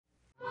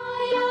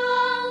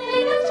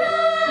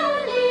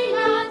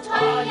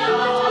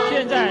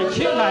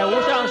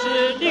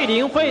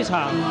临会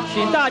场，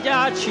请大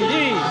家起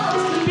立，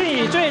并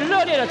以最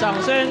热烈的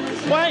掌声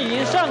欢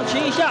迎上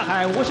清下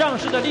海无上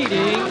师的莅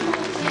临。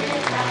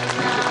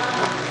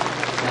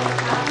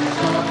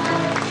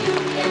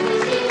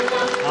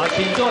好，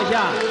请坐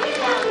下。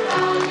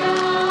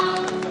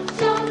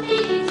兄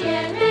弟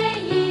姐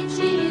妹一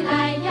起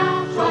来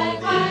呀，快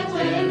快回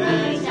故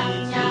乡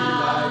呀，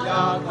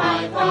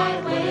快快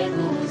回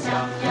故乡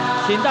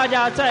呀！请大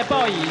家再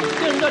报以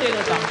更热烈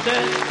的掌声。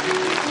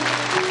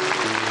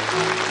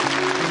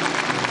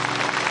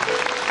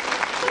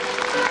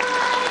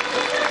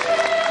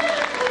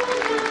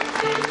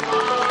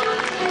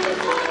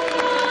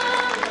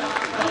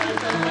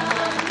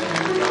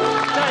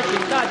再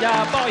请大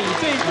家报以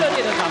最热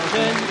烈的掌声。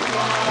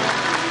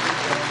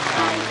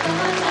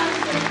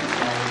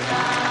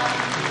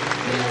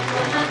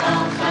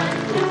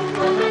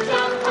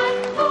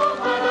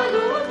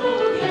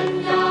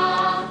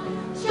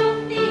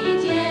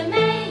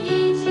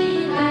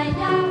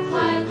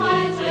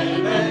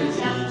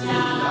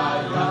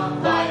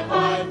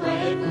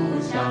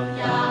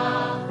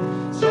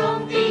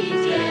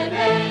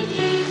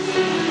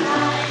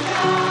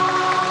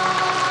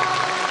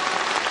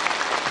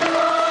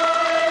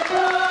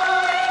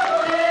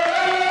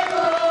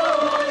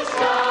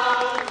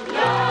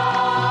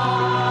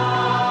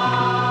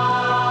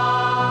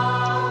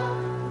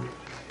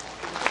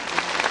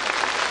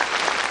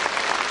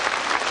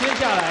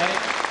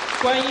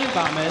观音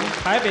法门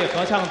台北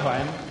合唱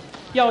团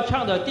要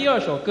唱的第二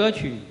首歌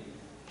曲，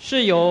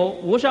是由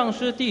无上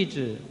师弟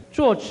子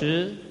作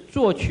词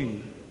作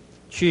曲，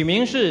曲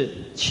名是《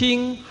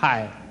青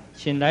海》，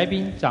请来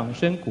宾掌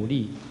声鼓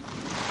励。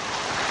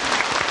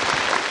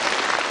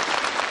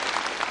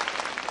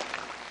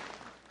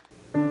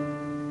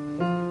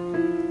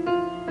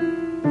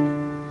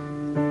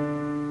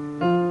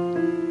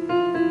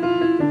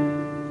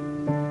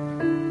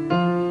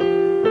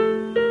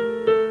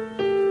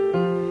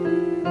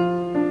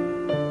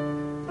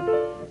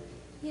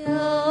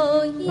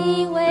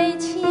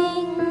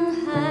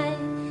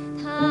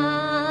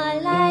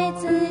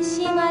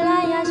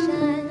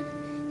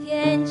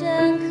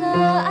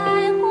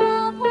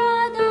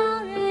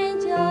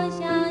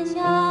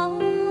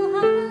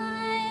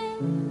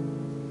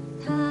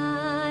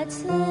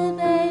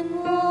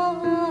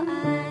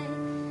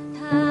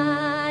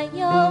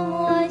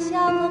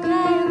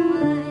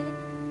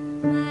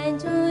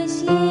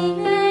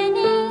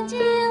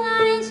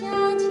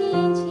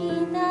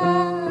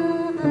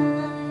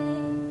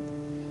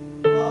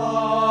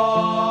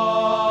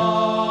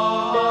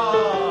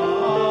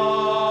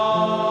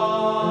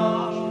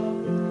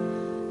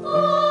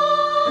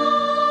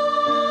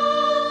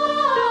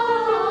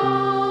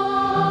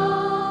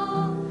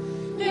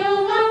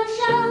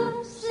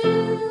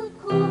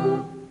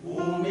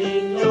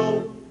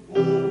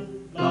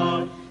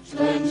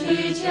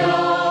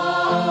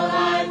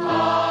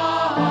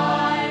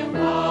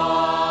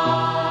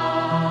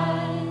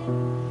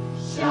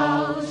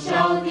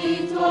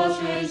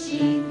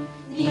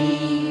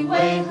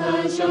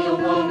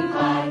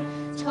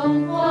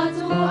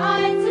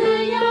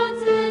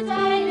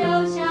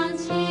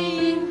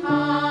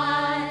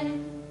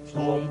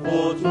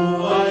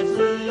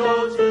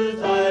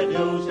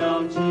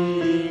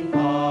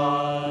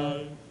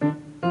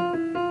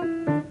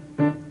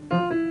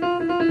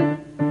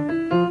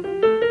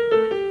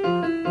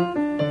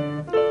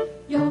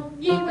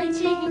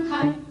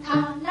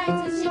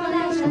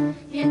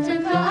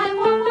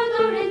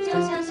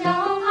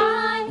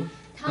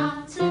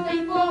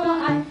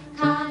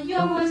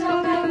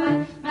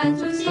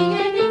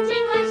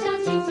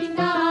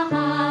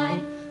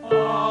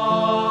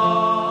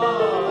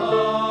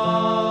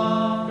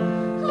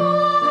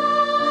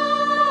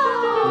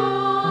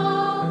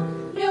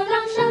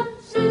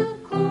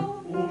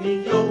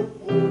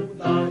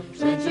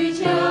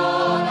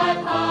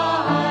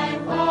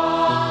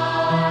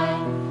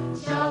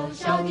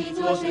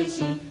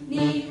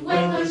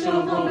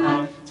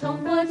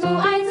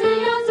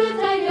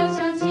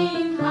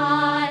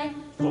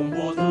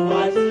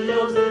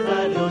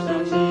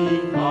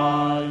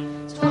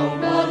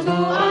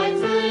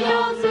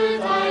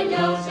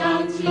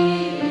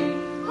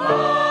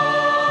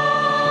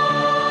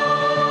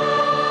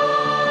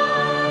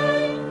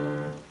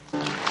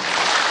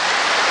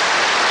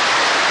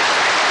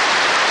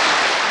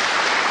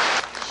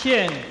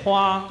献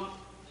花，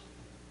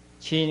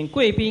请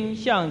贵宾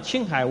向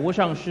青海无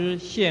上师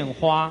献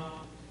花。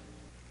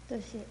多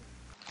谢。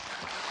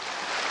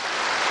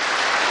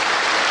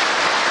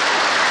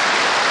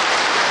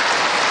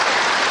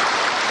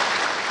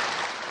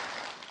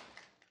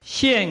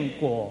献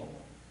果，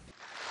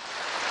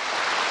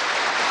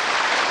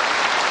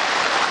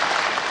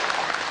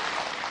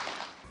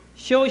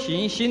修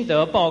行心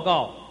得报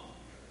告。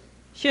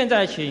现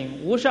在请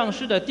无上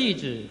师的弟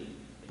子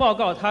报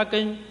告他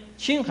跟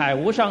青海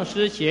无上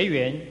师结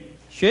缘、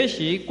学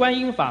习观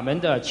音法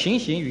门的情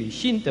形与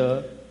心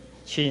得，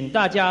请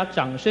大家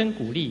掌声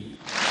鼓励。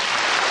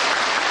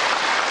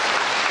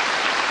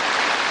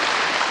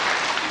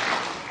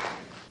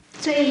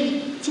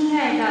最敬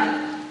爱的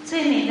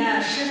最美的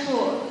师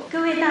父，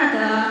各位大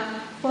德、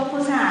佛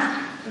菩萨，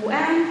午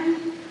安。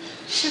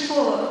师父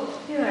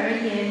对我而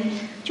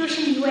言，就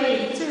是一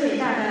位最伟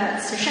大的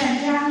慈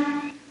善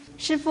家。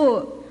师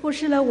父布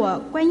施了我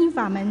观音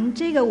法门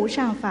这个无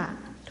上法，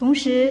同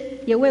时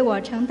也为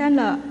我承担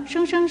了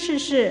生生世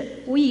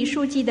世无以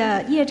数计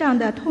的业障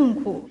的痛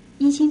苦。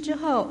因心之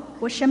后，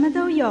我什么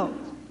都有，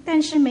但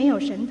是没有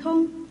神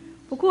通，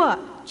不过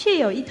却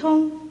有一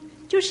通，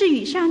就是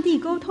与上帝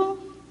沟通，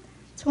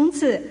从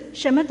此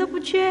什么都不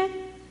缺。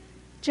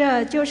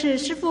这就是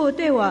师父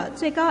对我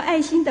最高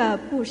爱心的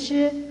布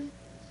施。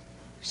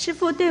师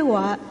父对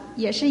我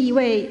也是一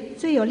位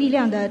最有力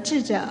量的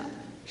智者。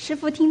师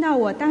父听到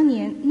我当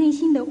年内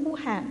心的呼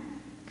喊，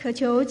渴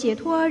求解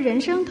脱人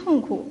生痛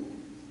苦，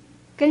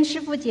跟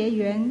师父结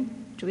缘，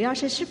主要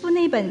是师父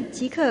那本《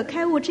即刻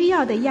开悟之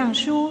要》的样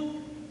书。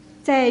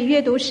在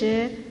阅读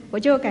时，我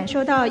就感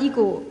受到一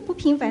股不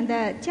平凡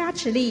的加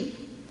持力，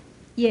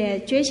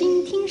也决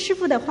心听师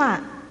父的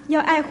话，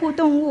要爱护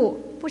动物，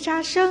不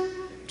杀生，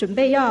准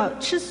备要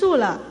吃素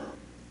了。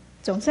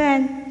总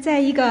算在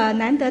一个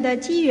难得的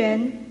机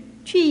缘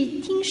去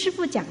听师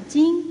父讲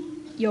经，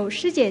有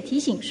师姐提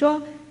醒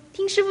说，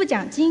听师父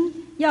讲经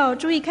要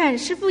注意看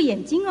师父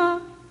眼睛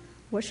哦。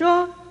我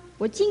说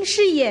我近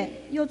视眼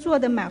又坐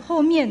得蛮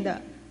后面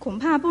的，恐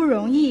怕不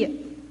容易。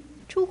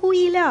出乎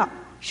意料，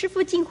师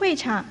父进会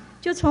场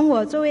就从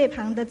我座位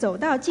旁的走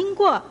道经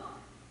过，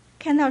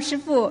看到师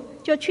父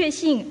就确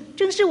信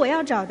正是我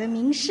要找的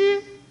名师。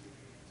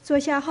坐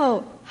下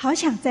后好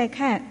想再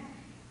看，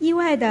意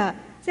外的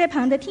在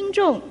旁的听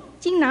众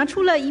竟拿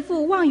出了一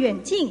副望远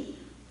镜，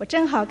我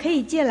正好可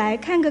以借来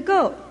看个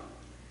够。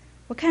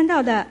我看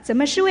到的怎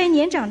么是位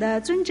年长的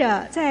尊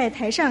者在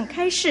台上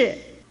开示，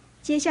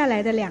接下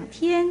来的2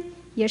天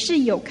也是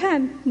有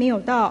看没有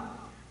到，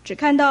只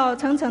看到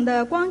层层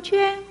的光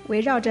圈围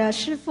绕着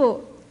师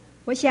父。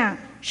我想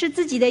是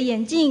自己的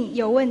眼镜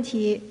有问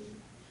题。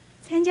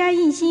参加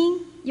印心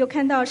又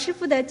看到师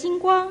父的金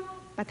光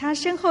把他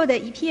身后的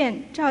一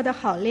片照得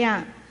好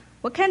亮，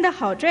我看得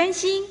好专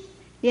心，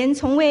连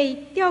从未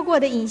掉过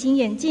的隐形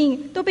眼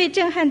镜都被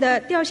震撼地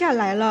掉下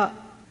来了。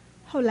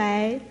后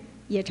来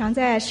也常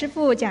在师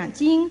父讲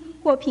经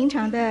或平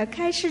常的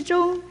开示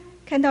中，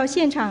看到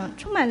现场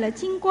充满了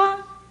金光，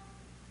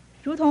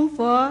如同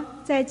佛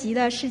在极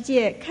乐世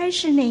界开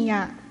示那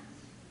样。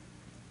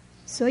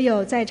所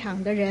有在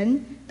场的人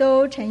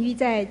都沉浴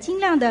在晶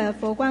亮的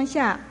佛光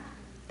下，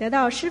得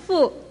到师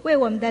父为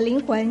我们的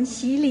灵魂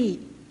洗礼。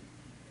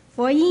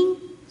佛音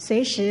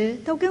随时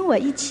都跟我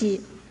一起，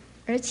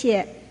而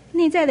且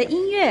内在的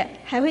音乐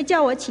还会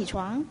叫我起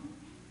床。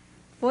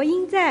佛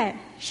音在，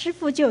师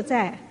父就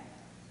在。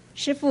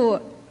师父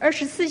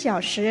24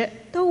小时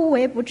都无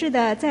微不至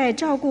地在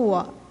照顾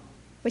我，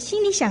我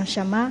心里想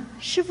什么，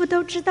师父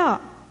都知道。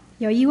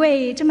有一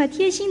位这么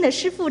贴心的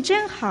师父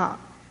真好，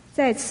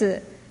在此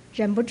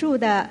忍不住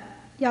的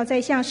要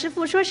再向师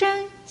父说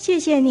声谢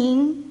谢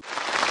您。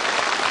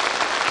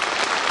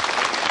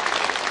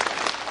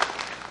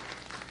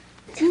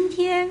今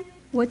天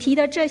我提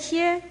的这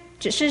些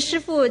只是师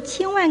父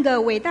千万个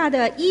伟大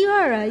的1、2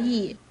而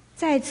已，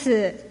在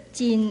此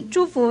仅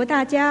祝福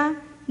大家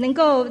能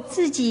够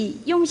自己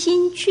用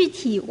心去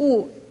体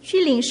悟，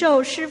去领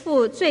受师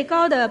父最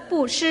高的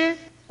布施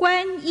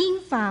观音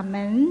法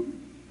门。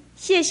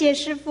谢谢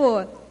师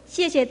父，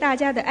谢谢大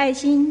家的爱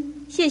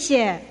心，谢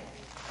谢。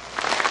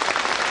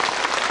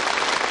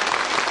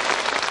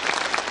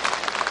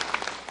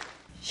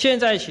现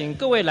在请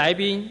各位来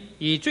宾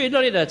以最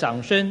热烈的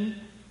掌声，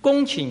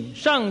恭请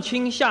上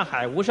清下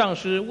海无上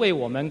师为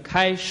我们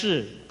开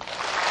示。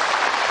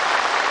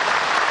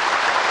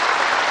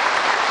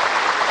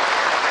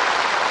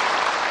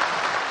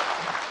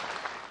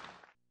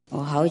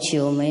我好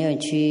久没有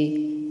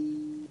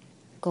去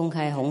公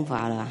开弘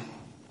法了，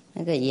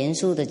那个严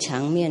肃的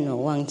场面我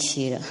忘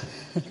记了，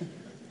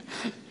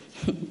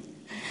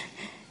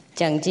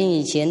讲经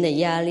以前的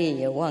压力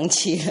也忘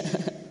记了，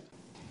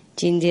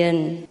今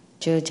天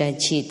就在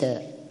记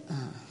得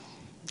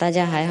大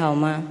家还好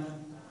吗？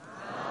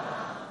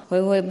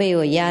会不会被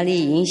我压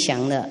力影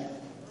响了？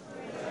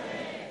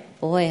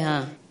不会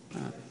哈？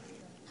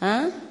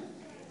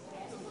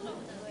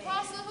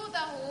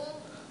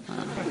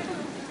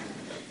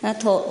那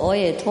我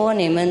也托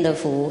你们的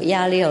福，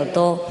压力好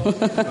多。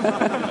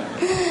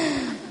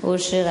不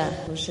是啦，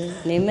不是，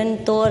你们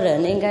多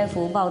人应该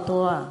福报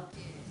多啊。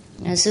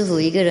那师父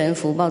一个人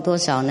福报多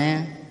少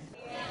呢？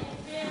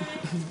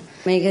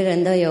每个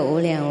人都有无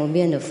量无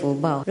边的福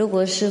报。如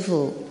果师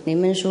父你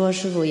们说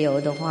师父有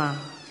的话，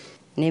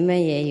你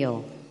们也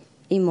有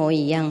一模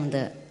一样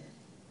的，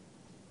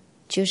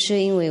就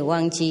是因为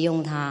忘记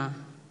用它，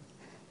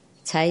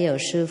才有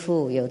师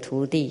父有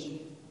徒弟。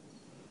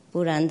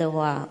不然的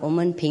话，我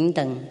们平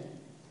等，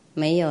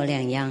没有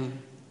两样。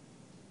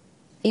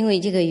因为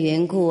这个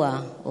缘故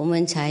啊，我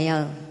们才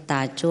要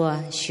打坐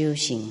修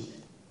行。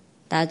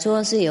打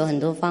坐是有很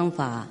多方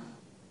法，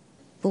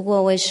不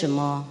过为什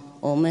么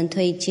我们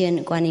推荐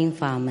观音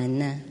法门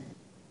呢？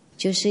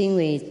就是因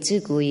为自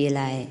古以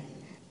来，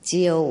只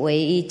有唯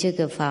一这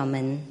个法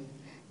门，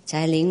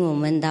才领我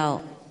们到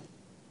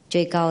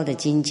最高的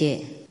境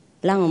界，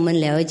让我们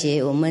了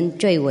解我们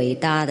最伟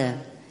大的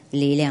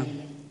力量。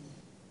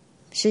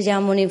释迦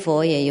牟尼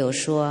佛也有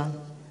说，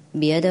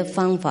别的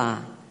方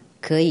法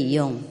可以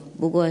用，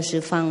不过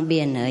是方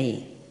便而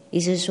已，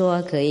意思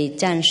说可以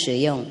暂时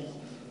用，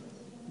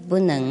不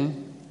能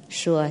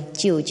说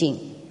就近。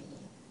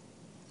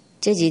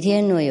这几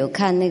天我有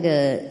看那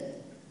个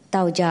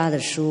道家的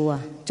书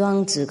啊，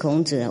庄子、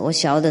孔子，我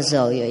小的时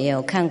候也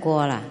有看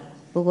过了，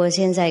不过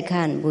现在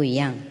看不一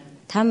样。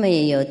他们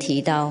也有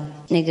提到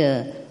那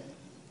个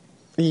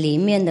里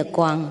面的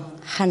光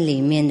和里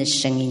面的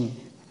声音。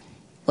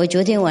我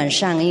昨天晚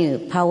上因为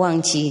怕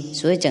忘记，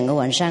所以整个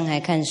晚上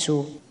还看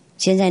书。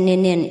现在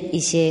念一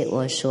些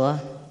我所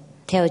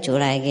跳出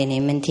来给你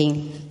们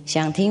听，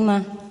想听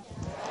吗？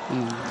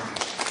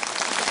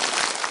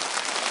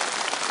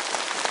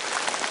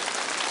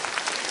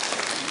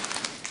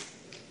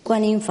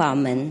观音法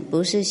门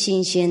不是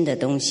新鲜的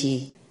东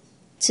西，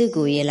自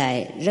古以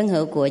来任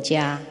何国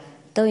家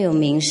都有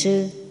名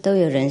师，都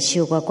有人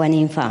修过观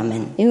音法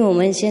门。因为我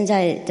们现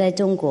在在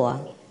中国，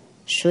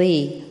所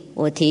以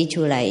我提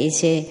出来一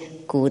些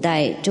古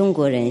代中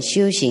国人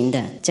修行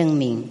的证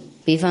明。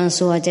比方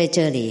说在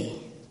这里，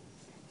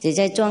也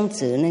在庄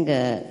子那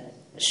个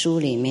书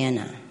里面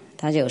啊，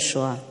他就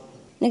说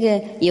那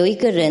个有一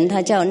个人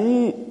他叫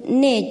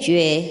内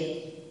觉，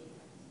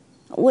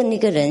问一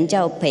个人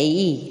叫裴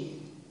义，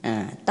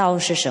道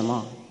是什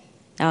么？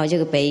然后这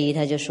个裴义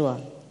他就说，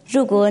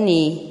如果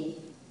你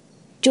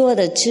做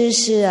的知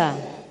识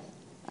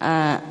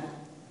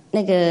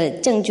那个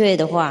正确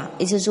的话，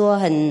意思说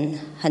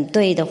很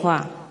对的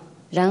话，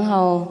然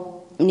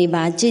后你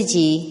把自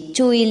己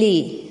注意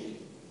力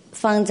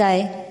放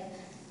在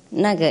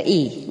那个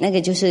义，那个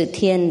就是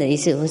天的意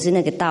思，或是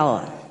那个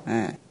道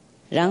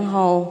然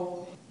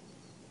后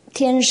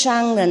天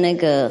上的那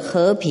个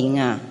和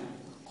平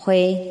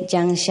会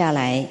降下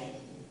来。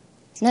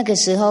那个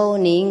时候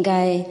你应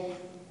该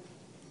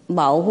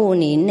保护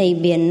你那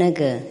边那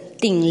个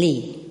定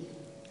力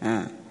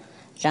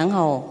然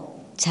后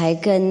才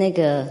跟那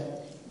个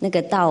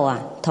道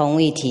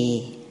同一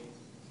体。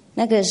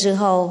那个时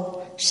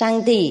候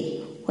上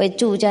帝会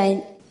住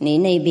在你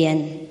那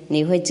边，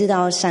你会知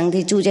道上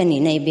帝住在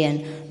你那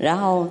边，然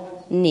后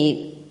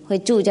你会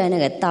住在那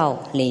个道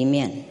里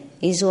面。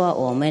你说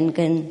我们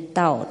跟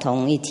道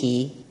同一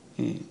体。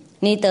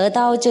你得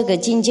到这个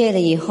境界了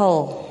以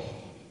后，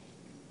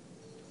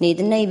你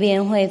的那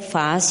边会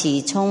法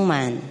喜充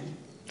满，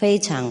非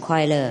常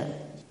快乐。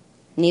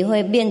你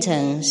会变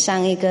成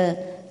像一个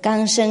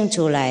刚生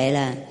出来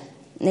了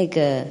那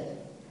个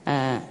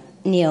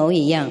牛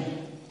一样，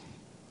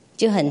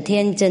就很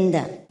天真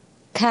的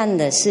看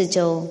的四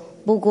周，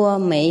不过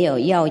没有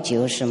要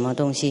求什么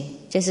东西，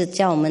这是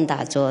叫我们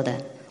打坐的。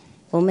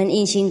我们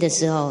印心的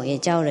时候也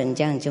教人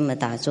这么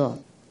打坐，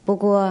不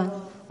过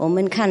我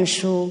们看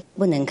书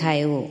不能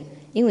开悟，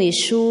因为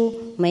书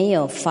没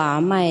有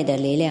法脉的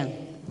力量，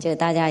这个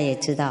大家也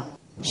知道。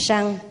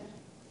像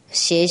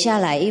写下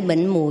来一本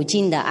母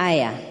亲的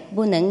爱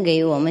不能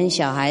给我们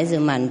小孩子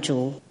满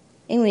足，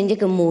因为这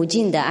个母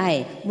亲的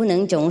爱不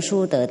能从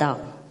书得到，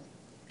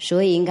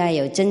所以应该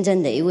有真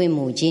正的一位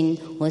母亲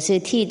或是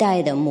替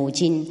代的母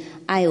亲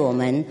爱我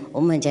们，我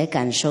们才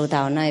感受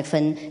到那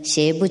份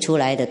写不出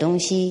来的东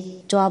西，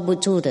抓不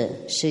住的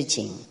事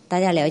情。大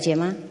家了解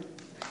吗？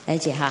了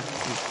解哈。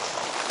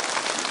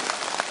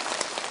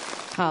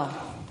好，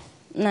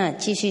那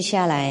继续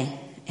下来，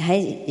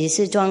也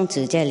是庄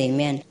子在里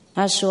面，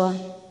他说，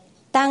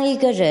当一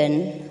个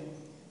人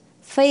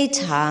非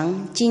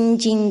常精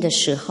进的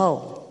时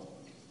候，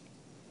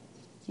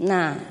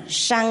那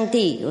上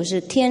帝或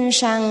是天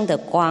上的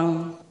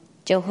光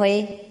就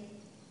会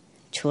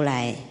出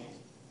来。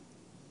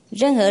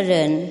任何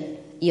人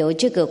有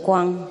这个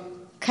光，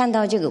看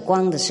到这个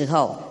光的时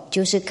候，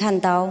就是看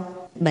到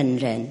本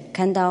人，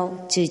看到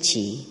自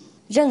己。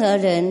任何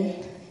人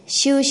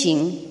修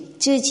行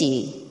自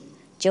己，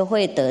就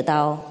会得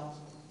到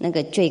那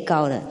个最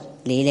高的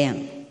力量。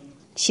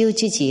修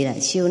自己了，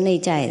修内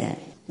在的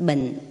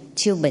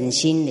修本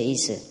心的意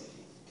思。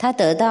他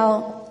得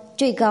到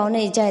最高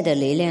内在的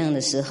力量的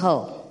时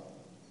候，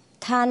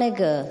他那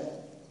个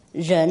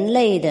人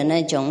类的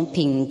那种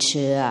品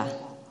质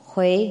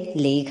会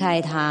离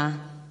开他，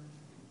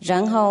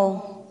然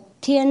后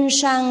天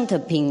上的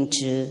品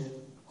质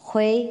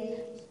会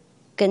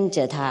跟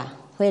着他，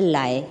会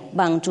来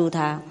帮助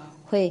他，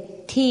会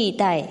替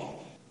代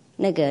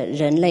那个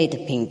人类的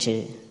品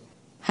质。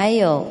还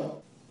有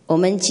我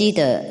们记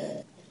得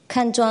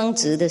看庄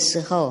子的时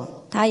候，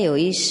他有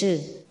一世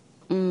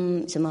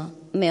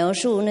描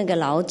述那个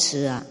老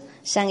子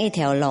像一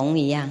条龙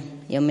一样，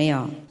有没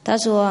有？他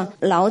说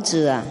老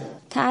子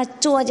他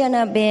坐在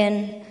那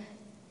边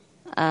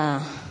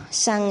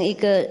像一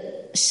个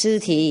尸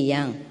体一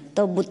样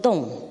都不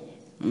动。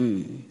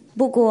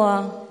不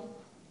过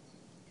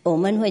我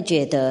们会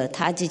觉得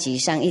他自己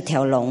像一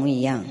条龙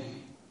一样，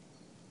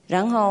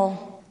然后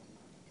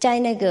在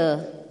那个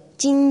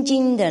精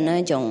进的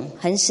那种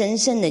很神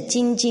圣的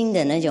精进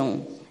的那种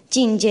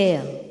境界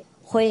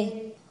会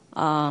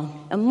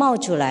冒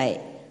出来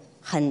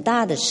很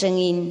大的声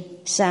音，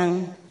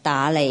像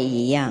打雷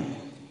一样，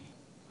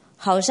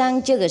好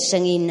像这个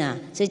声音啊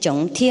是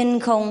从天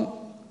空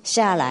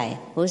下来，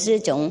不是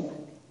从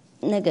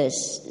那个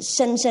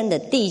深深的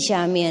地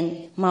下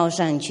面冒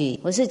上去，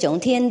不是从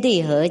天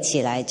地合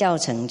起来造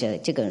成的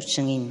这个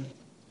声音。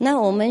那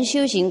我们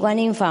修行观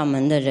音法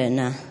门的人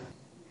呢，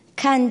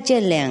看这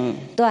两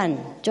段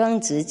庄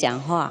子讲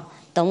话，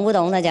懂不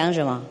懂他讲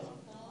什么？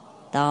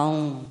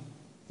懂。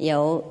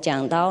有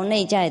讲到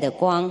内在的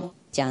光，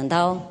讲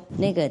到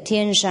那个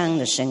天上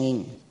的声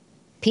音。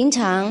平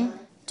常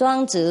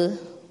庄子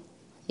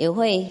也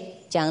会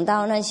讲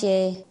到那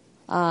些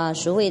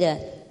所谓的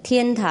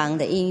天堂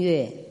的音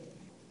乐。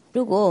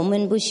如果我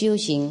们不修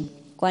行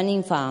观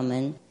音法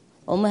门，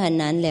我们很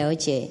难了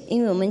解，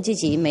因为我们自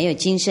己没有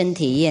亲身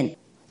体验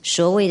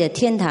所谓的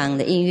天堂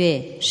的音乐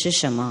是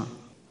什么。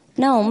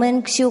那我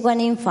们修观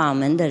音法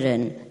门的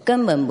人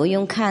根本不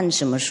用看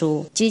什么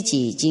书，自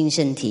己亲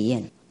身体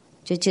验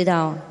就知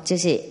道，这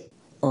是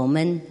我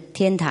们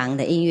天堂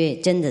的音乐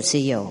真的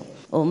是有，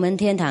我们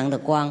天堂的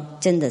光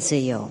真的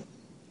是有。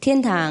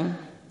天堂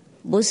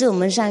不是我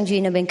们上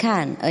去那边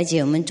看，而且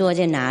我们坐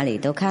在哪里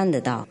都看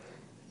得到，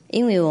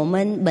因为我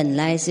们本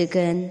来是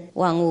跟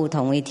万物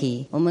同一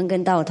体，我们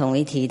跟道同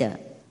一体的。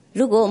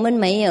如果我们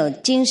没有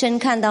亲身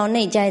看到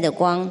内在的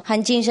光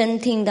和亲身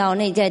听到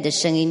内在的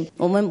声音，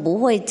我们不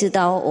会知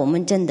道我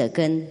们真的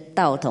跟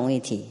道同一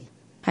体。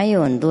还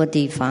有很多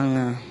地方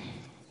啊，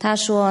他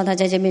说他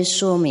在这边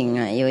说明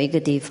啊，有一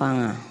个地方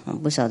啊，我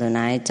不晓得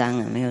哪一章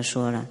啊，没有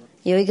说了。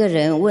有一个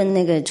人问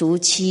那个竹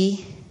七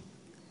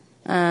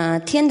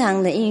天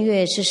堂的音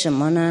乐是什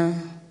么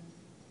呢？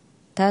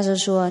他是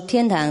说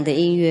天堂的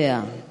音乐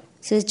啊，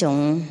是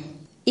从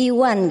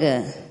10000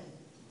个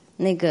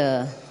那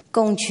个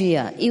供区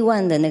啊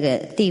，10000的那个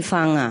地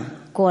方啊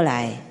过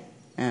来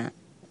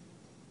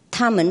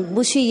他们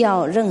不需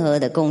要任何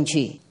的工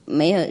具，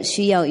没有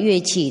需要乐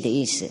器的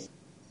意思。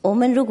我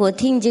们如果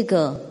听这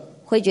个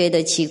会觉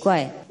得奇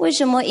怪，为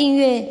什么音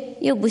乐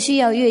又不需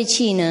要乐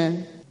器呢？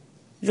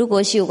如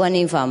果修观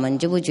音法门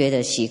就不觉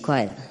得奇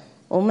怪了。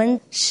我们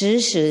时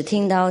时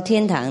听到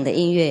天堂的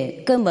音乐，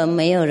根本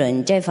没有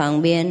人在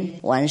旁边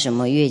玩什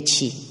么乐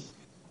器。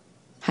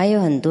还有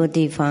很多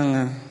地方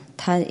啊，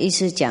他一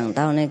直讲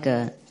到那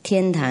个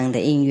天堂的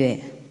音乐，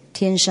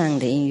天上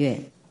的音乐，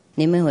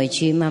你们回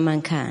去慢慢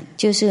看，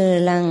就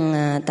是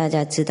让大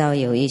家知道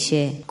有一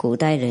些古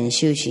代人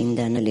修行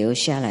的留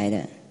下来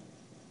的。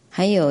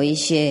还有一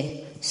些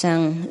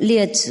像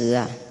列子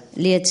啊，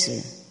列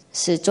子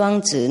是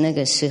庄子那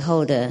个时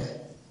候的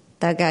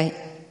大概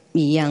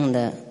一样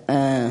的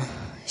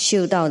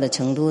修道的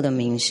程度的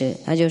名士。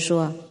他就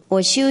说，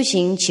我修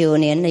行9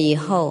年了以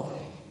后，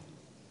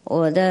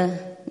我的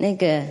那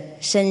个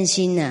身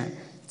心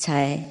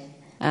才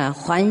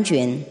hoàn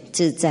全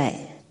自在。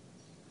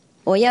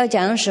我要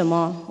讲什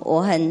么，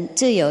我很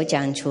自由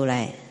讲出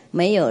来，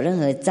没有任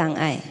何障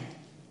碍。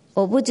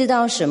我不知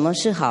道什么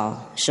是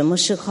好，什么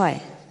是坏，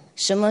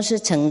什么是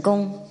成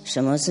功，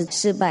什么是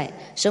失败，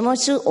什么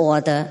是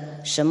我的，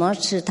什么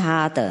是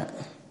他的。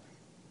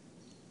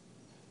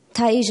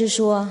他意思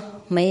说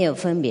没有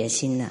分别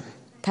心了，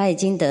他已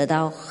经得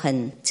到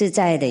很自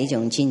在的一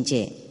种境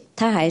界。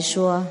他还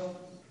说，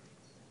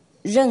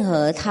任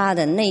何他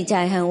的内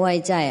在和外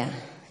在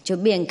就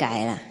变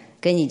改了，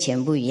跟以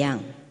前不一样。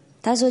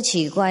他说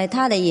奇怪，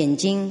他的眼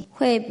睛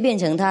会变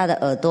成他的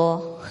耳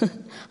朵，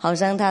好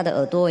像他的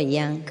耳朵一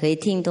样，可以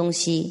听东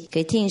西，可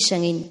以听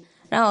声音。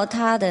然后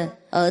他的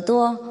耳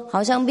朵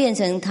好像变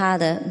成他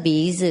的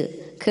鼻子，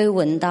可以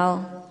闻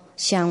到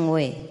香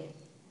味。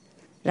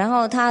然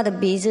后他的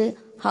鼻子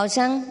好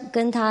像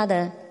跟他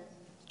的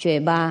嘴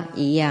巴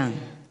一样，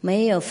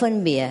没有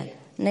分别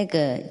那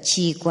个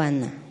器官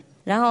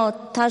然后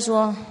他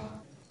说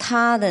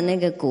他的那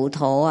个骨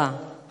头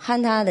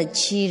和他的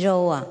肌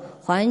肉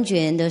完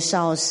全的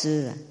消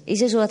失了，意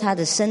思说他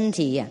的身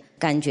体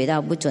感觉到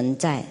不存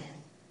在。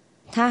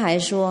他还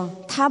说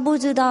他不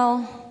知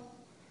道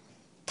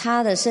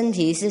他的身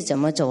体是怎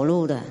么走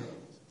路的，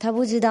他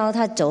不知道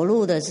他走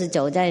路的是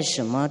走在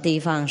什么地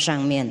方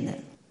上面的，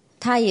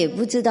他也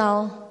不知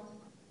道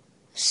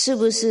是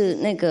不是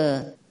那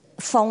个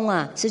风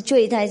是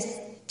坠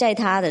在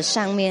他的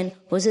上面，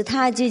不是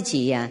他自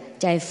己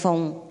在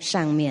风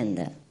上面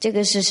的。这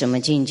个是什么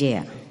境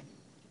界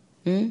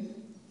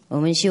我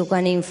们修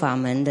观音法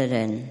门的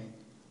人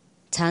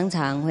常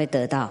常会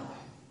得到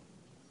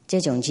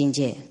这种境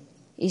界，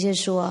意思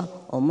说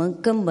我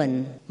们根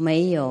本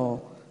没有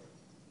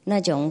那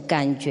种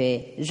感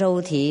觉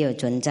肉体有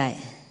存在。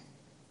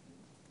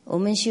我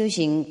们修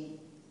行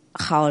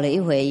好了一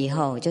回以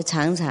后，就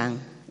常常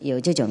有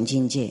这种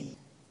境界。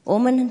我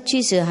们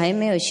其实还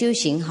没有修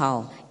行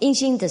好阴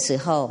性的时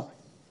候，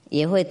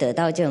也会得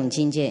到这种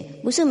境界。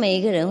不是每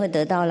一个人会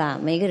得到啦，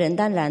每个人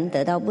当然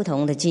得到不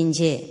同的境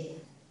界，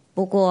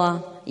不过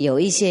有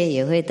一些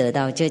也会得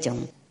到这种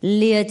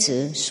列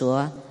子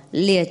所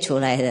列出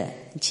来的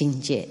境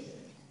界。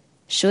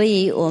所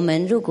以我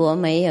们如果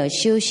没有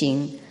修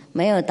行，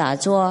没有打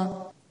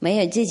坐，没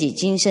有自己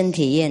亲身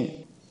体验，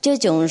这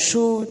种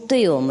书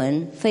对我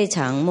们非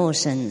常陌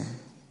生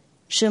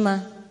是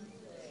吗？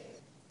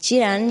既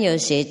然有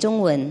学中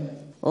文，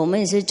我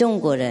们也是中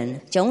国人，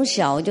从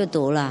小就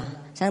读了，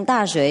上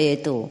大学也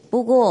读，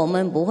不过我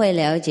们不会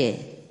了解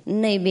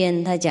那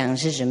边他讲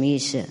是什么意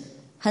思。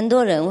很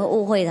多人会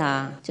误会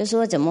他，就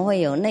说怎么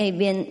会有那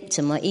边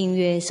什么音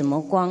乐、什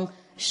么光、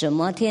什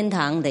么天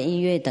堂的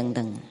音乐等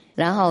等，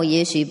然后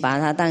也许把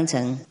它当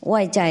成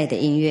外在的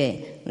音乐，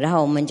然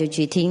后我们就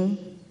去听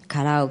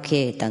卡拉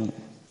OK 等。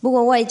不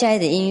过外在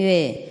的音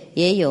乐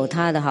也有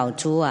它的好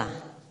处啊。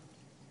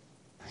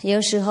有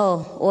时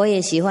候我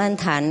也喜欢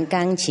弹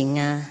钢琴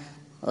啊，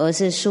或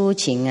是抒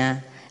情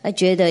啊，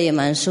觉得也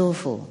蛮舒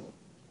服。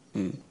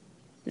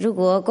如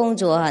果工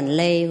作很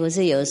累，或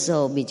是有时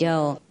候比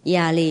较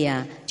压力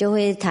啊，就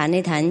会弹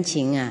一弹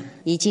琴啊，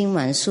已经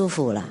蛮舒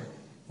服了。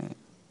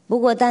不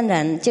过当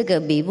然这个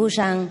比不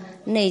上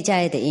内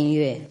在的音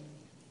乐。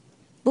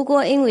不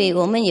过因为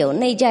我们有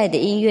内在的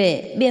音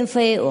乐，并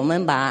非我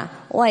们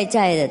把外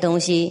在的东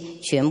西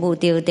全部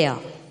丢掉，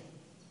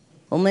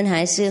我们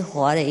还是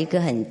活了一个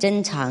很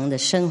正常的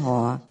生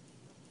活。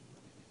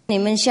你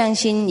们相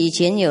信以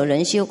前有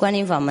人修观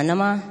音法门了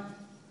吗？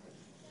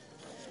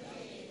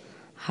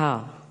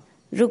好，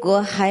如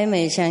果还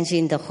没相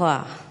信的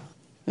话，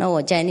那我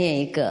再念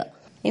一个，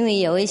因为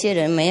有一些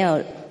人没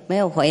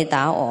有回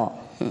答我。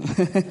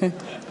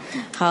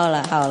好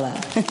了好了，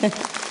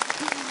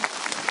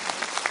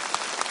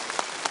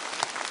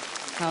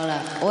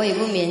我也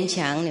不勉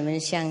强你们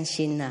相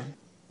信啦。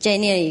再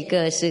念一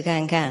个试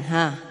看看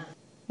哈。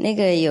那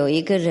个有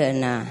一个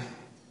人啊，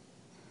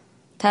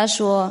他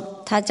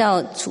说他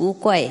叫出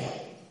怪，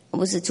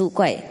不是出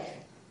怪，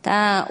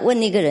他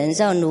问一个人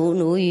叫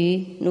奴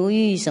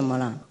役什么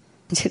了？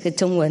这个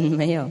中文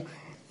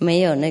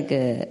没有那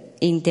个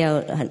音调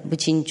很不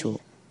清楚。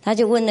他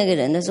就问那个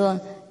人，他说：“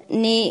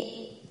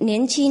你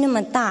年纪那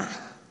么大，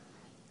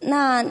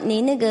那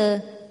你那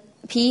个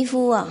皮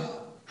肤啊，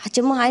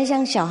怎么还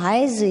像小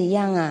孩子一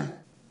样啊？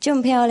这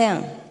么漂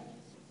亮，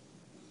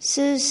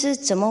是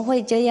怎么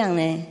会这样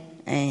呢？”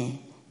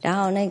然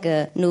后那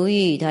个奴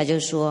役他就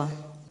说：“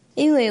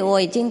因为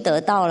我已经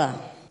得到了。”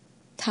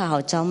他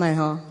好傲慢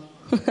哦。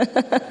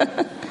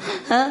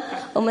啊，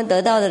我们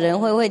得到的人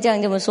会不会这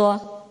样这么说？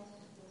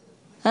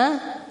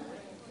啊，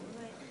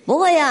不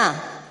会呀。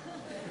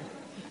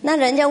那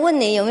人家问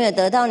你有没有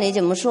得到，你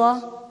怎么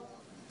说？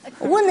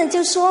问了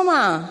就说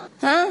嘛。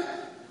啊，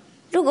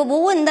如果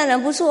不问当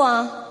然不说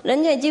啊，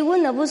人家已经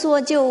问了不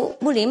说就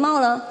不礼貌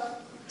了，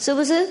是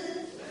不是？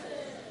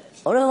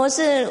我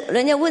是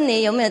人家问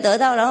你有没有得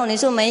到，然后你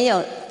说没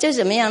有，这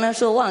怎么样呢？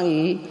说妄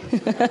语。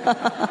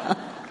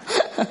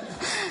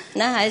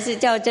那还是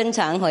叫正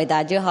常回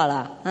答就好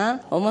了啊。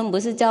我们不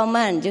是傲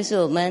慢，就是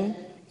我们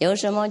有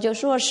什么就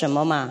说什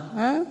么嘛。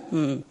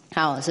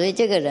好，所以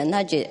这个人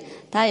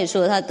他也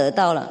说他得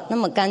到了，那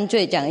么干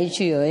脆讲一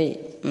句而已。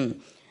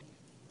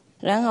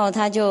然后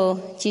他就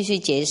继续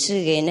解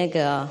释给那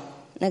个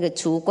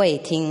橱柜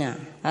听啊。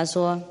他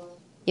说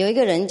有一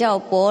个人叫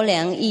伯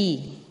良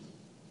义。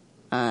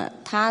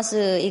他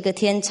是一个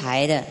天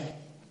才的，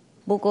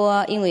不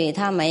过因为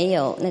他没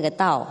有那个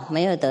道，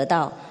没有得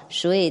到，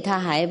所以他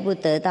还不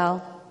得到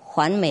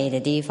完美的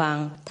地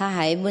方，他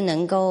还不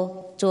能够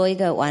做一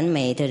个完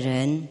美的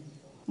人。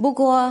不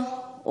过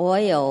我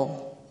有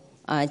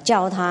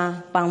教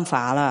他方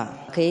法了，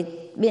可以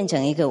变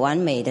成一个完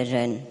美的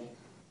人。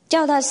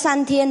教他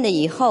3天的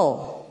以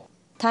后，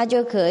他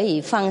就可以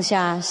放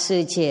下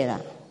世界了。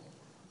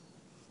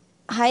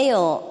还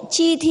有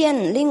7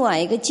天，另外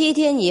一个7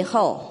天以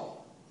后，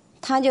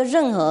他就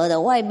任何的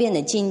外边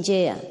的境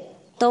界啊，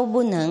都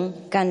不能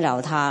干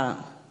扰他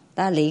了。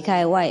他离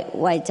开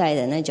外在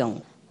的那种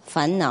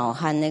烦恼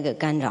和那个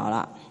干扰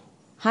了。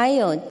还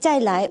有再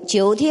来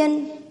9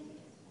天，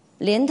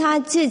连他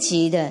自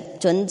己的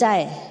存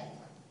在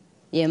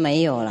也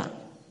没有了，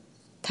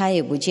他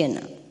也不见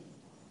了。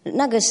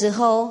那个时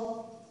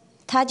候，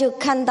他就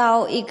看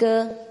到一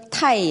个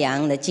太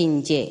阳的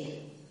境界。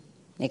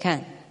你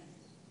看，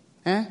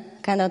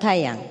看到太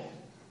阳。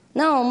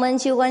那我们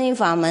修观音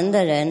法门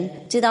的人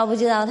知道不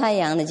知道太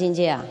阳的境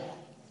界啊？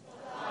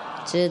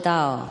知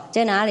道，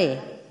在哪里？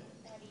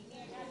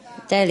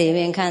在里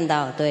面看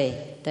到，对，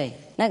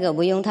那个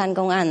不用贪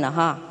公案了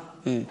哈。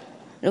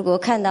如果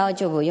看到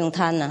就不用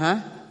贪了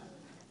哈。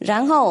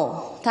然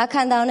后他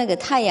看到那个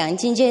太阳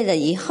境界了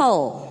以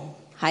后，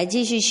还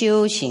继续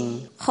修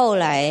行，后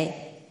来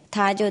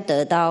他就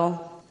得到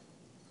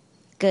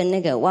跟那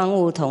个万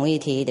物同一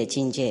体的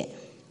境界。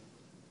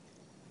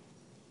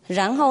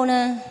然后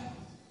呢，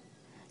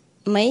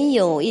没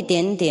有一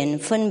点点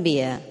分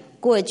别，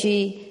过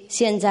去、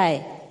现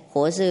在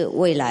或是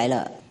未来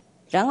了。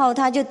然后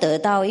他就得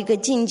到一个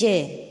境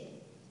界，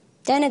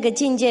在那个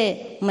境界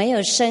没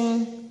有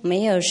生，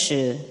没有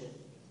死。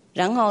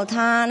然后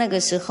他那个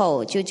时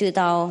候就知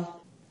道，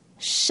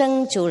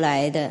生出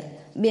来的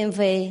并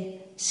非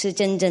是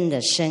真正的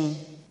生，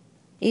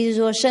意思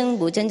说生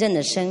不真正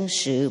的生，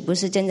死不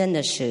是真正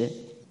的死。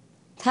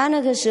他那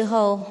个时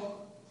候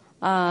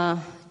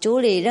处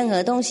理任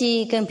何东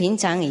西跟平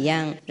常一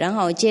样，然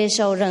后接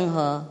受任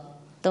何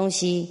东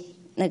西，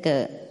那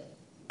个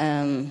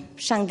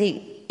上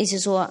帝意思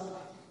说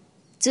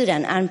自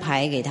然安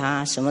排给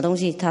他，什么东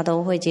西他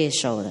都会接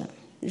受的。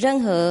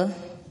任何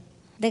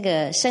那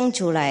个生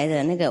出来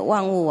的那个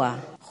万物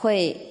啊，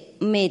会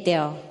灭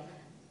掉，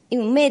因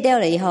为灭掉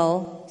了以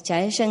后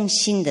才生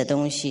新的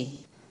东西。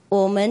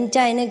我们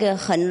在那个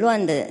很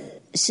乱的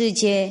世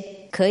界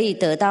可以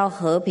得到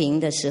和平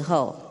的时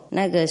候，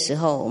那个时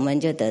候我们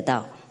就得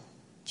到，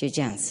就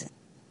这样子。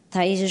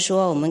他意思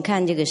说，我们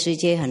看这个世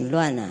界很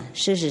乱啊，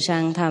事实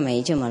上它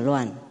没这么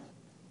乱。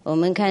我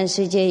们看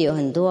世界有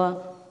很多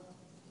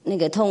那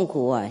个痛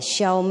苦啊，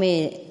消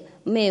灭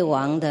灭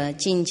亡的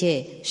境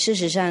界，事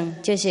实上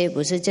这些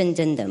不是真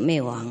正的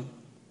灭亡。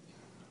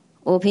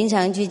我平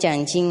常去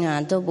讲经啊，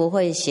都不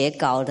会写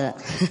稿的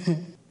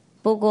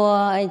不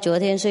过昨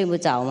天睡不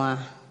着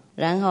嘛，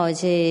然后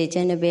去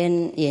在那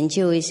边研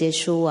究一些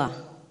书啊，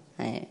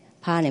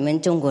怕你们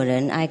中国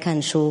人爱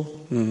看书，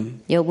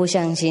又不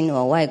相信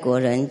我外国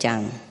人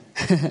讲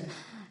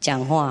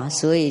讲话，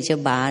所以就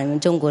把你们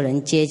中国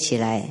人接起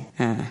来。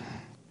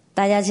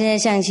大家现在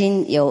相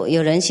信有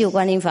人修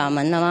观音法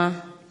门了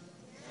吗？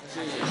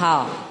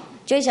好，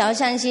最少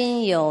相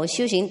信有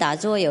修行打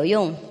坐有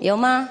用，有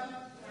吗？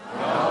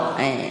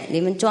有。你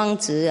们庄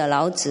子啊、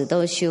老子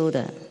都修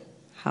的。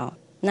好，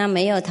那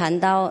没有谈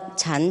到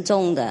禅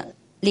宗的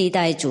历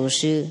代祖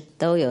师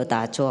都有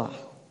打坐。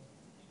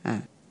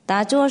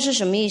打坐是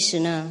什么意思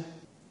呢？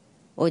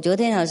我昨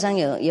天好像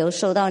有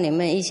收到你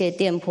们一些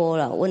电波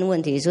了，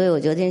问题，所以我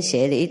昨天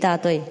写了一大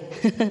堆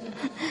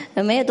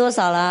没有多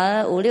少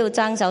啦，5、6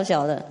张小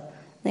小的，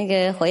那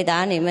个回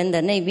答你们的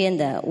那边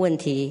的问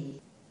题。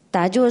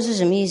打坐是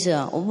什么意思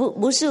啊？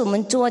不是我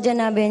们坐在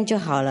那边就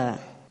好了，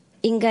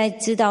应该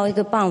知道一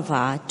个办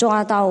法，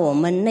抓到我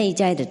们内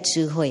在的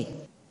智慧。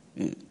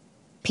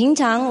平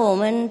常我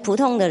们普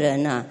通的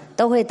人啊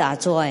都会打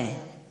坐，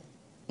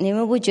你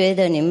们不觉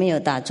得你们有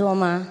打坐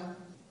吗？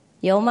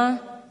有吗？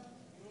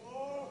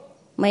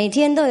每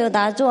天都有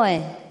打坐。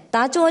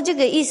打坐这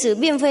个意思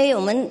并非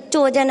我们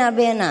坐在那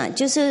边啊，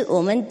就是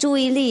我们注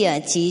意力啊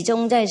集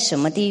中在什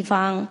么地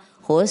方，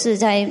或是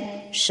在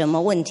什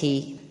么问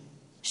题。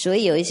所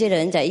以有一些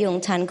人在用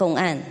参共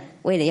案，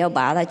为了要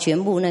把它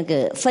全部那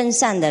个分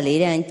散的力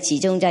量集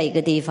中在一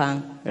个地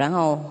方，然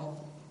后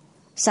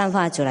散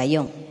发出来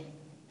用。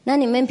那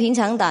你们平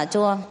常打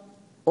坐，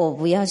我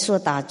不要说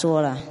打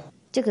坐了，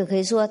这个可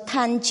以说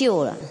探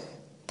究了，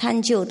探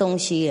究东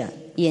西了，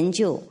研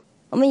究。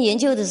我们研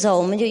究的时候，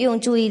我们就用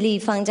注意力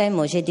放在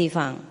某些地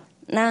方，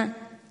那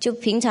就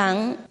平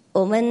常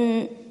我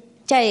们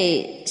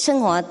在生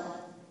活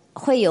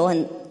会有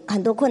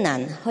很多困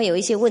难，会有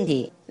一些问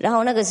题，然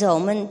后那个时候我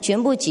们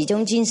全部集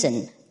中精神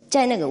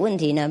在那个问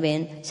题那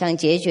边，想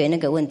解决那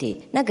个问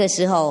题，那个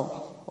时候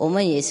我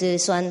们也是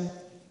算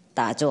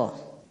打坐，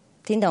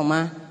听懂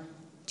吗？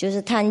就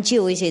是探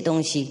究一些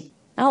东西，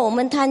然后我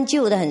们探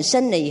究的很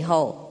深了以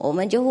后，我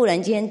们就忽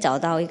然间找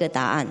到一个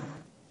答案，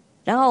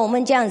然后我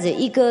们这样子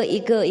一个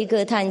一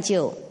个探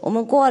究，我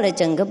们过了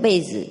整个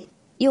辈子，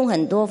用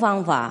很多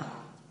方法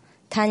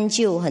探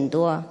究很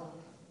多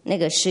那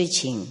个事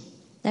情，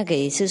那个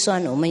也是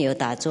算我们有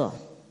打坐。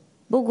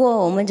不过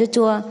我们就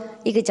坐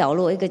一个角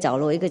落一个角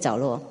落一个角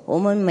落，我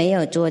们没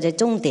有坐在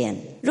重点。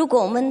如果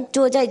我们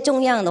坐在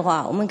中央的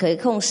话，我们可以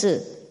控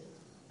制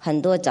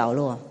很多角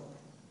落，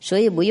所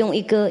以不用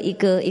一个一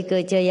个一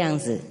个这样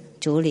子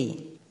处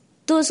理。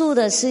多数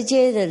的世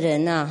界的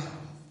人啊，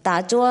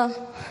打坐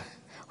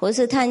或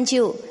是探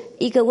究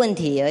一个问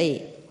题而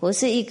已，或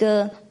是一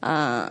个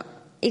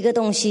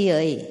东西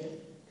而已，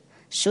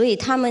所以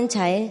他们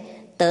才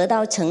得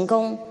到成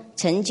功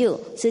成就，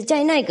是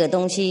在那个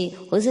东西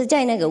或是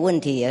在那个问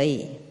题而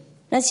已。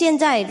那现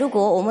在如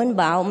果我们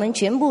把我们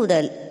全部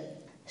的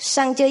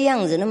像这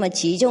样子那么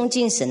集中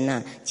精神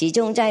啊，集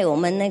中在我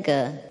们那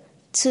个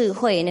智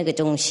慧那个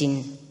中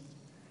心，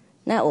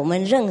那我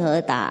们任何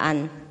答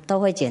案都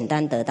会简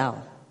单得到。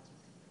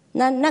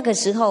那个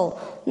时候，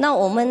那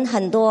我们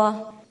很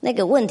多那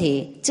个问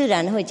题自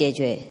然会解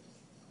决。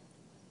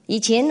以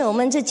前我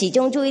们是集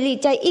中注意力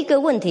在一个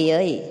问题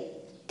而已，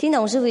听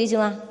懂师父意思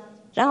吗？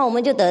然后我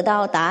们就得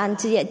到答案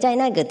在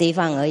那个地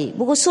方而已。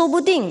不过说不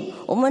定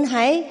我们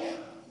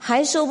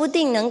还说不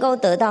定能够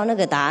得到那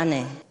个答案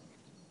呢，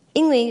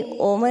因为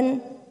我们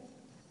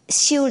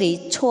修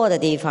理错的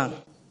地方。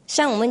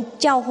像我们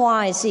浇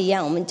花也是一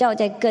样，我们浇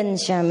在根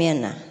下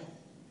面啊，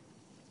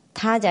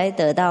它才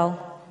得到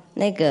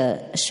那个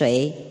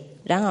水，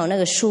然后那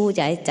个树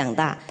才长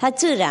大，它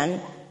自然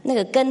那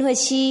个根会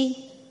吸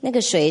那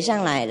个水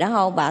上来，然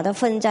后把它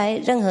分在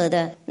任何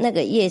的那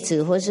个叶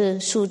子或是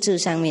树枝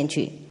上面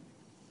去。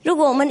如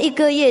果我们一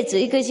个叶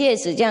子一个叶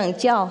子这样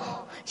浇，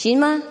行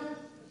吗？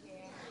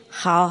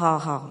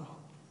好，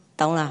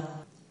懂了。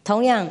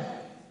同样，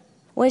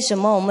为什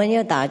么我们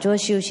要打坐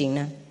修行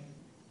呢？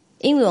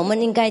因为我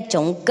们应该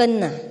从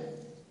根啊，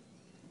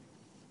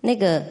那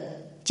个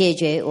解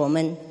决我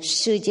们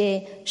世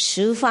界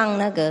十方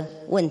那个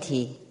问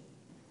题。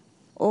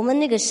我们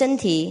那个身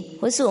体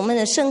或是我们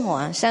的生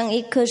活像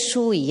一棵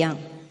树一样，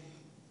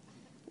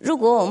如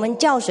果我们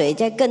浇水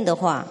在根的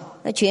话，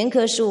那全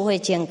棵树会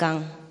健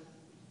康，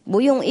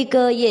不用一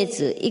个叶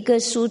子一个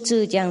树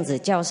枝这样子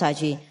浇下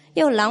去，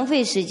又浪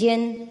费时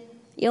间，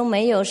又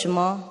没有什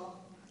么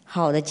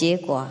好的结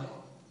果。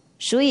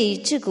所以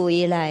自古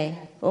以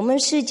来，我们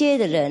世界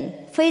的人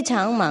非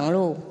常忙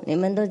碌，你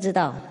们都知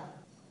道，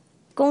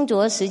工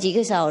作10几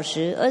个小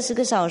时、20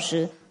个小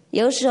时，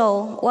有时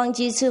候忘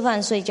记吃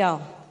饭睡觉。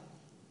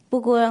不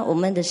过我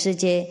们的世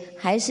界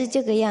还是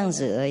这个样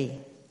子而已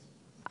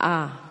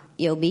啊，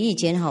有比以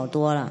前好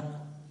多了，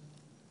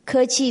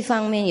科技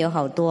方面有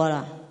好多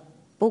了，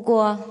不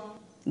过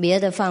别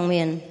的方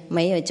面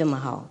没有这么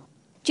好。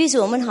就是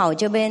我们好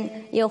这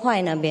边又坏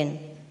那边，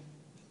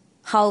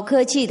好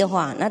科技的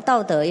话，那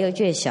道德又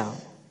越小，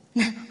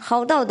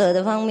好道德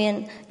的方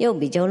面又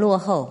比较落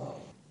后。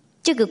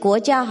这个国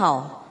家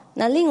好，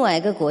那另外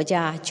一个国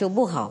家就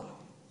不好。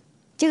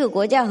这个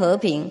国家和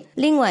平，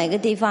另外一个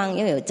地方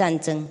又有战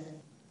争。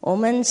我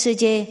们世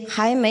界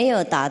还没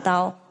有达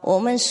到我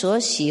们所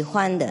喜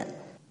欢的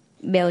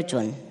标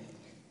准，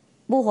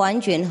不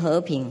完全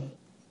和平，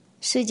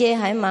世界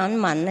还满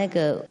满那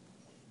个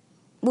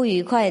不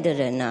愉快的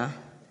人啊，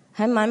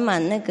还满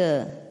满那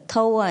个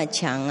偷啊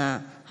抢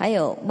啊，还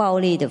有暴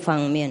力的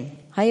方面，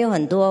还有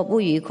很多不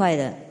愉快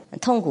的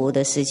痛苦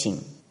的事情。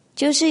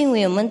就是因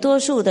为我们多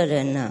数的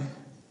人啊，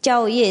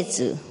教叶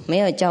子没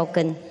有教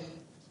根，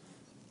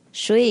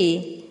所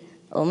以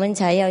我们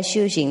才要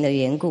修行的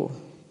缘故，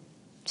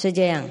是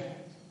这样。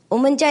我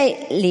们在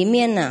里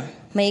面呢，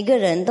每个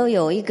人都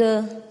有一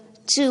个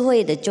智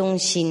慧的中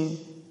心，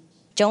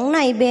从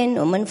那一边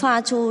我们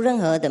发出任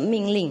何的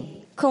命令，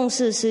控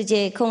制世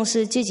界，控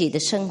制自己的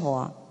生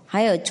活，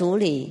还有处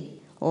理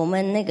我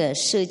们那个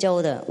四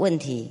周的问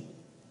题。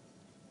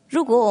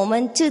如果我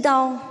们知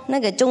道那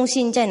个中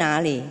心在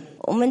哪里，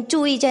我们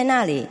注意在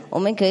那里，我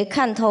们可以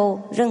看透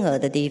任何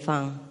的地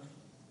方，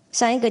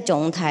像一个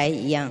总台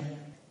一样。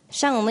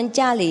像我们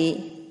家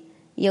里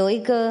有一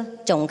个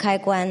总开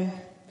关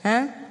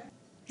啊，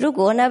如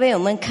果那边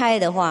我们开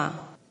的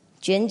话，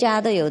全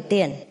家都有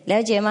电，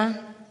了解吗？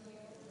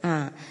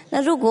啊，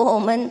那如果我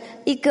们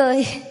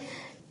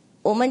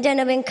我们在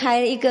那边开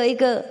一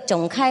个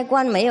总开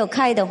关没有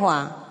开的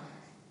话，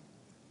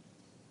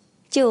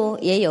就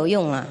也有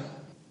用了。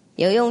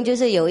有用就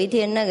是有一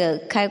天那个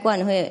开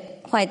关会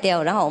坏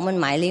掉，然后我们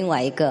买另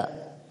外一个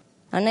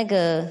啊，那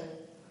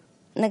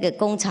个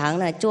工厂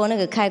呢，做那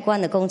个开关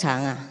的工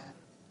厂啊，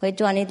会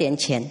赚一点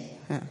钱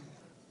啊，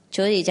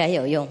所以才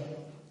有用，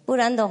不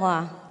然的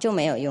话就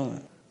没有用了。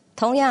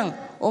同样，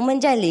我们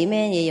在里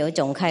面也有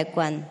总开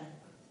关，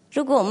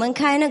如果我们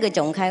开那个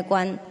总开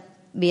关，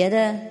别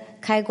的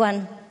开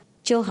关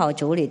就好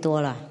处理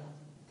多了。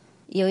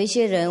有一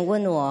些人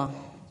问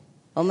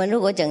我们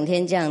如果整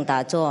天这样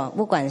打坐，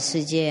不管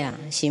世界啊，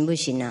行不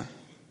行啊？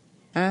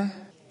啊，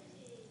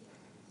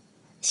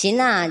行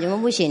啊，怎么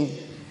不行？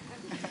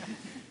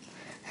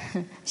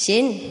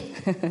行，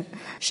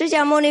释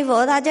迦牟尼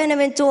佛他在那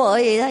边做而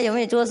已，他有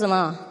没有做什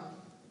么？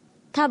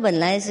他本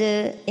来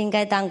是应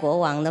该当国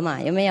王的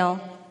嘛，有没有？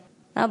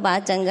他把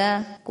整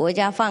个国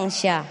家放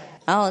下，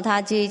然后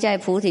他就在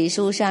菩提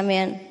树下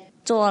面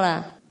坐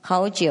了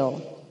好久，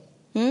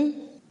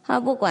他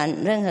不管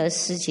任何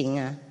事情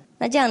啊。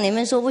那这样你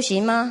们说不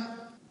行吗？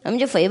我们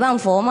就诽谤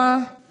佛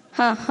吗？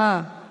哈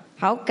哈，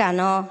好敢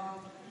哦！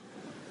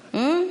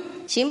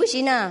行不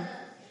行啊？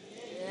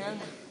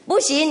不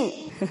行，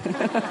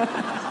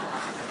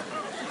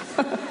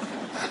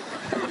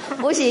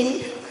不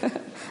行，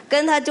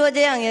跟他做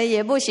这样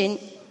也不行。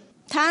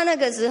他那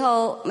个时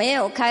候没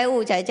有开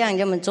悟才这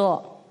样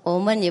做，我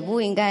们也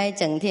不应该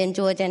整天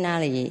坐在那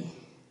里。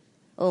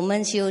我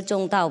们修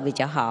中道比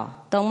较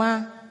好，懂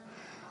吗？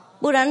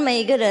不然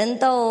每个人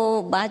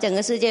都把整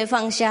个世界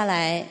放下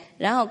来，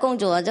然后工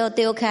作就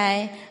丢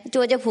开，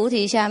坐在菩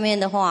提下面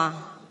的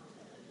话，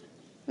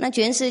那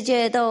全世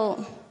界都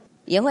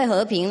也会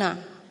和平了。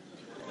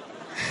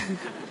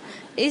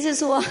意思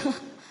说，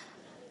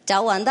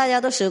早晚大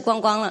家都死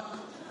光光了，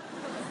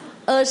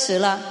饿死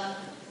了，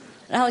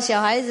然后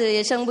小孩子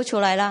也生不出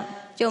来了，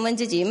就我们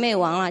自己灭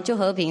亡了，就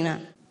和平了，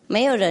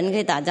没有人可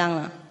以打仗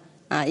了，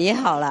啊，也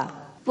好了。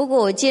不过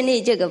我建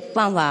议这个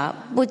办法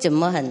不怎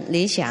么很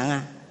理想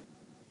啊。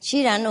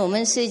既然我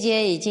们世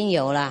界已经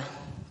有了，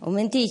我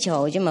们地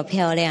球这么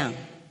漂亮，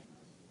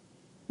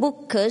不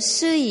可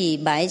思议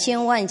百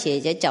千万劫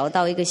才找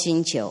到一个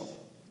星球，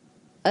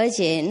而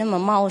且那么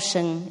茂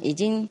盛，已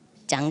经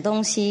长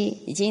东西，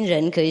已经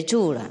人可以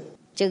住了，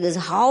这个是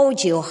好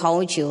久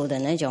好久的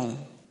那种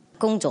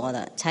工作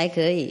的才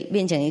可以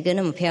变成一个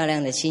那么漂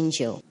亮的星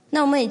球。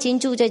那我们已经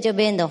住在这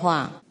边的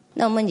话，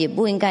那我们也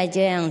不应该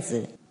这样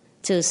子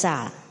自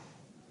杀，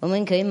我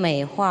们可以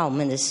美化我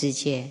们的世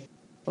界，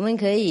我们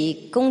可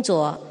以工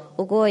作，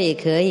不过也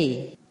可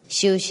以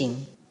修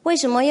行。为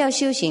什么要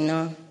修行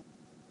呢？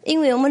因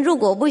为我们如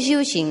果不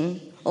修行，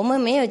我们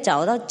没有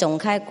找到总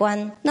开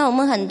关，那我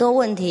们很多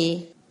问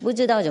题不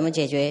知道怎么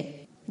解决，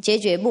解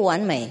决不完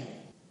美。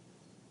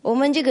我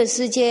们这个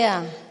世界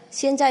啊，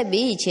现在比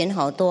以前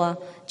好多啊，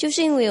就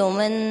是因为我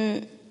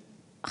们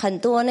很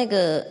多那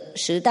个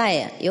时代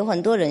啊，有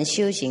很多人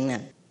修行了。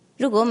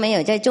如果没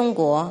有在中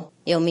国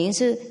有名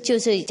师，就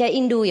是在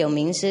印度有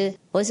名师，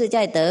或是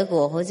在德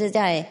国，或是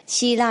在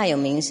希腊有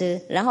名师，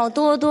然后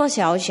多多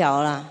少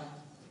少啦，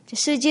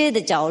世界的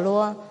角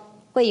落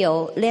会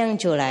有亮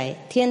出来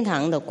天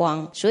堂的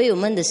光，所以我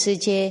们的世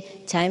界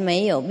才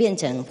没有变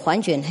成完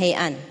全黑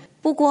暗。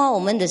不过我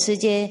们的世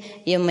界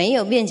也没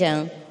有变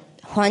成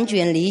完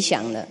全理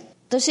想的，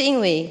都是因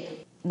为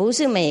不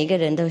是每一个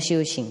人都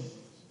修行，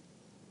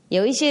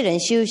有一些人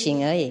修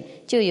行而已，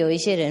就有一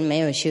些人没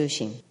有修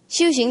行。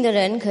修行的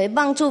人可以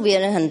帮助别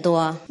人很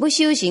多，不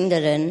修行的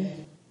人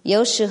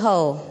有时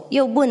候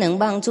又不能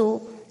帮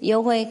助，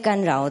又会干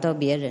扰到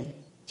别人，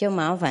就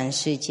麻烦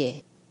世界。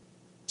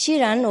既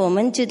然我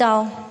们知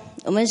道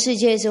我们世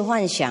界是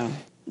幻想，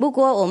不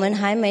过我们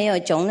还没有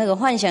从那个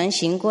幻想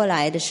醒过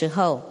来的时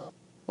候，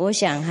我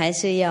想还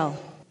是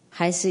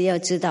要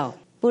知道，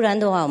不然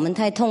的话我们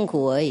太痛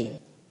苦而已。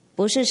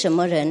不是什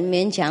么人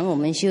勉强我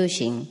们修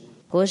行，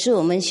或是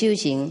我们修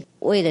行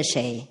为了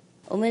谁。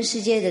我们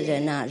世界的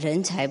人啊，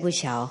人才不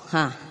小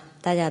哈，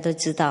大家都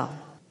知道，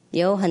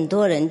有很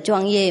多人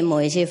专业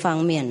某一些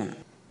方面啊，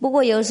不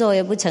过有时候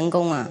也不成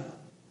功啊。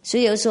所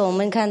以有时候我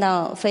们看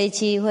到飞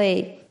机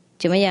会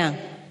怎么样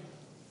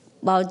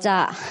爆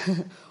炸，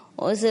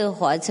或是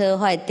火车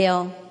坏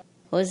掉，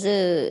或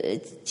是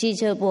汽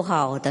车不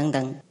好等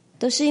等，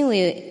都是因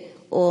为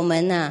我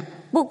们啊，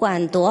不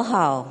管多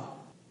好，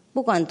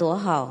不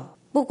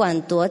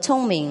管多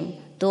聪明，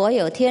多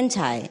有天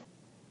才，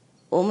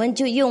我们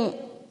就用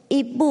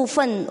一部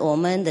分我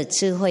们的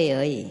智慧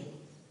而已。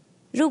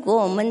如果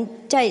我们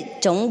在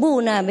总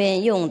部那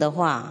边用的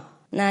话，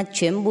那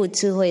全部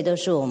智慧都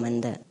是我们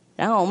的，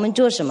然后我们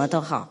做什么都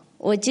好。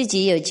我自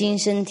己有亲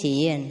身体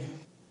验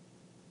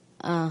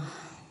啊，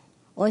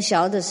我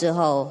小的时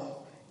候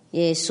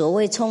也所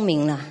谓聪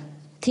明了，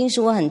听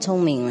说我很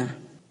聪明了，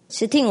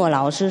是听我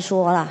老师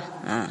说了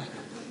啊。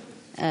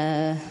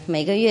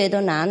每个月都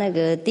拿那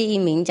个第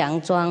1名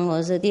奖状，或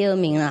者是第2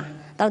名啦，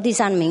到第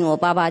3名我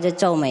爸爸就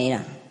皱眉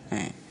了，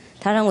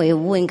他认为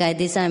我不应该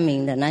第3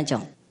名的那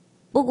种。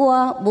不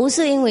过不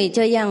是因为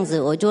这样子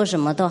我做什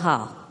么都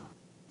好，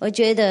我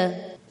觉得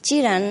既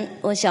然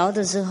我小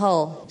的时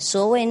候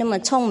所谓那么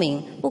聪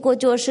明，不过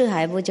做事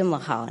还不这么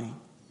好呢。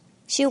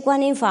修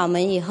观音法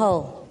门以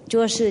后，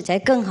做事才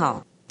更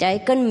好，才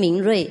更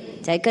敏锐，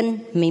才更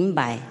明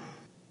白，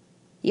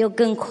又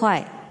更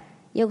快，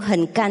又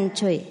很干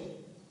脆，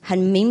很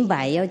明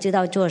白要知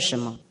道做什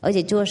么，而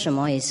且做什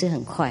么也是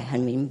很快很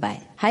明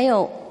白。还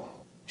有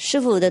师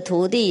父的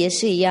徒弟也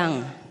是一样，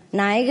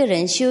哪一个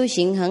人修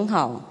行很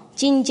好，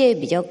境界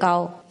比较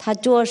高，他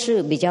做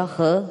事比较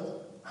合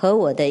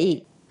我的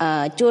意，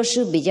做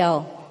事比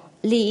较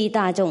利益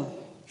大众。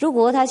如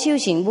果他修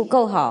行不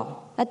够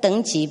好，他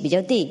等级比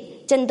较低，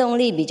振动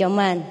力比较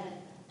慢，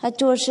他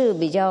做事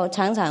比较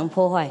常常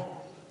破坏。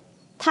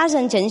他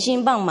是诚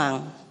心帮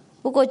忙，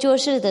不过做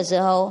事的时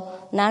候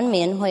难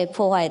免会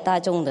破坏大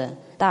众的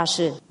大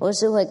事，或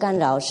是会干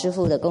扰师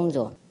父的工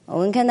作。我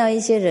们看到一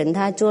些人，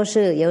他做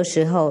事有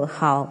时候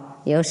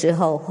好，有时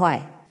候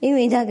坏，因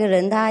为那个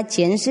人他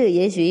前世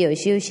也许有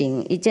修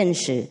行一阵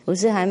子，不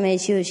是还没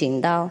修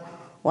行到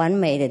完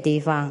美的地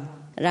方，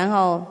然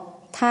后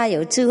他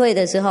有智慧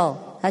的时候，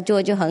他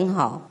做就很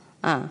好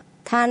啊。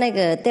他那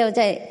个掉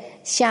在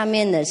下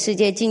面的世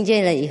界境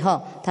界了以后，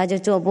他就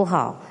做不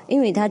好，因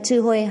为他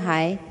智慧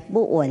还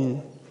不稳，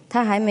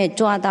他还没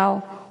抓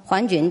到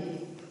完全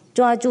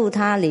抓住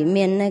他里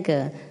面那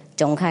个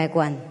总开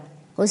关。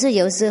我是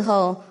有时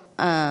候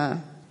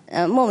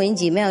莫名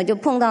其妙就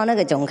碰到那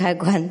个总开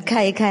关，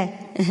开一开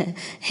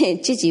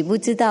自己不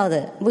知道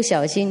的，不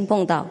小心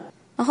碰到，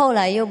后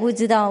来又不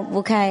知道不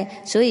开，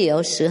所以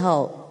有时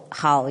候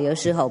好，有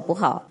时候不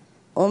好。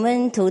我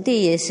们徒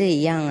弟也是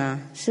一样啊，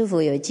师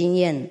父有经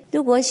验，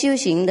如果修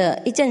行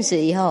的一阵子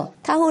以后，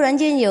他忽然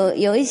间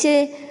有一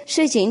些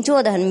事情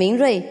做得很敏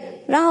锐，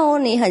然后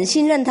你很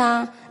信任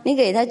他，你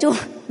给他做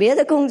别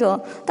的工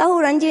作，他忽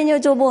然间就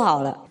做不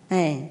好了，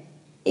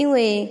因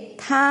为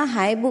他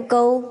还不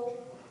够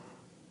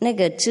那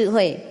个智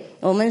慧，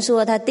我们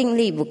说他定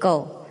力不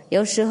够，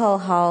有时候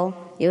好，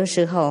有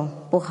时候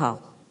不好。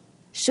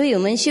所以我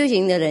们修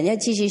行的人要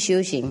继续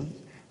修行，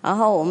然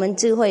后我们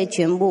智慧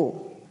全部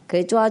可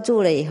以抓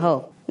住了以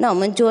后，那我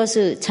们做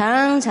事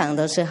常常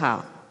都是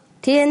好，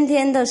天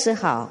天都是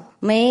好，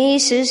每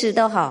时时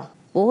都好，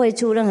不会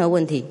出任何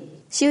问题。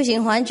修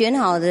行完全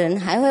好的人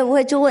还会不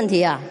会出问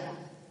题啊？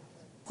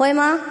会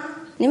吗？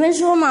你们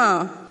说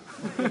嘛？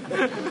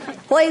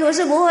会或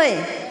是不会？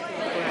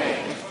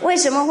为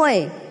什么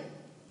会？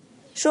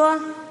说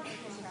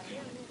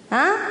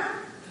啊？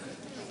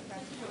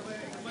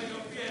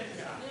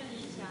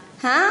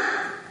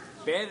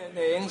别人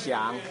的影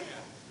响。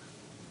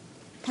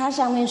他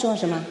上面说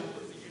什么？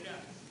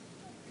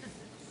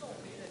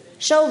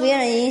受别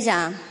人影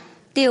响，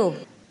丢。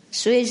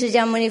所以释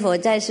迦牟尼佛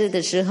在世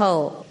的时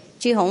候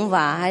去弘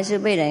法，还是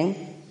被人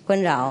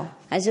困扰，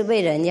还是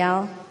被人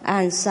要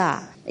暗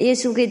杀。耶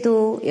稣基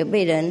督也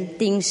被人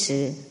钉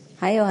死，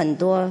还有很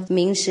多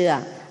名师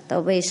啊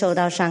都被受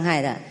到伤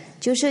害的，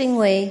就是因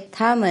为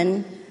他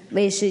们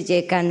被世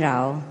界干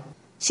扰。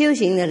修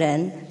行的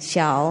人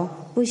小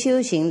不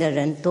修行的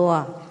人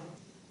多。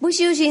不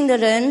修行的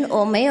人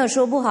我没有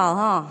说不好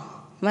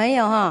哈，没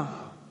有哈，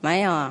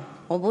没有啊，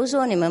我不是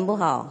说你们不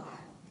好，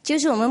就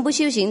是我们不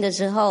修行的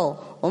时候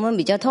我们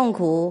比较痛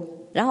苦，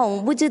然后我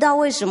们不知道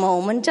为什么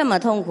我们这么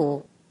痛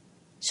苦，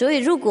所以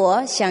如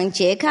果想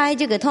解开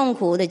这个痛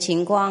苦的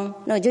情况，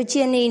那我就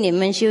建议你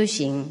们修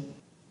行，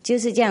就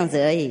是这样子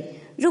而已。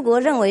如果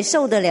认为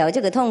受得了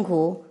这个痛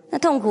苦，那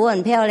痛苦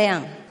很漂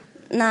亮，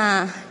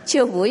那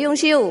就不用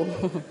修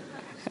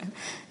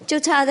就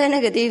差在那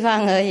个地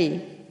方而已，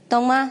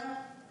懂吗？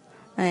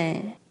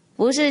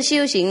不是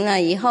修行了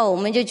以后我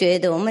们就觉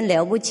得我们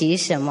了不起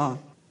什么，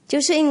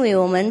就是因为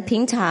我们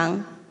平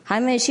常还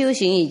没修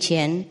行以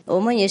前，我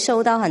们也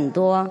受到很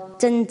多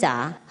挣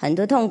扎，很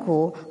多痛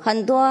苦，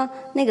很多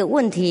那个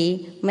问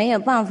题没有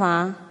办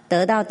法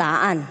得到答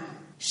案，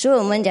所以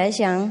我们才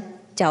想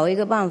找一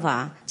个办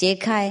法解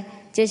开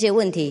这些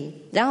问题，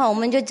然后我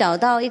们就找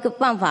到一个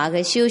办法可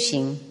以修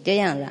行，这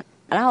样的，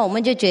然后我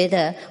们就觉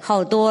得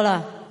好多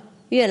了，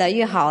越来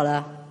越好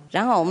了，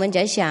然后我们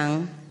才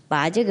想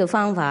把这个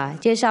方法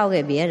介绍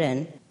给别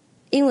人，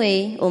因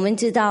为我们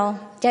知道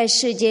在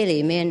世界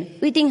里面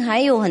一定还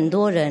有很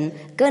多人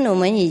跟我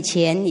们以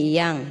前一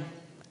样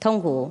痛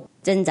苦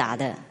挣扎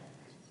的，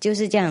就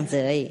是这样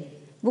子而已。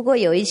不过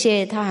有一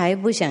些他还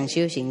不想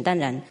修行，当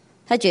然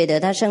他觉得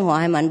他生活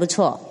还蛮不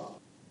错，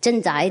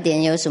挣扎一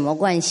点有什么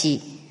关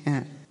系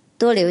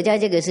多留在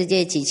这个世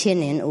界几千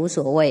年无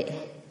所谓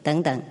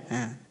等等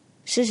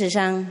事实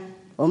上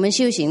我们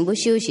修行不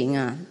修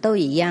行都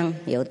一样，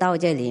有道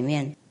在里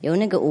面，有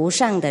那个无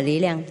上的力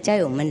量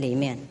在我们里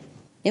面。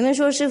你们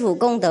说师父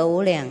功德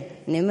无量，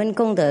你们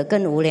功德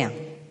更无量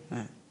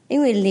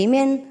因为里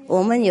面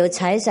我们有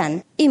财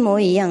产一模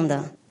一样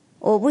的，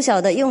我不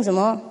晓得用什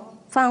么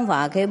方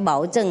法可以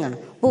保证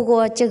不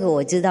过这个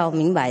我知道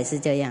明白是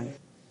这样，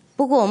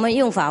不过我们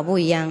用法不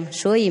一样，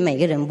所以每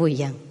个人不一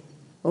样。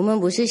我们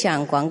不是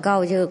想广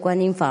告这个观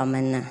音法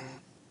门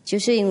就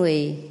是因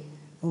为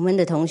我们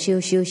的同修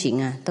修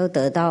行都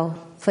得到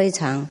非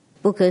常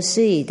不可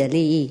思议的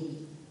利益，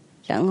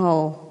然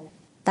后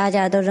大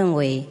家都认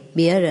为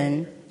别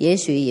人也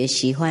许也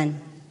喜欢，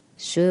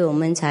所以我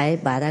们才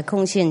把它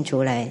贡献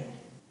出来。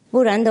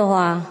不然的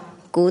话，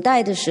古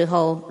代的时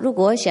候如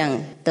果想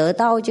得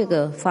到这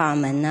个法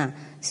门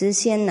是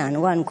艰难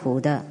万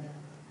苦的，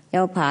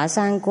要爬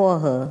山过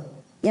河，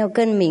要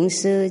跟名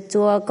师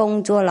做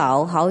工作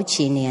劳好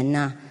几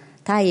年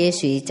他也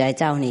许才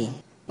找你。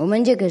我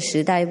们这个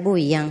时代不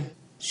一样，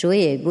所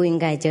以也不应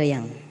该这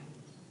样。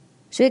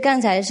所以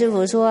刚才师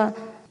父说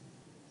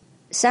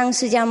像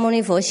释迦牟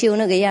尼佛修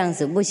那个样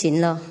子不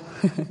行了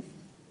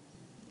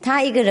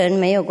他一个人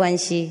没有关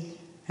系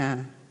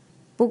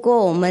不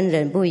过我们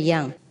人不一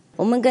样，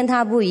我们跟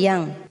他不一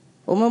样，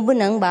我们不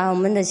能把我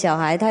们的小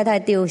孩太太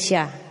丢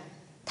下，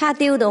他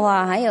丢的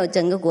话还有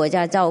整个国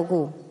家照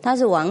顾，他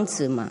是王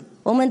子嘛，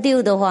我们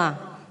丢的话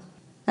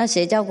那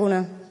谁照顾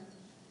呢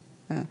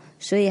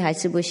所以还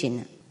是不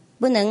行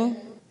不能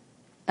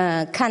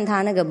看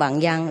他那个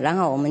榜样然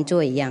后我们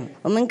做一样，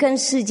我们跟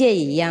世界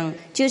一样，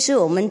就是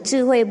我们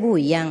智慧不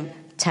一样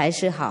才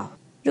是好。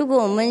如果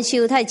我们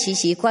修太奇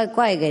奇怪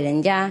怪给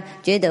人家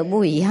觉得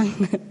不一样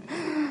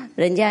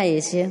人家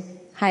也是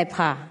害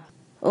怕。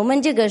我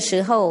们这个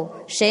时候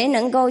谁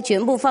能够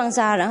全部放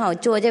下然后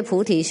坐在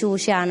菩提树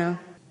下呢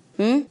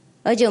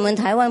而且我们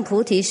台湾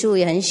菩提树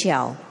也很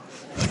小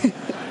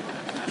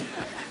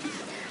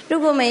如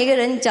果每一个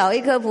人找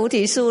一棵菩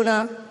提树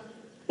呢，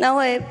那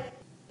会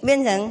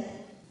变成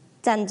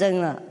战争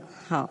了。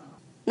好，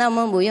那我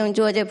们不用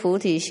坐在菩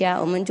提下，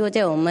我们坐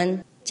在我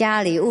们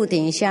家里屋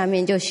顶下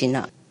面就行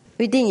了，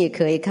一定也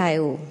可以开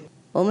悟。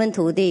我们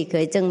徒弟可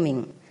以证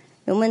明，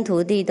我们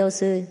徒弟都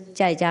是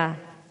在家，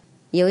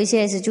有一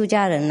些是出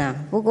家人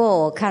不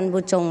过我看不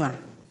中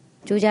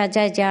出家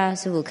在家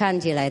师父看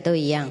起来都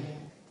一样，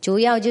主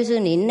要就是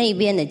你那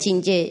边的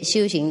境界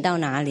修行到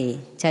哪里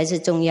才是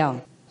重要，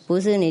不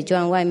是你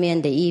穿外面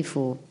的衣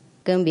服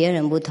跟别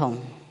人不同。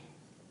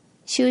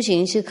修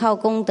行是靠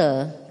功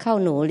德，靠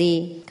努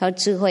力，靠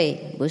智慧，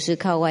不是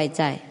靠外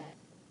在。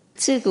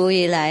自古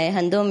以来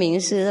很多名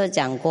师都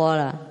讲过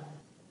了，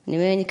你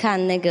们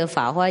看那个《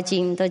法华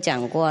经》都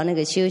讲过那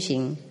个修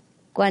行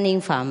观音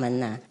法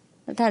门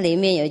它里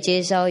面有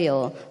介绍，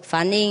有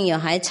梵音，有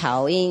海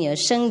草音，有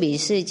声比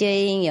世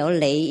界音，有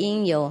雷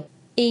音，有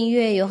音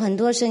乐，有很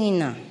多声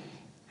音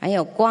还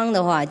有光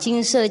的话，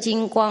金色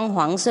金光，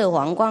黄色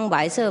黄光，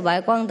白色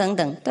白光等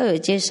等都有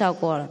介绍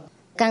过了。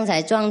刚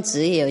才庄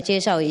子也有介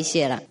绍一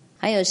些了，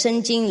还有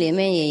圣经里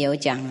面也有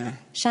讲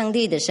上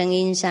帝的声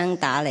音像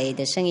打雷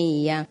的声音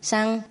一样，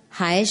像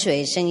海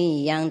水声音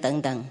一样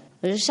等等。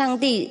而上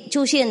帝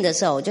出现的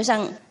时候就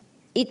像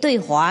一对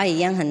华一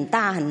样，很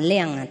大很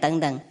亮等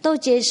等都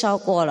介绍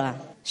过了。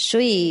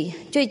所以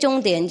最重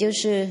点就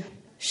是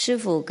师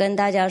父跟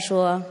大家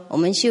说，我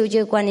们修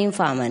这观音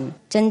法门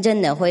真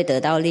正的会得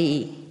到利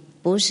益，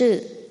不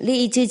是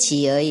利益自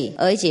己而已，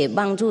而且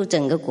帮助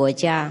整个国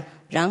家，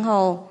然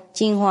后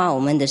净化我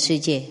们的世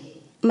界。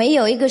没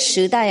有一个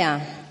时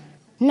代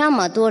那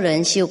么多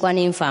人修观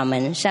音法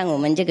门像我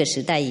们这个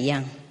时代一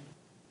样。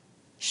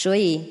所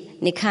以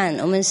你看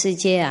我们世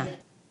界啊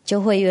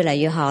就会越来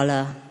越好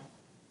了，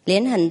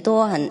连很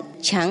多很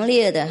强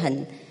烈的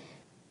很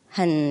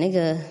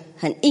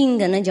硬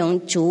的那种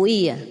主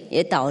义啊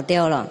也倒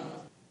掉了。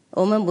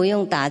我们不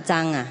用打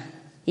仗啊，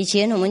以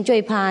前我们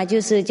最怕就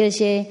是这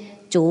些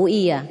主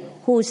义啊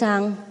互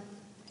相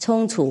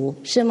冲突，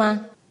是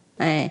吗？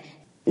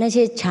那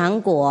些强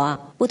国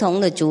啊不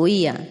同的主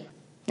义啊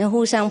那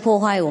互相破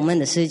坏我们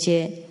的世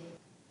界，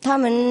他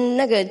们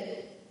那个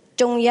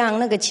中央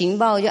那个情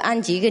报就按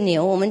几个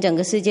钮，我们整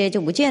个世界就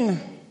不见了，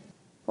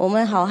我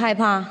们好害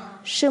怕，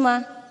是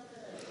吗？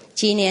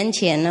几年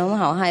前呢我们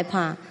好害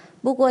怕，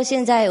不过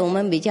现在我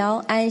们比较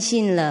安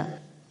心了，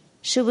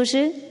是不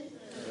是？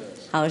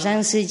好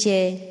像世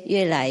界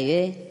越来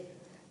越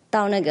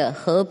到那个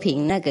和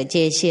平那个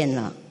界限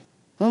了，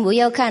我们不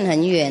要看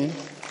很远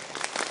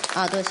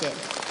啊。多谢。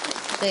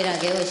对了，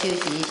给我休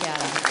息一下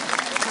了。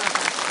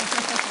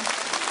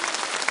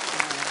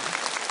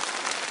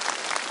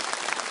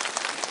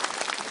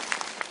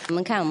我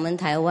们看我们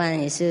台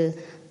湾也是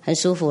很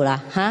舒服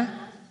了哈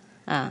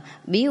啊，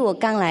比我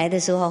刚来的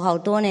时候好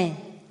多呢。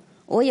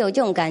我有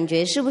这种感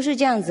觉，是不是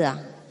这样子啊？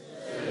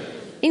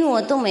因为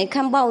我都没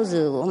看报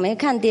纸，我没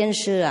看电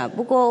视啊，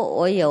不过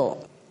我有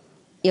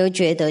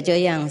觉得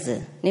这样子，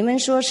你们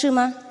说是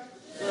吗？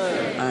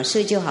是啊，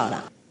是就好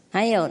了。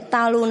还有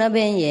大陆那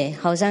边也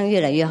好像越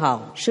来越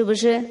好，是不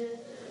是？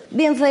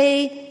并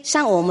非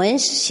像我们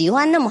喜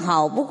欢那么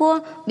好，不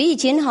过比以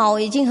前好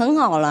已经很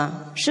好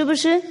了，是不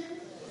是？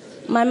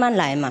慢慢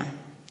来嘛，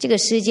这个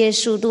世界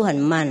速度很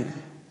慢，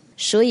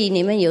所以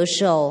你们有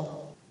时候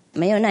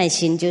没有耐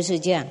心就是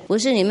这样，不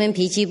是你们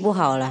脾气不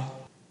好了，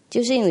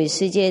就是因为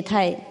世界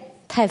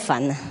太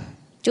烦了，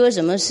做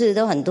什么事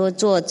都很多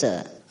作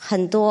者，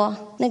很多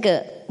那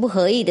个不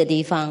合意的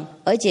地方，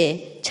而且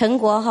成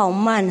果好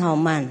慢好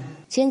慢。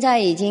现在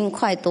已经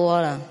快多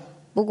了，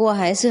不过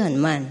还是很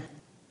慢。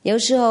有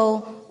时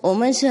候我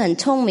们是很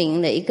聪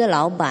明的一个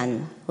老板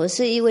或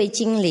是一位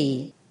经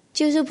理，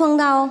就是碰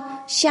到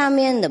下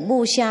面的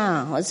部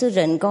下或是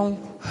人工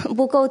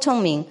不够聪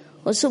明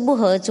或是不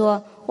合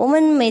作，我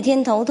们每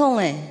天头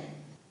痛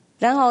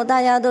然后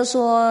大家都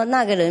说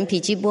那个人脾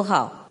气不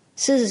好，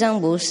事实上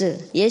不是，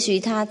也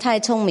许他太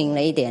聪明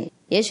了一点，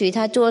也许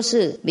他做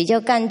事比较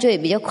干脆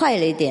比较快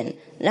了一点，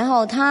然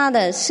后他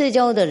的四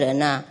周的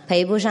人啊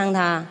陪不上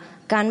他，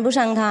赶不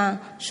上他，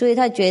所以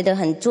他觉得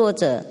很挫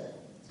折，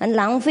很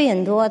浪费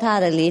很多他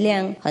的力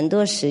量，很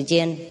多时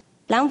间。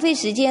浪费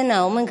时间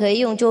呢，我们可以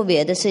用做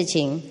别的事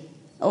情，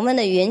我们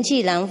的元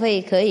气浪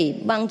费可以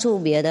帮助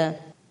别的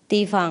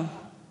地方。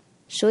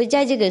所以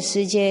在这个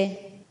世界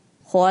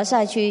活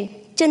下去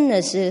真的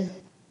是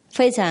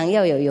非常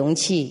要有勇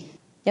气，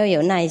要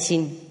有耐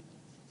心。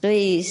所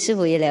以师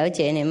父也了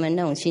解你们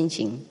那种心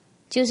情，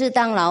就是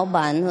当老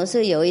板或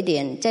是有一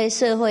点在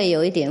社会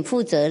有一点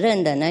负责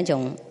任的那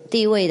种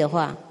地位的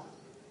话，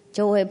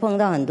就会碰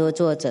到很多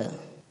作者。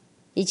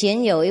以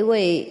前有一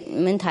位你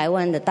们台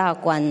湾的大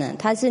官呢，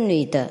她是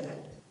女的，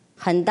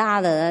很大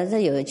的，她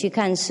有去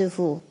看师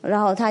父，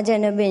然后她在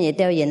那边也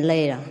掉眼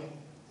泪了，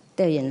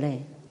掉眼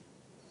泪。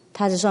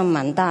她是算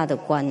蛮大的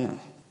官了，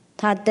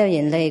她掉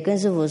眼泪跟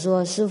师父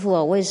说：“师父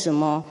啊，为什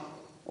么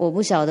我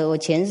不晓得我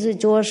前世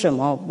做什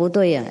么不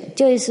对啊？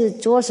这一次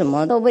做什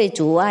么都被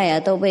阻碍啊，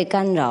都被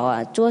干扰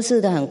啊，做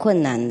事都很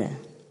困难的。”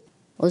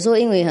我说：“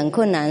因为很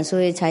困难，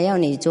所以才要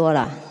你做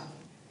啦。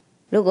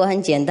如果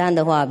很简单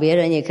的话，别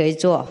人也可以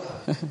做。”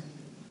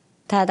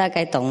他大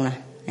概懂了。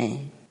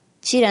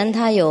既然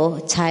他有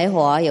才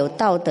华有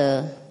道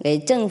德，给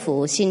政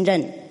府信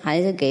任，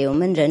还是给我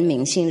们人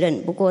民信任，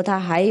不过他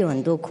还有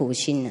很多苦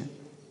心呢，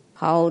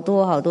好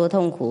多好多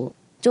痛苦。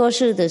做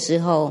事的时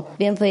候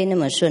并非那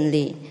么顺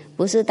利，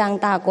不是当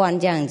大官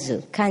这样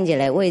子看起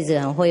来位置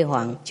很辉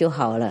煌就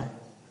好了，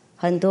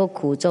很多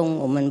苦衷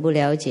我们不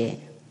了解。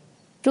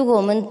如果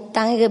我们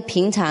当一个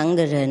平常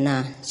的人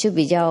啊，就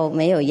比较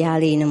没有压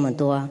力那么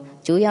多，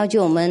主要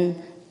就我们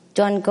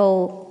赚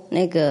够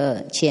那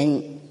个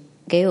钱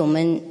给我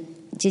们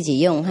自己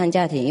用和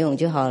家庭用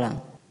就好了。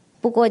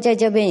不过在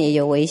这边也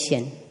有危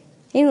险，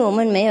因为我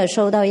们没有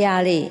受到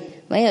压力，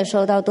没有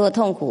受到多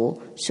痛苦，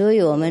所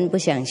以我们不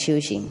想修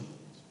行，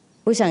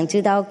不想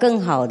知道更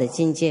好的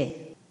境界。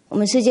我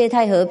们世界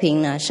太和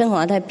平了，生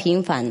活太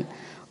平凡，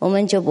我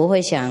们就不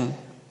会想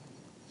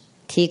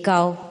提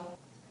高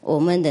我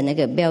们的那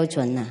个标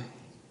准啊，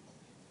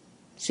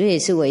所以也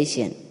是危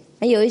险。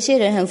有一些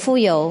人很富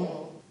有，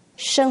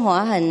生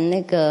活很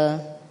那个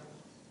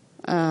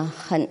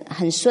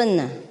很顺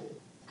啊，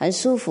很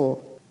舒服，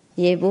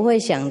也不会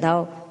想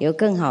到有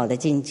更好的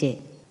境界。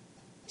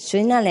所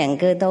以那两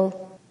个都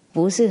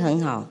不是很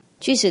好，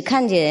即使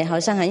看起来好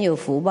像很有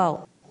福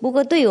报，不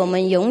过对我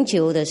们永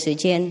久的时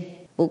间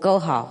不够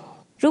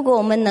好。如果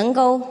我们能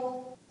够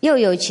又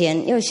有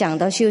钱又想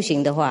到修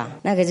行的话，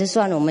那可是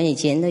算我们以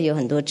前都有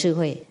很多智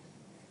慧。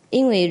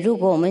因为如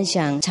果我们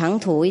想长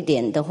途一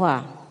点的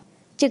话，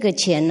这个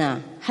钱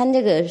啊和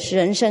这个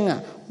人生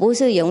啊不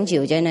是永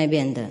久在那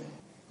边的，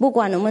不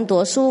管我们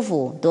多舒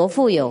服多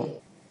富有，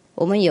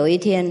我们有一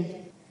天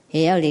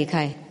也要离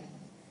开。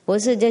不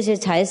是这些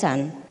财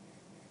产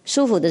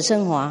舒服的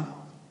生活，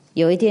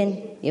有一天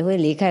也会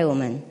离开我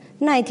们。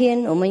那一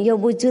天我们又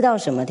不知道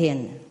什么天。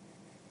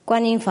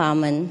观音法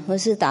门或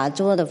是打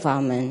坐的法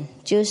门，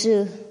就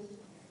是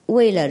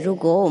为了如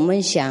果我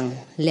们想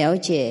了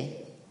解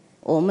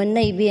我们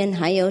那边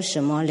还有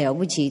什么了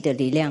不起的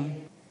力量，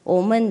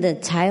我们的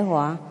才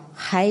华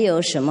还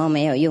有什么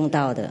没有用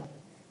到的，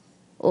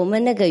我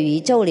们那个宇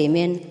宙里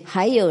面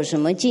还有什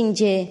么境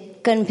界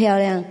更漂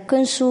亮、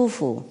更舒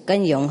服、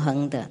更永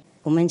恒的，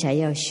我们才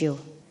要修。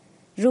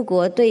如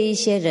果对一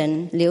些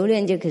人留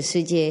恋这个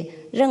世界，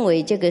认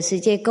为这个世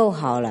界够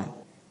好了，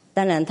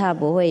当然他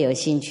不会有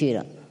兴趣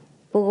了。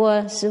不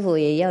过师父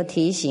也要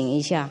提醒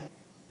一下，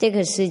这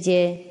个世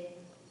界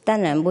当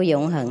然不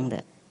永恒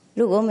的。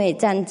如果没有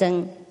战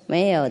争，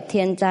没有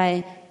天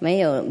灾，没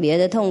有别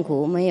的痛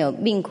苦，没有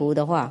病苦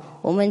的话，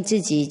我们自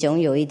己总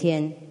有一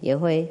天也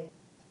会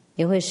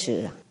死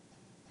了。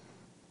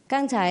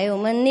刚才我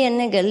们念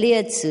那个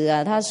列词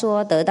啊，他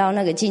说得到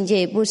那个境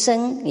界不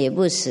生也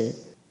不死，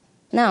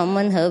那我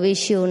们何必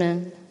修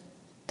呢？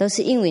都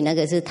是因为那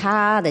个是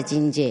他的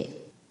境界，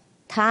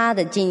他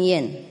的经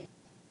验，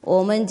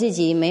我们自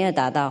己没有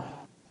达到。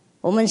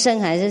我们生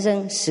还是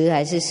生，死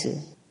还是死，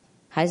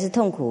还是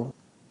痛苦。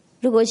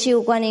如果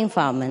修观音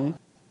法门，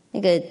那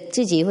个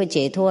自己会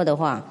解脱的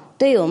话，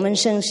对我们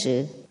生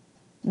死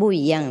不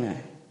一样了。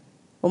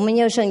我们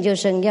要生就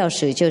生，要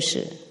死就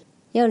死，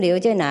要留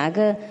在哪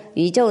个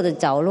宇宙的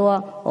角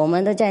落，我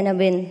们都在那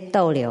边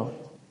逗留。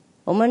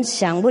我们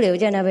想不留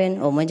在那边，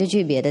我们就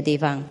去别的地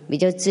方，比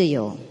较自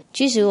由。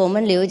即使我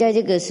们留在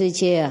这个世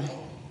界啊，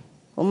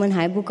我们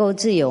还不够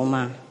自由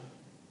嘛。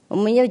我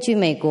们要去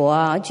美国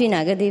啊，去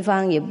哪个地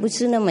方也不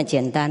是那么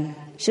简单，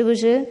是不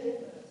是？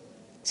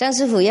像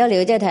师父要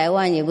留在台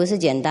湾也不是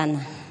简单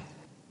啊。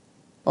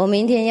我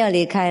明天要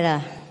离开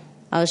了，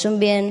顺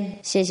便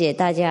谢谢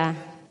大家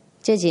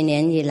这几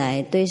年以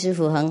来对师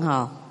父很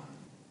好，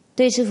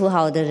对师父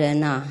好的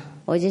人啊，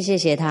我就谢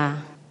谢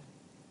他。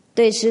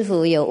对师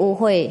父有误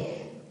会、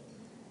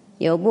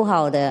有不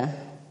好的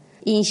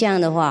印象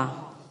的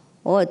话，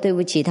我也对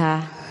不起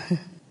他，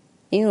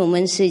因为我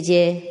们世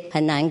界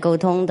很难沟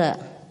通的，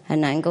很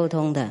难沟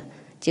通的，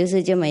就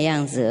是这么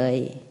样子而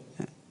已。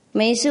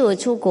每一次我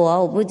出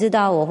国，我不知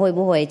道我会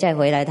不会再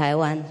回来台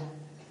湾，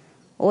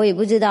我也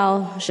不知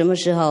道什么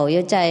时候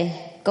又在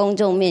公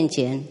众面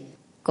前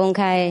公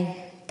开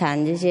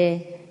谈这些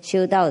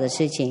修道的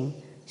事情，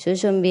所以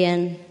顺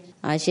便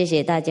谢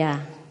谢大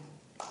家。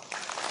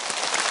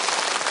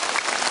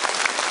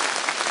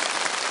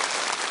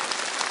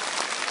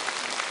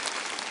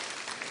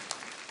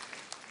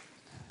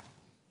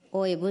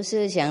我也不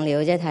是想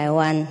留在台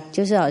湾，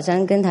就是好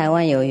像跟台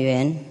湾有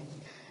缘，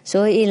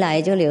所以一来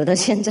就留到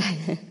现在。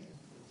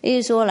一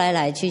说来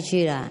来去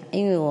去啦，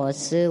因为我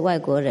是外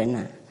国人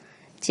啊，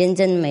签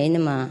证没那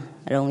么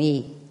容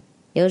易，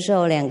有时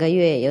候2个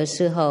月，有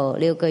时候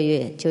6个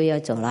月就要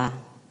走啦。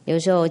有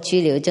时候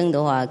居留证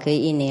的话可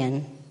以1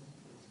年，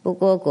不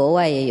过国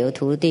外也有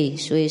徒弟，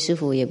所以师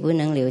父也不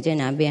能留在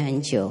那边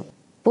很久。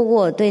不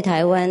过我对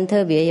台湾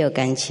特别有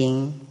感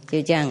情，就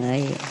这样而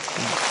已。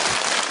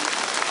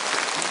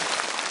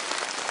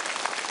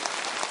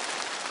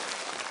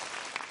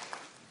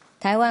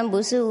台湾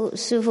不是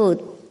师父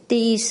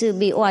第一次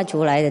被挖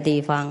出来的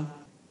地方，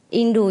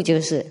印度就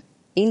是，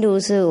印度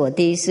是我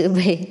第一次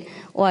被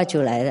挖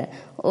出来的。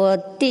我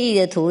第一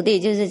个徒弟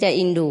就是在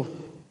印度，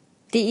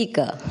第一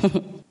个，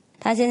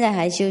他现在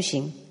还修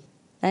行，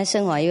但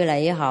生活越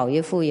来越好，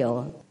越富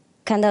有。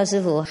看到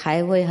师父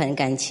还会很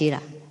感激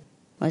啦。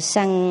我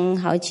上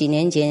好几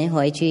年前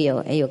回去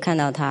有看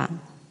到他，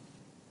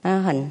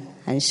他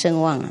很声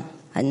望啊。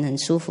很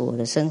舒服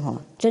的生活。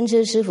真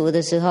是师父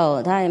的时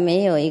候，他也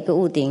没有一个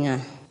屋顶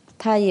啊，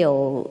他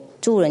有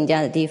住人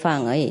家的地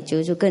方而已，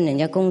就是跟人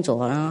家工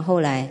作，然后后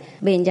来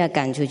被人家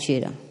赶出去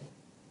了。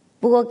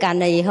不过赶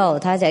了以后，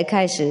他才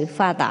开始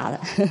发达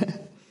了。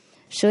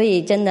所以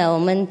真的，我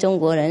们中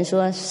国人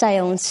说塞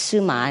翁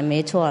失马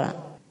没错了。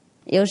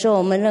有时候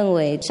我们认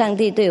为上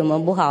帝对我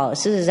们不好，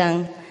事实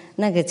上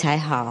那个才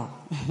好。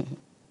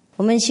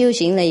我们修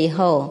行了以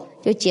后，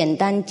就简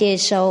单接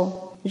受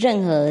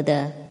任何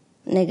的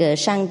那个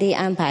上帝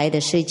安排的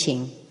事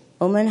情。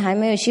我们还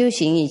没有修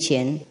行以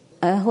前，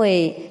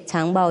会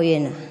常抱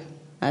怨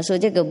说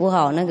这个不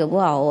好那个不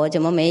好，我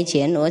怎么没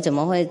钱，我怎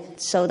么会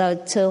受到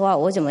车祸，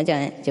我怎么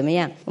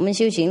样。我们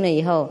修行了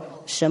以后，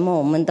什么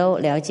我们都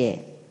了解，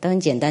都很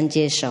简单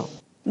接受。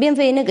免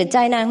费那个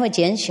灾难会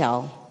减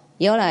少，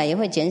有了也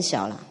会减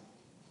少了，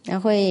那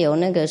会有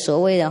那个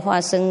所谓的化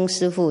身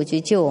师父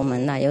去救我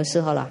们了，有时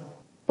候了。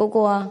不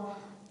过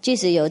即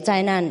使有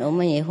灾难，我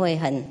们也会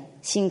很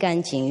心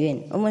甘情愿，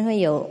我们会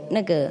有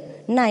那个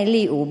耐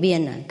力无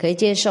边可以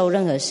接受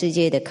任何世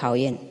界的考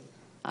验。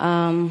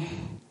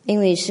因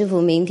为师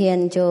父明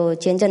天就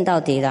签证到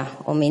底了，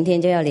我明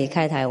天就要离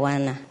开台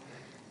湾了，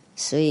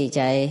所以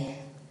才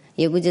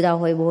也不知道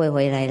会不会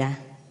回来了。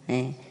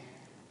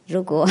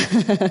如果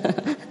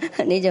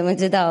你怎么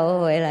知道我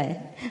会回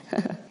来？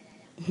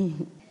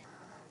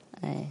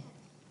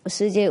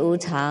世界无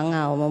常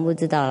啊，我们不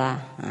知道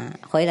啦。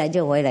回来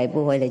就回来，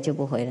不回来就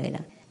不回来了。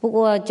不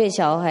过最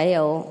少还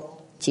有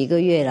几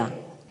个月了，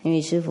因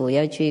为师父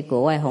要去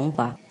国外弘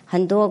法，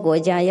很多国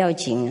家要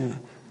请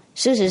啊。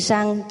事实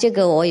上，这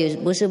个我也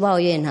不是抱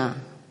怨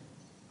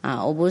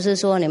我不是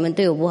说你们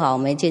对我不好，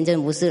没见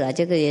证，不是了，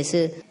这个也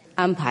是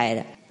安排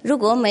的。如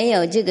果没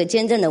有这个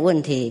见证的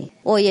问题，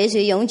我也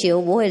许永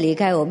久不会离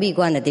开我闭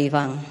关的地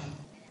方，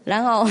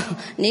然后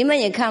你们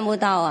也看不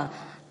到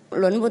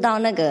轮不到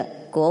那个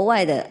国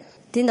外的，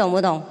听懂不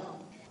懂？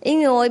因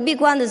为我闭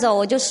关的时候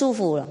我就舒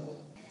服了，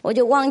我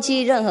就忘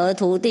记任何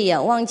徒弟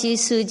忘记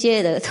世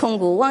界的痛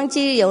苦，忘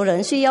记有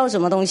人需要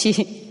什么东西，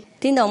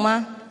听懂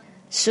吗？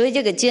所以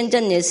这个见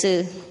证也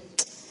是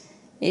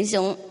一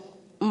种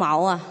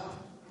毛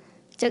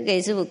这个也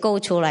是不够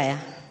出来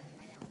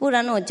不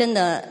然我真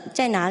的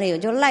在哪里我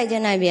就赖在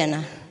那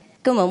边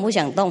根本不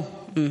想动。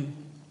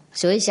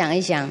所以想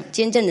一想，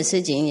见证的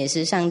事情也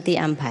是上帝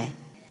安排，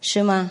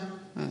是吗？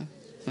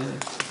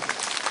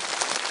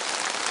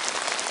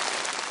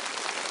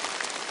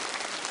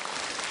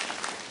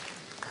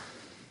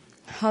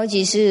好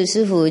几次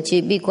师父去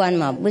闭关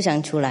嘛，不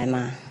想出来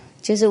嘛，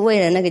就是为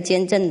了那个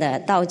见证的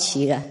到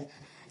期了，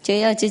就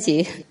要自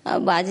己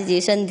把自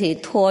己身体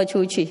拖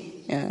出去，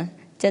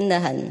真的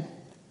很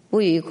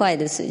不愉快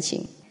的事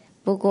情。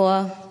不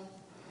过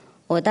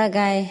我大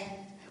概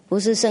不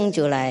是生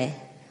出来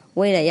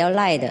为了要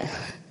赖的，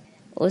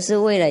我是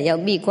为了要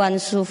闭关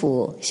舒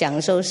服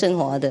享受生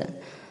活的，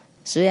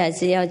所以还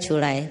是要出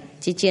来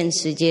去见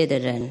世界的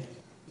人。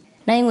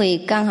那因为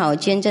刚好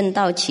见证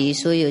到期，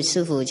所以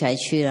师父才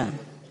去了，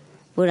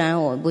不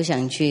然我不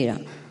想去了。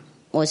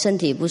我身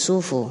体不舒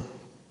服，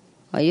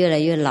我越来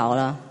越老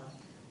了，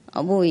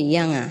不一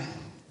样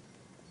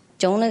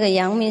从那个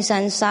阳明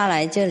山杀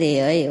来这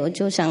里而已，我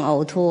就想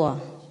呕吐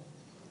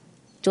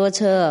坐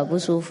车不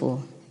舒服，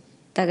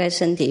大概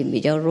身体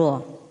比较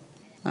弱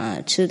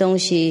吃东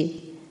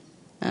西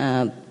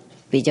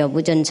比较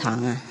不正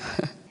常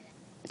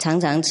常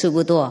常吃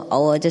不多，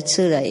偶尔就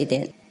吃了一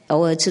点，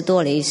偶尔吃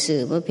多了一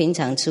次，我平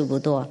常吃不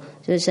多，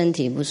就是身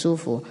体不舒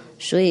服。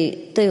所以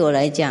对我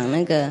来讲，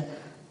那个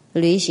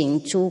旅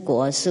行出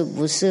国是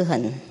不是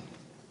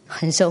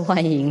很受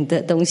欢迎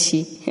的东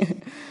西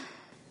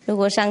如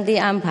果上帝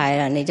安排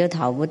了，你就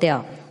逃不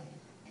掉。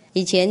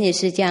以前也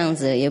是这样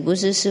子，也不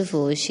是师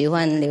父喜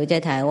欢留在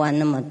台湾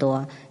那么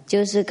多，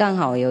就是刚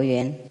好有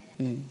缘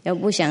要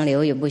不想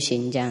留也不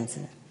行这样子。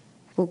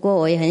不过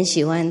我也很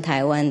喜欢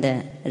台湾的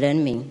人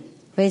民，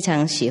非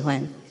常喜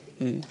欢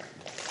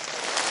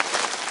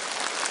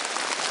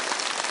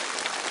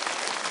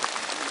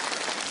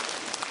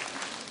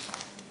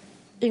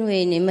因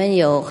为你们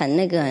有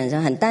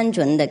很单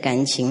纯的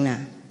感情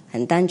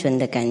很单纯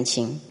的感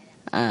情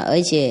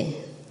而且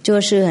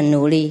做事很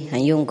努力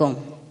很用功。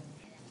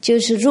就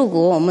是如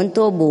果我们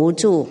都补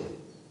助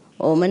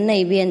我们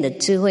那边的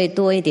智慧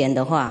多一点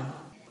的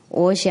话，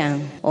我想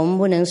我们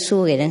不能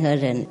输给任何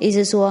人，意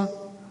思说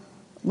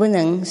不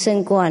能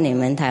胜过你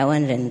们台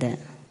湾人的。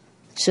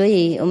所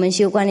以我们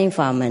修观音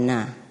法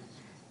门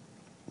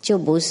就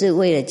不是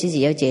为了自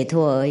己要解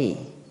脱而已，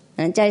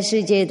在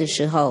世界的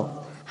时候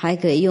还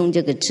可以用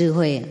这个智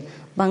慧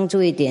帮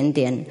助一点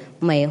点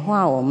美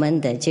化我们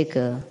的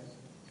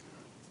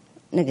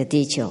那个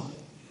地球。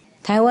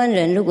台湾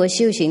人如果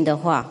修行的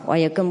话，我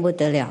也更不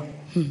得了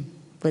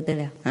不得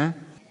了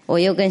我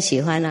又更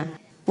喜欢了。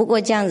不过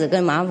这样子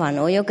更麻烦，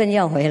我又更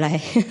要回来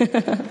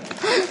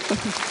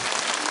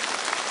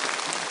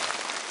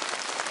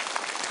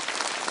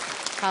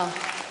好，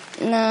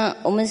那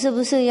我们是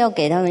不是要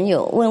给他们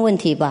问问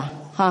题吧？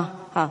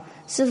好，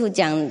师父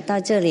讲到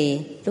这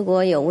里，如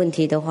果有问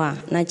题的话，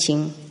那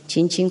请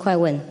快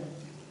问。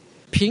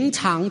平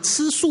常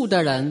吃素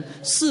的人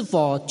是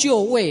否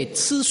就为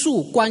吃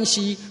素关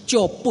系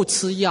就不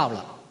吃药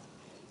了？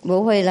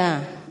不会啦，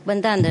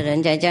笨蛋的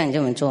人才叫你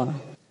这么做。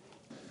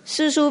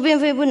吃素并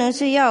非不能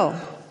吃药，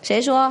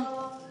谁说？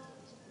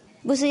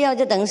不吃药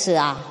就等死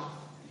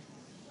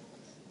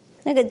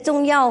那个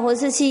中药或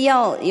是西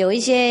药有一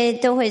些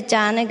都会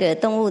加那个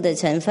动物的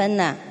成分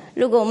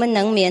如果我们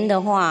能眠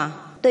的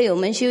话，对我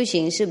们修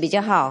行是比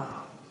较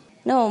好。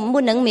那我们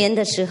不能眠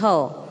的时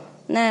候，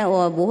那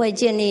我不会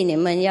建议你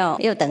们要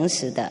等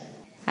死的，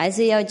还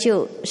是要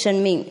救生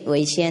命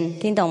为先，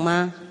听懂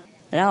吗？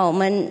然后我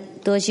们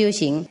多修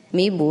行，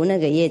弥补那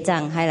个业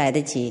障还来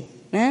得及。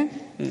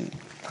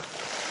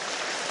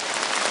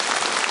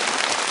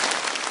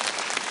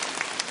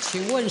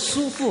请问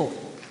师父，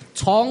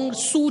从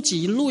书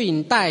籍录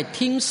影带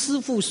听师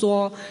父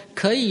说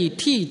可以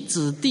替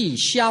子弟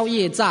消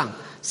业障，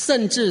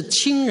甚至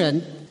亲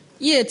人，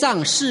业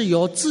障是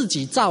由自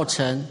己造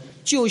成，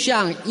就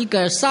像一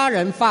个杀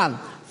人犯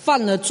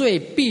犯了罪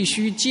必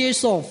须接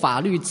受法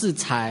律制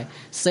裁，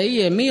谁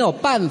也没有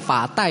办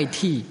法代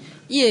替。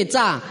业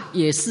障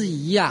也是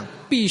一样，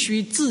必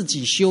须自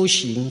己修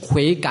行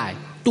悔改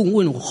顿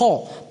悟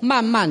后，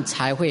慢慢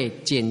才会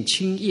减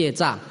轻业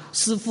障。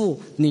师父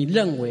你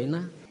认为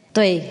呢？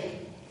对，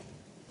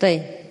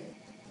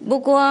不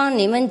过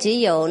你们只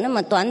有那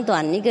么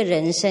短一个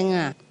人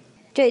生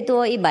最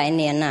多100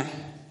年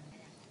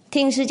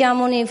听释迦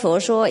牟尼佛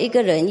说，一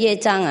个人业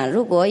障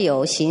如果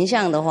有形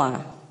象的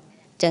话，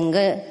整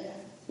个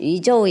宇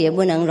宙也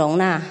不能容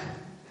纳，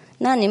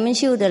那你们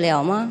修得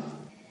了吗？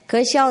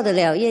可消得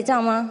了业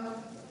障吗？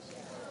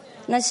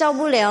那消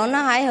不了，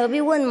那还何必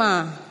问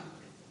嘛？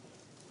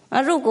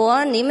如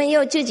果你们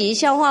又自己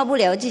消化不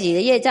了自己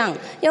的业障，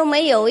又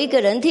没有一个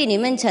人替你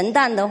们承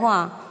担的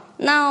话，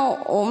那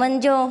我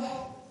们就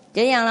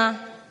怎样啦？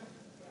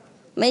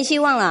没希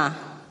望啦？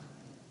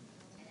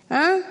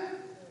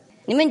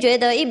你们觉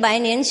得100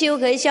年修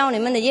可以消你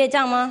们的业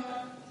障吗？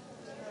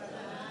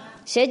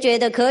谁觉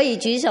得可以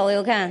举手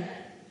有看？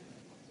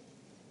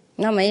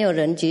那没有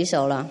人举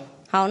手了。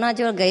好，那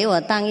就给我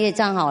当业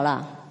障好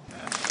了。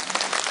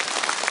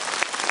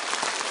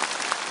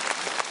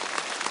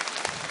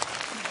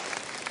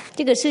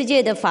这个世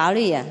界的法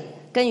律啊，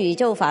跟宇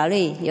宙法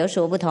律有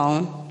所不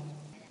同。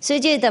世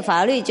界的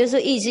法律就是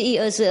1是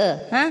1，2是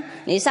2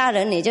你杀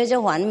人你就是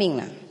还命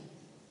了。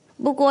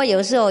不过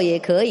有时候也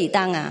可以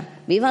当啊，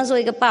比方说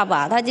一个爸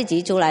爸他自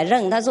己出来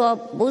认，他说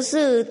不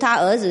是他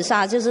儿子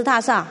杀就是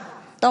他杀，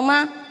懂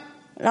吗？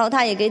然后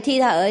他也可以替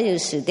他儿子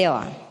死掉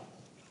啊。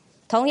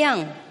同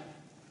样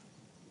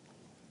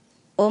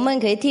我们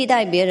可以替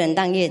代别人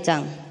当业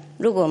障，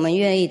如果我们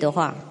愿意的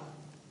话，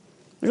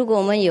如果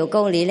我们有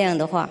够力量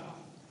的话。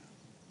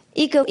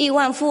一个亿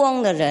万富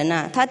翁的人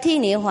啊，他替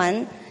你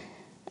还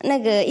那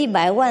个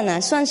100万啊，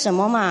算什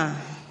么嘛？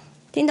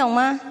听懂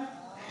吗？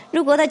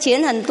如果他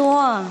钱很多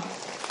啊，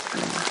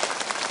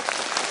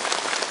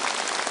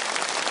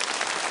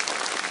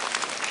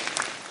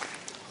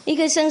一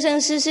个生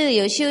生世世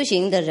有修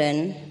行的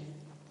人，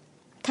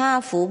他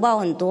福报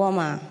很多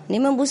嘛。你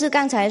们不是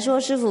刚才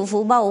说师父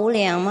福报无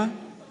量吗？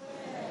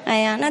哎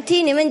呀，那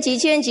替你们几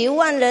千几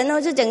万人，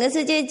或者整个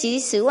世界几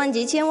十万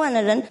几千万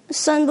的人，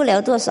算不了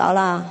多少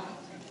啦。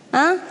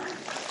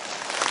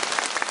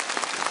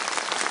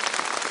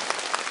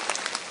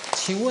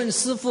请问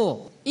师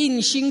父，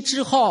印心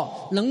之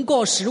后能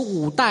够使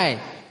5代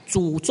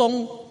祖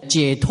宗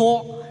解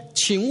脱，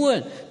请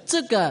问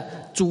这个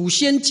祖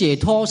先解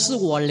脱是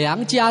我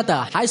娘家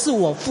的还是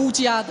我夫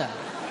家的？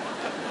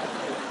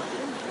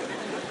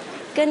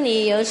跟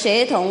你有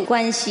血统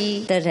关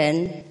系的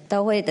人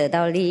都会得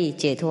到利益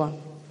解脱，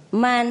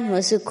慢或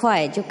是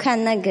快就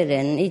看那个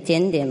人一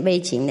点点背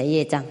情的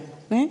业障。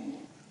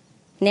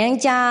娘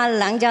家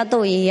郎家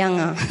都一样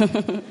啊。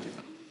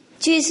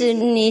即使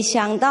你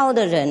想到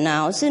的人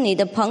啊，是你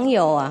的朋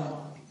友啊，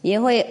也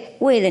会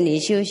为了你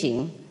修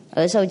行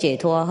而受解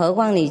脱，何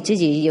况你自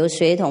己有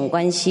血统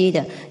关系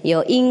的，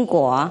有因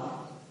果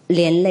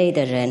连累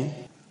的人。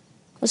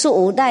我说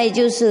5代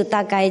就是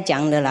大概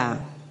讲的啦，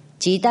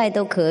几代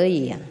都可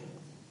以啊，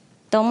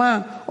懂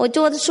吗？我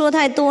说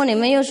太多，你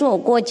们又说我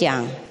过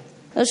讲。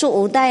我说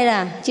5代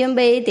啦，谦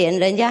卑一点，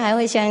人家还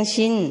会相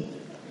信。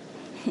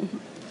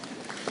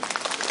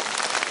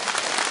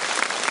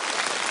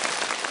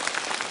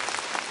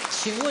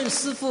请问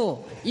师父，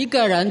一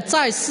个人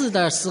在世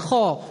的时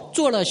候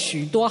做了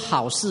许多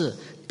好事，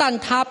但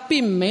他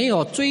并没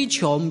有追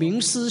求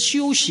名师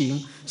修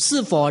行，是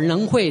否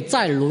仍会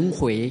再轮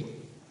回？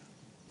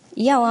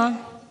要啊，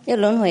要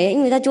轮回，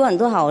因为他做很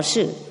多好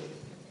事，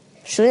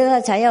所以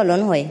他才要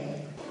轮回。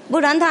不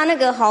然他那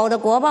个好的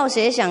果报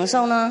谁享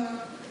受呢？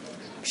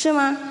是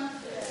吗？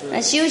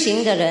那修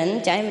行的人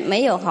讲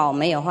没有好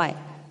没有坏，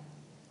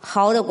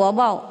好的果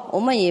报我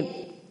们也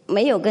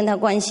没有跟他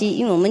关系，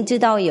因为我们知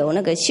道有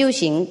那个修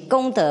行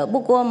功德，不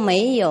过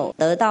没有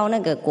得到那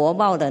个果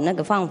报的那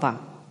个方法，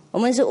我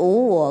们是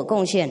无我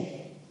贡献。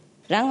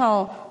然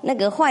后那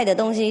个坏的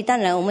东西，当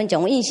然我们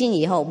总一心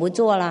以后不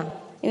做啦，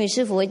因为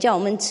师父会叫我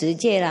们持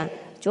戒啦，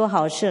做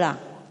好事啦。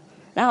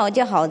然后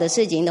就好的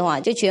事情的话，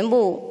就全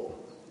部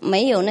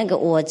没有那个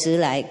我执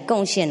来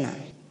贡献啦，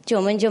就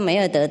我们就没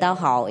有得到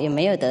好，也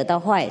没有得到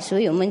坏，所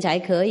以我们才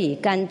可以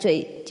干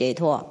脆解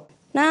脱。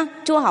那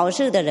做好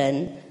事的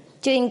人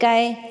就应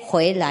该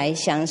回来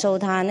享受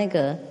他那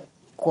个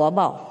果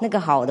报，那个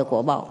好的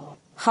果报。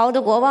好的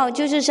果报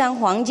就是像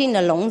黄金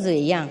的笼子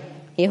一样，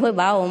也会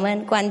把我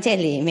们关在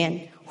里面。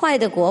坏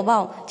的果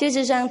报就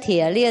是像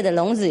铁链的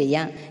笼子一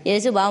样，也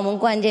是把我们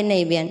关在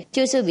那边，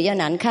就是比较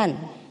难看。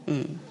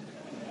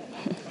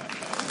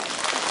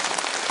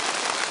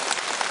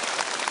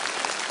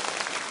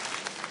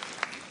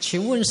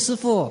请问师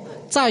父，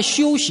在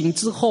修行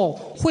之后，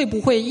会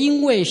不会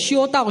因为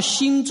修到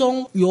心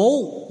中有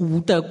无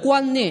的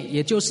观念，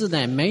也就是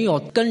呢没有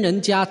跟人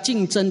家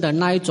竞争的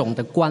那一种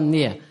的观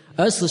念，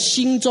而是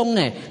心中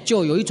呢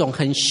就有一种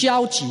很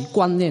消极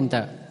观念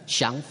的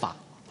想法？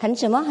很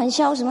什么？很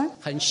消什么？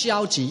很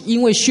消极，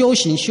因为修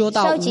行修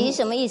到消极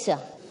什么意思啊？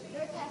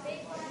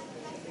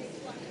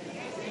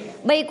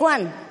悲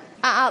观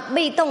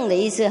被动的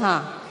意思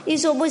哈，一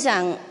说不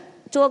想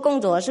做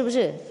工作，是不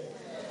是？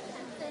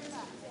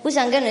不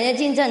想跟人家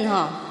竞争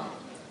哈，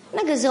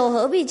那个时候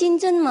何必竞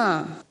争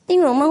嘛？因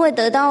为我们会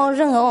得到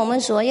任何我们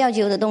所要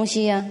求的东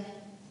西啊，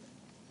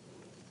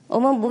我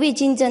们不必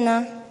竞争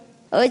啊。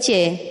而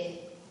且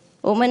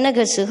我们那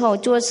个时候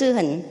做事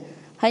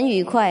很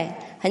愉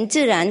快，很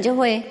自然就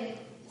会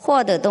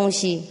获得东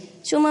西，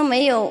所以我们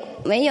没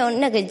有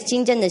那个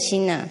竞争的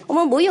心啊，我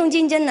们不用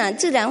竞争啊，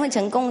自然会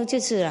成功就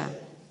是了。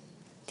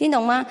听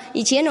懂吗？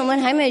以前我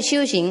们还没有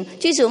修行，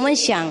即使我们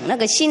想那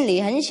个心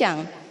里很想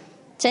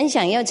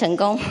要成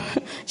功，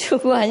如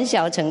果很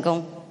小成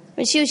功。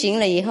修行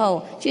了以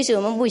后，即使我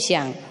们不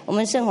想，我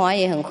们生活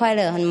也很快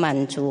乐、很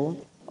满足。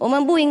我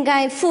们不应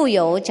该富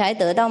有才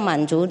得到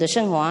满足的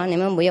生活，你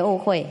们不要误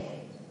会。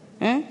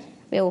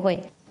不要误会。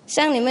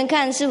像你们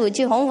看师父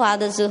去弘法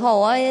的时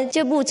候，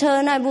这部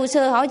车那部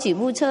车好几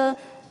部车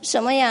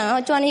什么样，然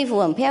后穿衣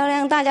服很漂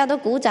亮，大家都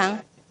鼓掌。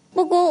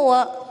不过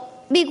我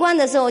闭关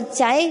的时候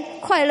才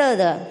快乐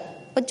的，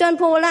我穿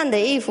破烂的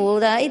衣服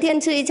的，一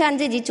天吃一餐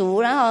自己煮，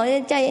然后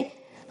在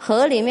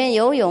河里面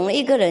游泳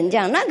一个人这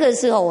样，那个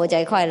时候我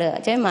才快乐，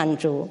才满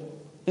足。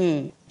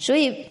所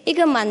以一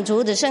个满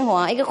足的生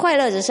活，一个快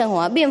乐的生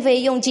活，并非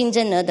用竞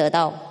争而得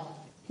到，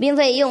并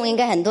非用应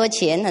该很多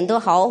钱、很多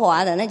豪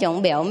华的那种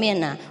表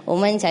面啊，我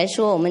们才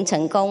说我们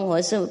成功，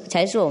或是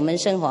才说我们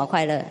生活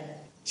快乐。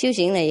修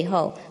行了以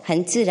后，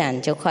很自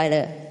然就快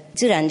乐，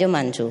自然就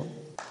满足。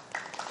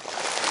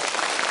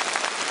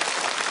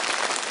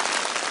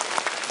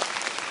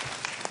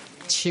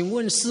请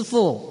问师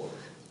父，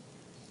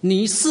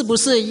你是不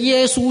是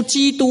耶稣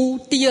基督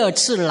第二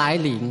次来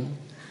临，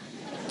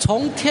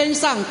从天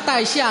上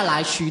带下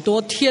来许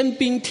多天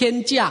兵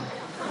天将？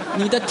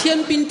你的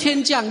天兵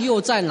天将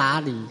又在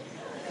哪里？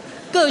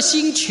各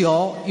星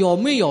球有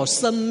没有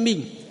生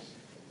命？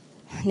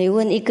你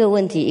问一个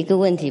问题一个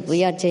问题，不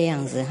要这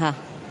样子哈。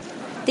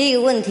第一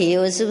个问题，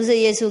我是不是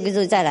耶稣基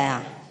督再来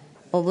啊？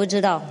我不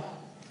知道，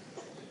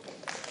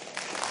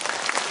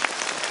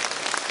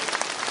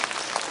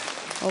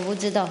我不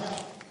知道。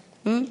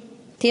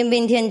天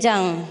兵天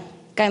将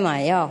干嘛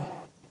要？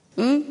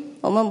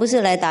我们不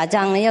是来打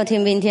仗，要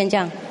天兵天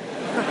将。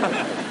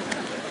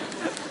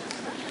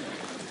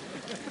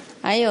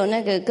还有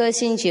那个各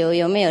星球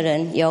有没有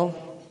人？有，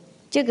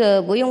这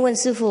个不用问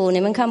师父，你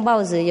们看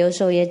报纸有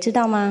时候也知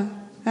道吗？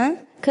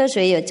科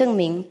学有证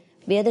明，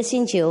别的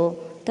星球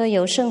都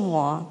有生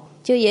活，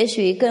就也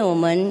许跟我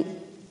们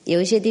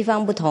有一些地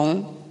方不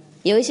同。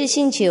有一些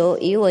星球，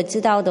以我知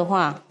道的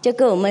话，就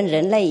跟我们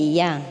人类一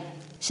样，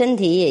身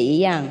体也一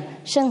样，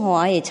生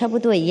活也差不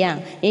多一样，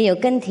也有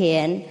耕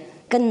田、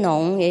耕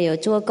农，也有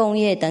做工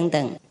业等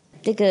等，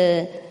这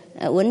个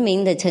文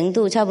明的程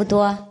度差不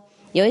多。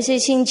有一些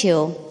星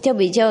球就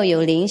比较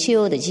有灵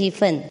修的气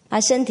氛，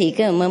身体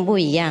跟我们不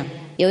一样，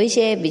有一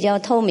些比较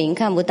透明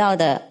看不到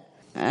的，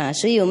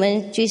所以我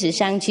们即使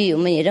上去，我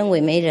们也认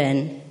为没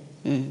人，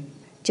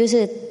就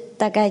是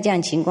大概这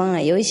样情况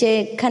了。有一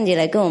些看起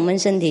来跟我们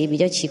身体比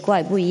较奇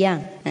怪不一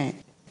样，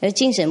而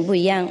精神不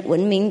一样，文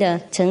明的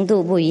程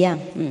度不一样，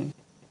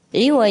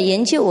以我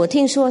研究，我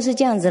听说是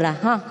这样子了，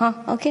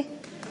哈 ，OK。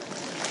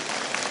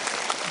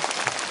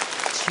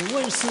请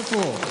问师父，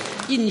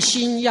印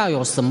心要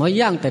有什么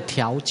样的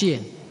条件？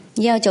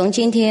要从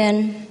今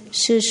天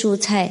吃蔬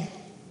菜，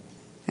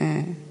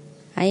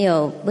还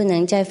有不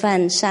能再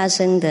犯杀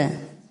生的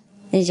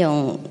那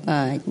种，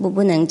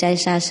不能再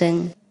杀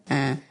生，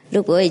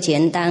如果以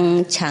前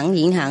当藏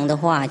银行的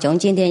话，从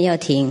今天要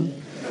停。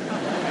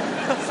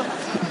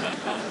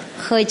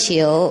喝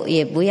酒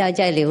也不要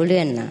再留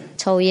恋了，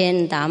抽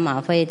烟、打吗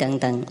啡等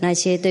等，那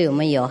些对我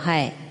们有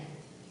害，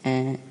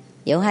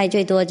有害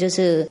最多就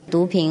是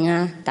毒品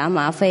啊、打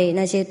吗啡，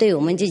那些对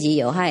我们自己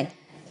有害，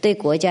对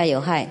国家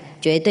有害，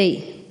绝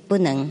对不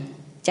能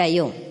再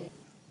用。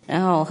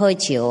然后喝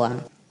酒啊，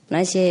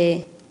那些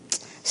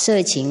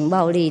色情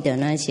暴力的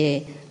那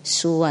些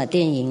书啊、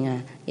电影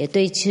啊，也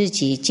对自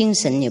己精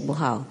神也不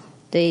好，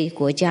对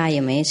国家也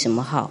没什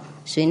么好，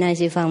所以那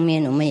些方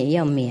面我们也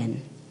要免，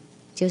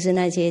就是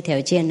那些条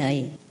件而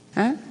已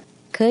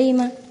可以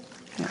吗？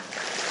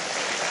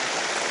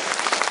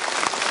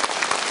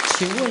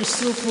请问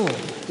师父，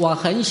我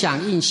很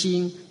想印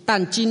心，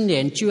但今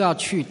年就要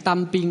去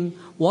当兵，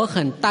我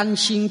很担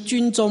心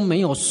军中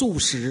没有素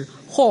食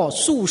或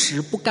素食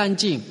不干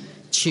净，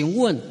请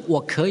问我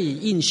可以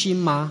印心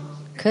吗？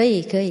可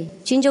以，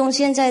军中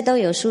现在都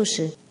有素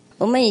食。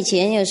我们以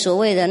前有所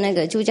谓的那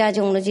个朱家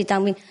忠都去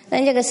当兵，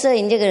但这个摄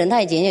影这个人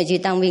他以前有去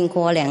当兵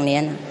过2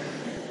年了，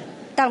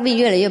当兵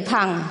越来越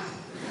胖，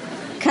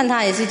看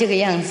他也是这个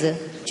样子。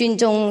军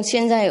中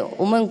现在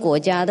我们国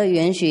家都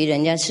允许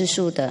人家吃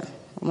素的，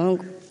我们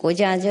国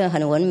家就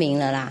很文明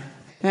了啦。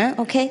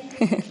OK。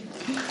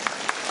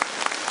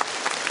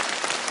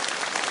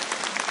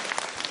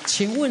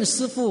请问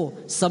师父，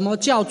什么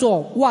叫做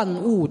万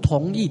物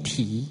同一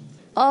体？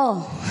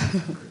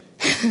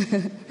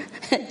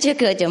这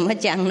个怎么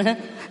讲呢？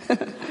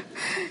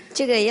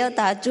这个要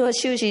打坐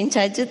修行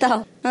才知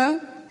道，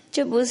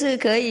这不是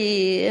可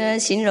以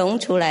形容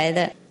出来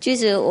的。即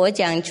使我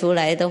讲出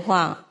来的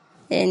话，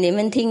你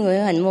们听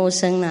会很陌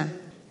生啦，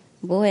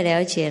不会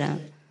了解了。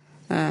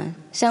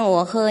像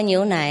我喝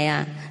牛奶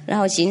啊，然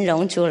后形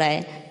容出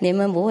来，你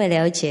们不会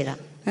了解了。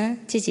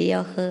自己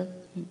要喝。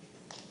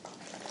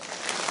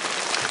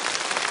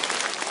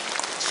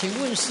请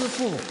问师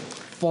父，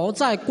佛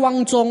在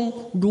光中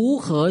如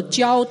何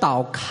教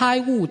导开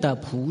悟的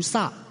菩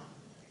萨？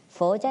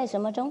佛在什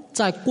么中？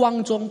在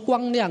光中，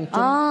光亮中。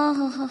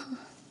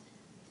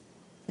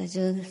那就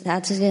他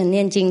这个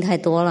念经太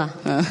多了。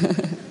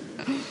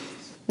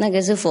那个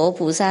是佛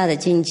菩萨的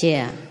境界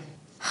啊。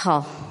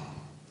好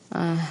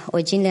啊，我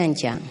尽量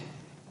讲。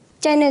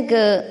在那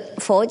个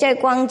佛在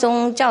光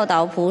中教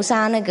导菩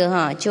萨那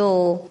个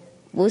就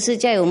不是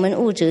在我们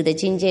物质的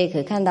境界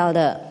可看到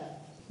的。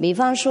比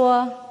方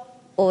说，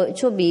我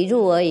做比喻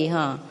而已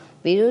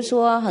比如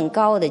说很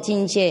高的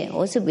境界，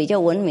我是比较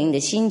文明的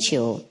星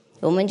球，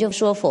我们就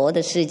说佛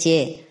的世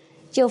界，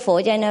就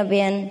佛在那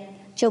边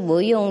就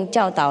不用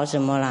教导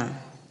什么啦，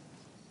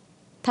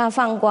他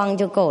放光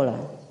就够了，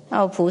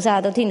那菩萨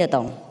都听得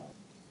懂。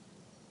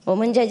我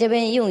们在这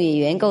边用语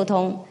言沟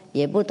通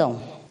也不懂，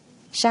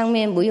上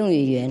面不用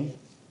语言，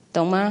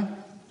懂吗？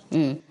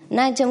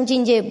那种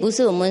境界不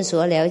是我们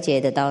所了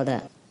解得到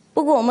的。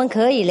不过我们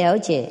可以了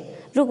解，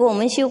如果我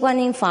们修观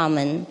音法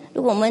门，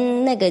如果我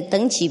们那个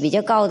等级比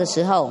较高的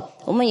时候，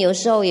我们有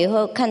时候也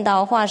会看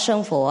到化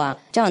身佛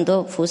叫很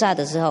多菩萨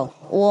的时候，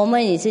我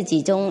们也是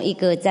其中一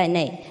个在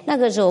内。那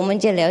个时候我们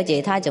就了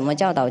解他怎么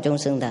教导众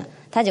生的，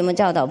他怎么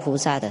教导菩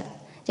萨的，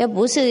就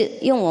不是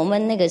用我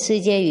们那个世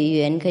界语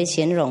言可以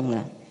形容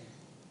了。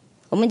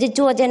我们就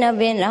坐在那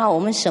边，然后我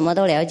们什么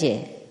都了解，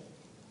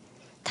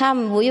他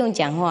们不用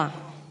讲话。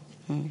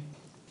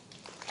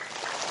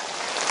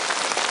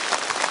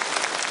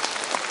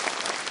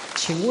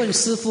请问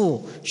师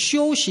父，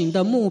修行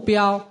的目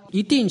标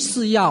一定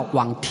是要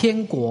往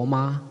天国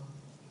吗？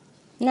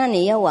那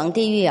你要往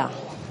地狱啊？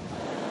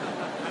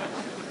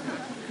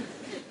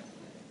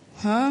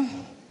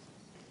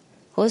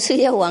我是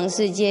要往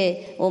世界，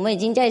我们已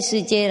经在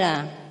世界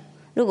了，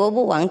如果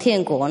不往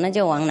天国，那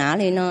就往哪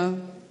里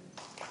呢？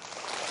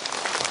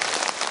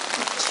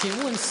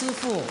请问师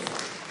父，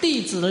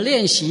弟子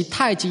练习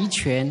太极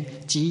拳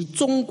及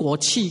中国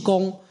气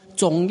功，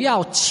总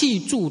要气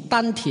住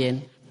丹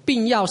田，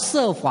并要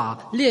设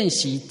法练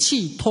习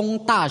气通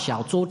大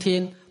小周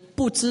天，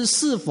不知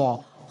是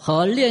否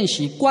和练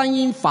习观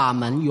音法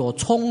门有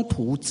冲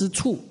突之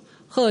处，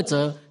或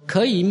者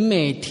可以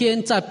每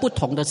天在不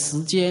同的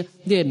时间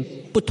练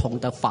不同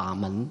的法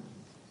门？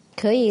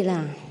可以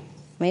啦，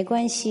没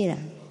关系啦，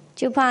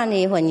就怕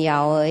你混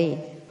淆而已。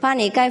怕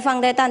你该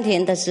放在丹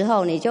田的时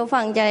候，你就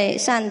放在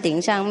山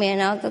顶上面，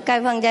然后该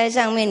放在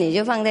上面，你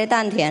就放在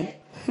丹田。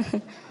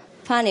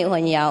怕你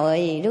混淆而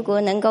已。如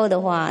果能够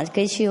的话，可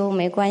以修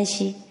没关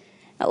系。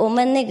我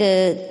们那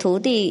个徒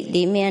弟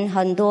里面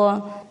很多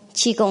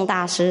气功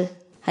大师，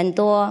很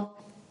多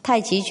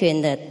太极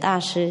拳的大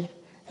师，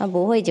他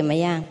不会怎么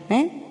样。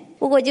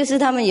不过就是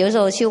他们有时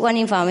候修观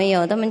音法没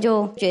有，他们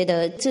就觉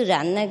得自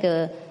然那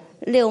个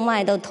六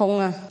脉都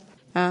通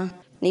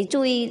你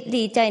注意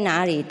力在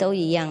哪里都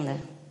一样的。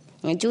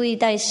你注意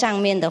在上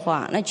面的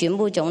话，那全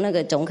部从那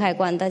个总开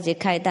关到去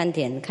开丹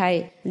田、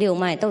开六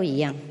脉都一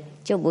样，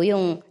就不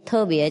用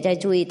特别再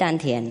注意丹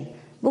田。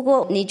不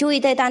过你注意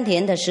在丹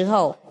田的时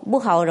候，不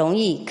好容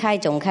易开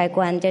总开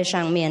关在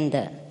上面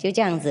的，就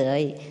这样子而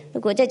已。如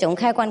果在总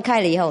开关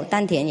开了以后，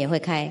丹田也会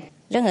开，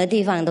任何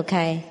地方都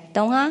开，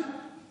懂吗？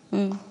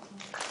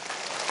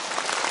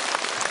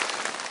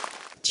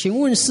请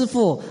问师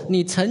父，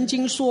你曾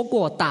经说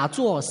过打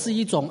坐是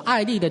一种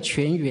爱力的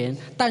泉源，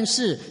但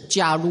是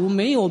假如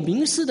没有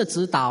名师的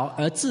指导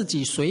而自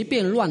己随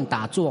便乱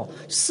打坐，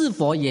是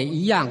否也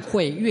一样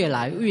会越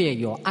来越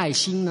有爱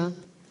心呢？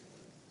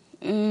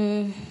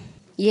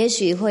也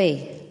许会，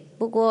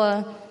不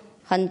过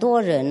很多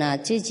人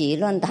自己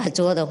乱打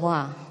坐的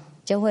话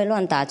就会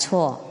乱打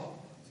错，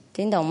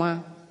听懂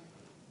吗？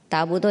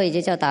打不对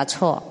就叫打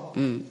错，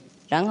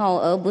然后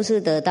而不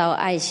是得到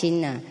爱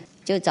心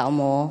就着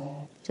魔，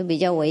就比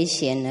较危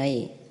险而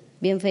已，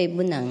并非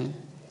不能。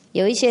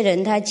有一些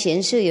人他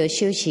前世有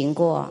修行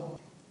过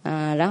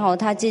然后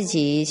他自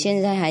己现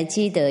在还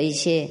记得一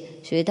些，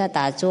所以他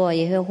打坐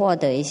也会获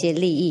得一些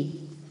利益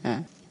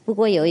不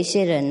过有一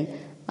些人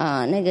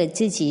那个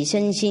自己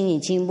身心已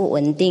经不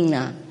稳定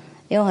了，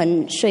又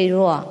很脆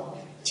弱，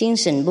精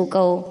神不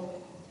够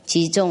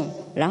集中，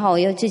然后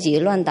又自己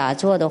乱打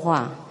坐的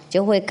话，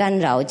就会干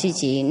扰自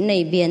己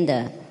那边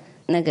的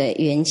那个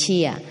元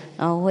气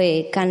然后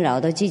会干扰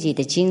到自己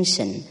的精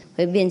神，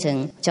会变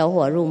成走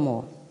火入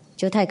魔，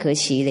就太可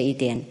惜了一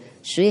点。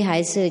所以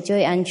还是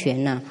最安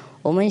全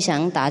我们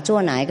想打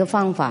坐哪一个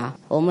方法，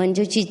我们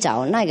就去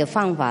找那个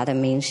方法的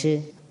名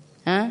师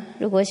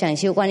如果想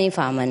修观音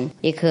法门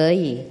也可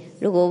以，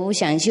如果不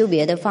想修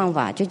别的方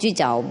法，就去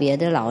找别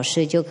的老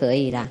师就可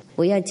以了，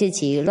不要自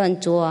己乱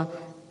做，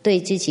对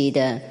自己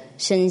的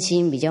身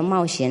心比较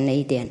冒险了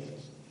一点。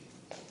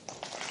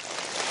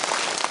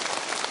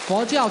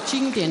佛教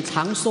经典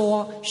常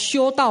说，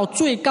修到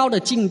最高的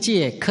境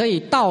界可以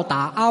到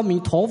达阿弥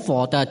陀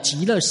佛的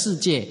极乐世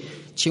界。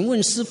请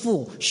问师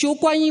父，修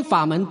观音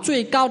法门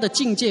最高的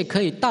境界可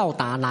以到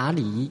达哪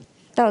里？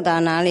到达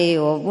哪里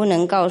我不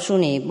能告诉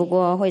你，不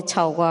过会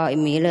超过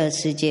弥勒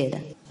世界的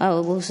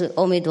而不是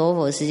阿弥陀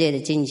佛世界的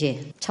境界，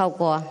超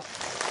过。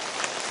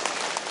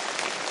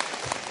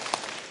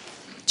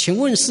请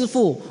问师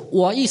父，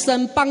我一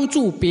生帮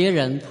助别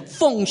人，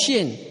奉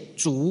献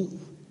足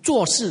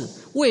做事，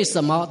为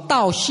什么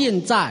到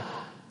现在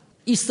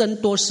一生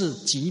都是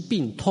疾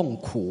病痛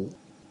苦？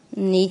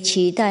你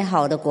期待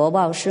好的果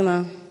报是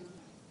吗？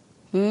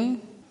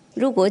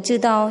如果知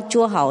道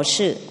做好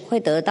事会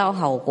得到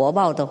好果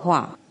报的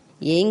话，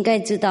也应该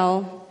知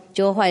道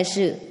做坏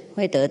事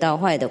会得到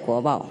坏的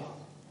果报。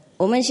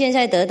我们现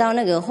在得到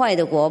那个坏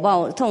的果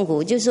报痛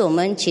苦，就是我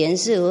们前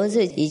世或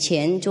是以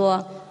前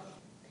做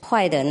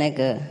坏的那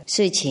个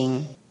事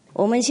情。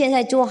我们现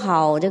在做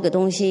好这个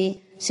东西，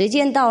时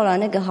间到了，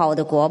那个好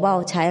的果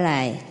报才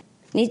来。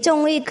你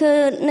种一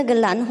棵那个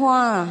兰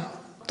花，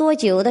多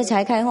久它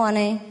才开花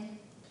呢？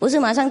不是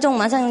马上种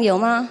马上有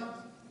吗？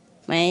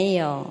没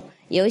有，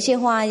有一些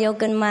花要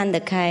更慢的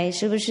开，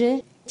是不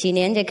是？几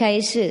年才开一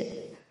次，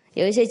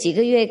有一些几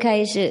个月开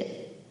一次。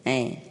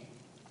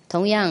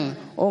同样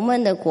我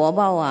们的果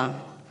报啊，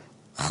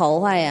好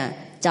坏啊，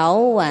早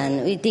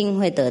晚一定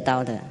会得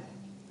到的，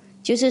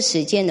就是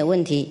时间的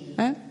问题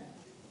啊。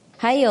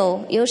还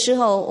有时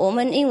候我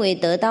们因为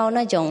得到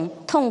那种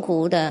痛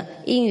苦的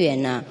因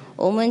缘啊，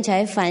我们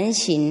才反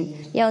省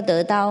要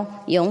得到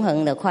永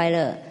恒的快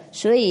乐，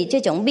所以这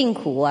种病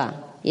苦啊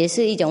也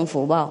是一种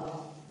福报。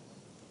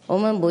我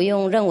们不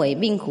用认为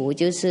病苦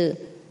就是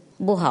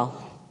不好，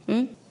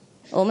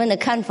我们的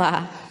看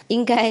法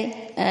应该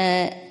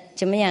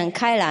怎么样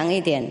开朗一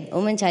点，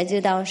我们才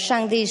知道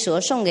上帝所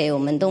送给我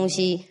们东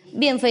西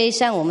并非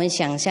像我们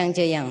想象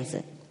这样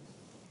子。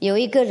有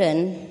一个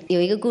人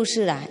有一个故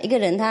事啦，一个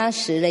人他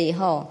死了以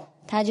后，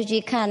他就去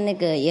看那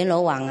个阎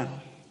罗王啊，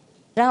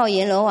然后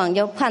阎罗王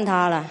就判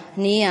他了，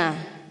你啊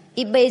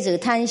一辈子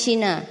贪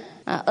心啊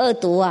恶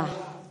毒啊，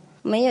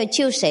没有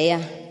救谁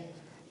啊，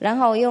然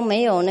后又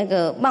没有那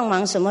个帮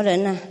忙什么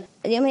人啊，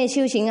也没有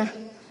修行啊，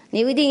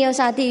你一定要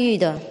下地狱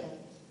的。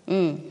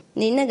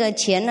你那个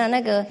钱啊，那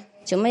个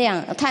怎么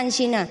样贪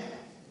心啊，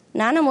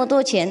拿那么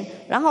多钱，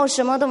然后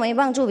什么都没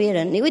帮助别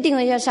人，你一定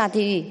会要下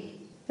地狱。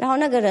然后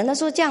那个人他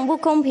说这样不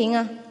公平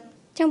啊，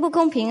这样不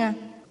公平啊，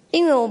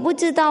因为我不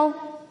知道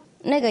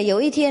那个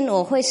有一天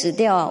我会死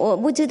掉啊，我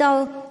不知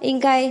道应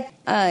该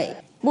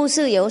不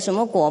是有什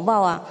么果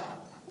报啊，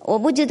我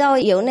不知道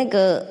有那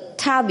个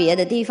差别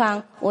的地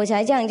方，我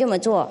才这么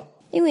做。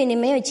因为你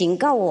没有警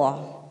告我，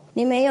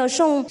你没有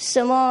送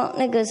什么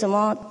那个什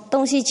么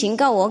东西警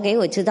告我给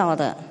我知道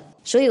的，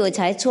所以我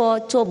才做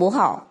不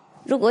好。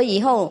如果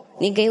以后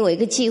你给我一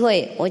个机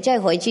会，我再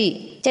回去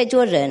再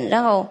做人，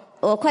然后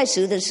我快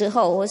死的时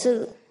候，我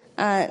是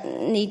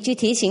你去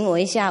提醒我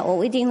一下，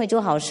我一定会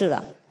做好事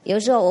了。有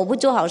时候我不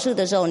做好事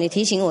的时候，你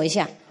提醒我一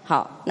下。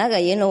好，那个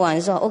阎罗王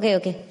说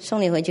OK，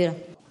 送你回去了。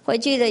回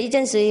去了一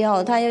阵子以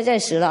后，他又再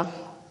死了，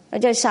他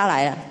再下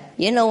来了。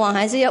阎罗王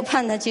还是要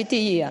判他去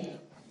地狱啊。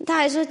他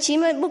还说奇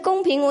怪不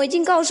公平，我已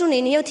经告诉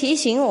你，你又提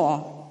醒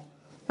我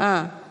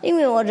因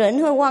为我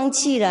人会忘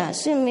记了，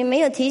所以你没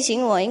有提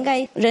醒我，应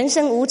该人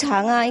生无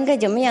常啊，应该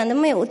怎么样都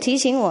没有提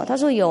醒我。他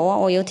说有啊，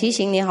我有提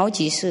醒你好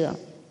几次啊。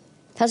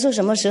他说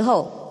什么时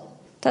候？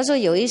他说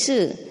有一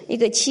次一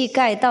个乞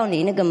丐到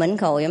你那个门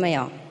口有没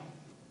有？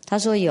他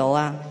说有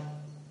啊。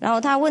然后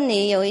他问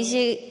你有一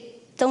些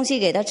东西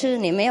给他吃，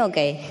你没有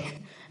给，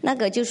那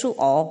个就是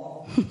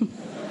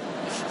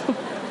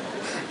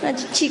那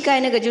乞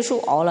丐那个就是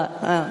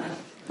了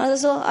他就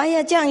说哎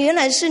呀这样原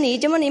来是你，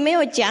怎么你没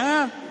有讲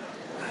啊？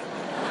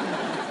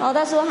然后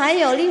他说还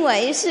有另外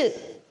一次，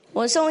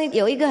我送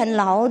有一个很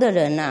老的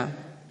人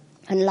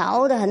很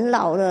老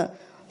的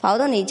跑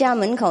到你家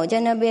门口，在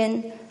那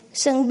边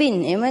生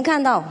病，有没有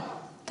看到？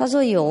他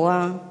说有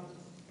啊。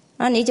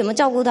你怎么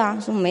照顾他？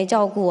说没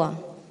照顾啊，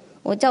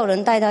我叫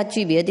人带他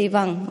去别的地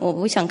方，我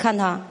不想看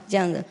他这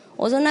样子。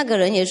我说那个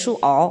人也属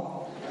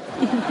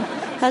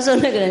他说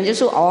那个人就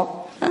属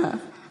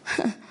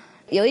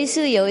有一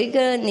次有一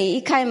个你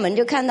一开门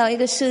就看到一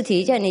个尸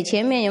体在你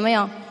前面，有没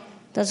有？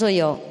他说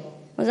有。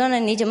我说那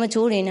你怎么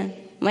处理呢？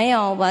没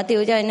有，我把它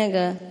丢在那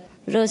个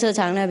热车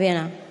场那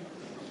边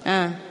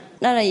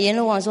那个阎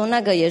罗王说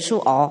那个也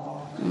属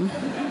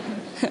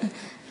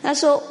他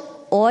说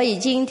我已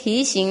经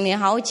提醒你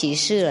好几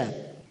次了，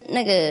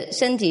那个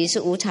身体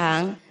是无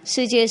常，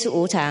世界是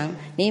无常，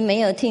你没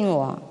有听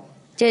我，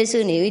这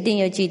次你一定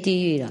要去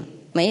地狱了，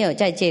没有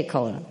再借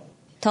口了。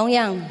同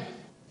样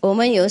我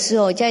们有时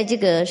候在这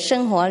个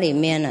生活里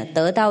面呢，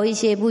得到一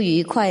些不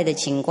愉快的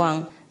情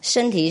况，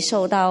身体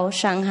受到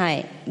伤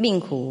害病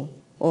苦，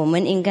我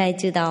们应该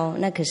知道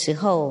那个时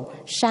候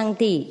上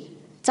帝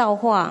造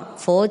化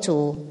佛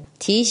祖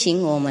提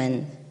醒我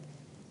们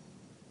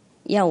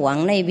要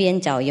往那边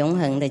找永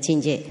恒的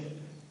境界。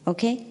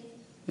 OK，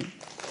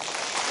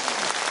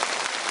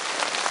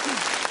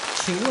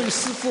 请问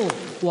师父，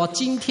我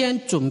今天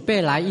准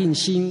备来印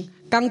心，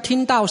刚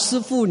听到师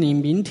父你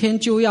明天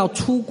就要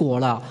出国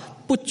了，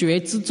不觉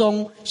之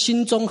中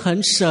心中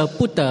很舍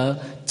不得，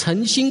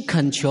诚心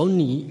恳求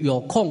你有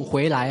空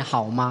回来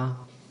好吗？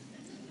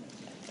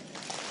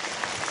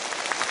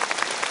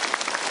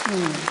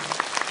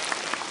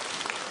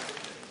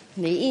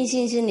你印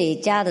心是你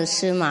家的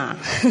事嘛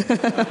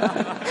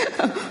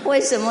为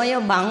什么要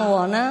忙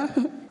我呢？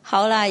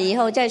好啦，以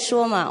后再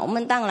说嘛，我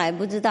们当然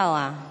不知道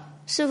啊，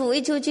师父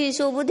一出去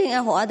说不定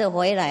要活得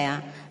回来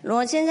啊，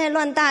我现在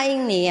乱答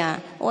应你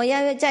啊，我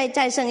要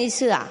再生一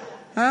次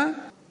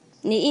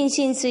你印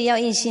心是要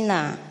印心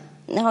啦，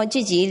然后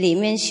自己里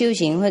面修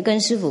行会跟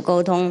师父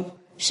沟通，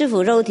师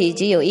父肉体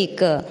只有一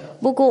个，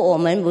不过我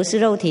们不是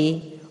肉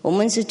体，我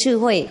们是智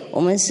慧，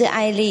我们是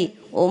爱力，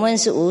我们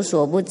是无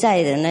所不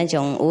在的那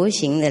种无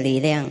形的力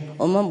量，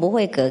我们不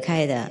会隔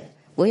开的，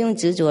不用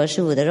执着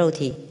师父的肉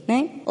体。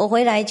我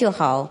回来就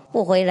好，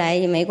不回来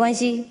也没关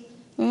系。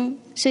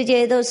世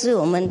界都是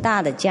我们大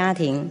的家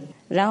庭，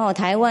然后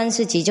台湾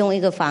是其中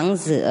一个房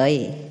子而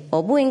已，我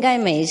不应该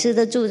每次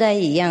都住在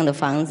一样的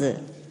房子。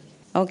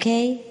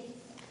 OK。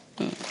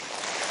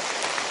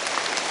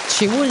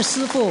 请问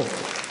师父，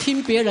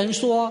听别人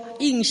说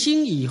印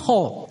心以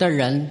后的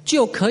人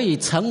就可以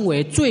成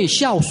为最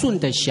孝顺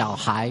的小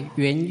孩，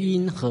原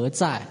因何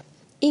在？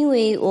因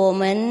为我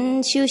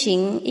们修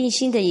行印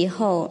心的以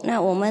后，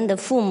那我们的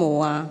父母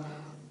啊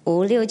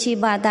5、6、7、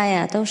8代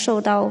啊都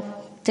受到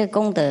这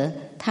功德，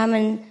他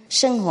们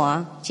升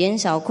华减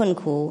少困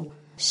苦，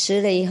死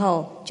了以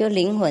后就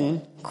灵魂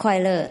快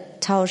乐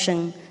超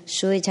生，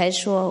所以才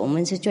说我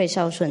们是最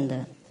孝顺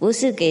的。不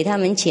是给他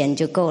们钱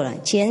就够了，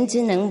钱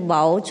只能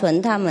保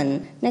存他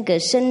们那个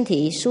身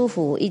体舒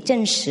服一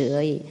阵子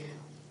而已，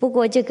不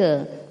过这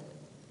个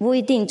不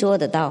一定做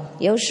得到。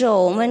有时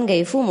候我们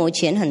给父母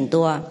钱很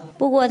多啊，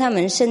不过他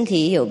们身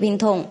体有病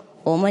痛，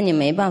我们也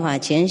没办法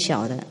减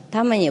小的，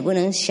他们也不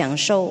能享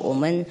受我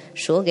们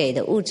所给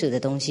的物质的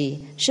东西，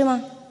是吗？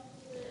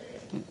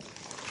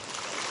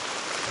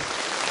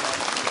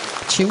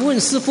请问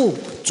师父，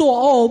做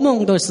噩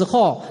梦的时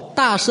候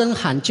大声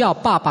喊叫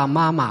爸爸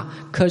妈妈，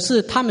可是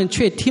他们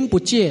却听不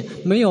见，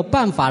没有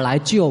办法来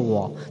救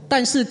我，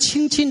但是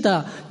轻轻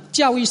的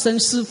叫一声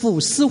师父，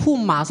师父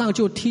马上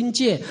就听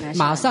见，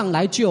马上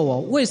来救我。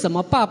为什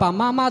么爸爸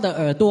妈妈的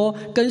耳朵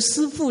跟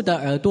师父的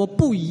耳朵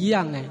不一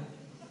样呢？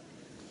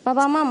爸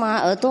爸妈妈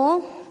耳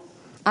朵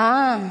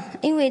啊，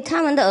因为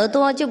他们的耳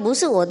朵就不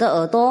是我的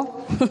耳朵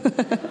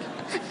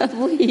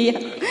不一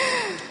样，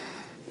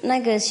那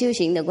个修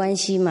行的关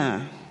系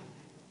嘛。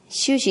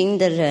修行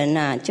的人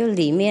啊，就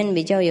里面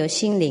比较有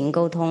心灵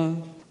沟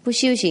通，不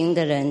修行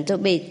的人都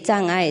被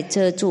障碍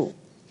遮住，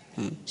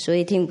所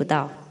以听不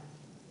到。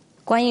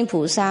观音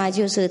菩萨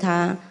就是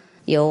他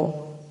有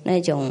那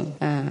种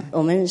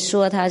我们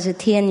说他是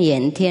天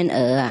眼天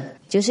耳啊，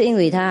就是因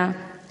为他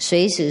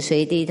随时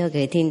随地都可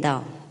以听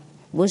到，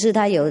不是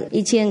他有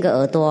1000个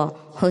耳朵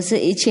或是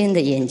1000的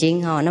眼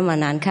睛那么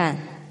难看，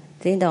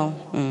听懂？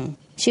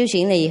修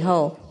行了以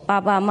后，爸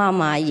爸妈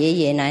妈爷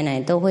爷奶奶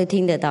都会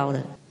听得到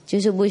的，就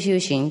是不修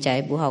行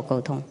才不好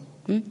沟通。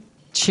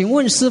请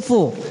问师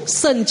父，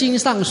圣经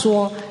上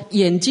说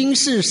眼睛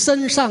是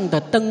身上的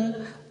灯，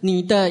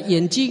你的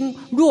眼睛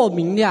若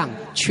明亮，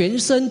全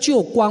身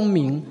就光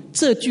明，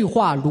这句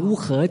话如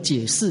何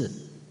解释？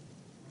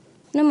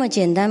那么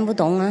简单不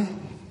懂啊？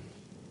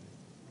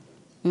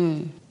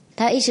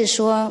他意思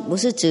说不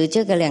是指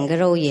这个2个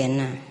肉眼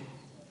啊，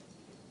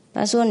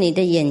他说你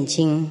的眼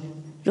睛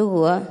如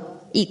果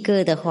一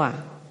个的话，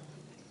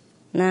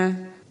那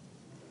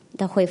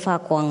它会发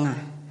光啊。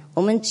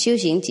我们修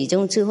行集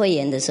中智慧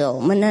眼的时候，我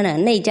们那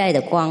内在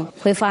的光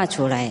会发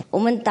出来。我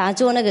们打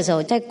坐那个时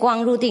候，在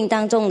光入定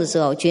当中的时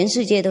候，全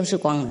世界都是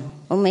光的，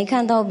我们没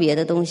看到别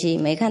的东西，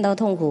没看到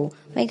痛苦，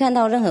没看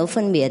到任何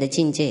分别的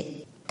境界。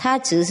他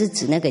只是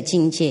指那个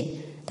境界，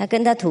他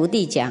跟他徒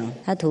弟讲，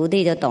他徒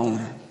弟就懂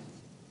了。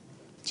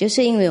就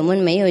是因为我们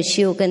没有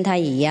修跟他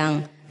一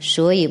样，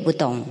所以不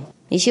懂。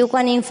你修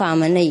观音法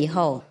门了以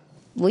后，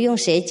不用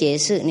谁解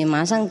释，你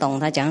马上懂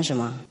他讲什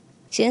么。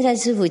现在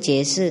师父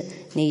解释，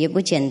你也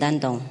不简单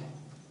懂。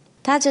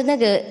他是那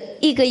个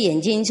一个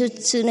眼睛就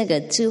是那个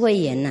智慧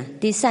眼啊，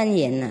第3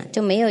眼啊，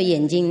就没有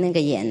眼睛那个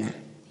眼啊。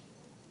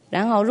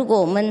然后如果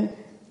我们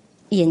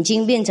眼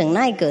睛变成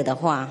那个的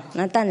话，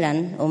那当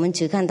然我们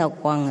只看到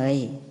光而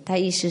已。他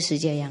意思是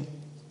这样。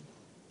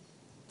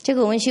这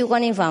个我们修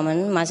观音法门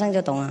马上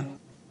就懂了，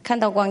看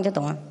到光就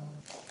懂了。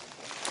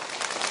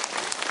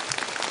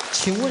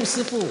请问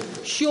师父，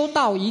修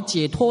道以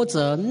解脱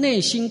者内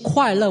心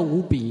快乐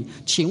无比，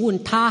请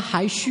问他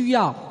还需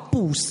要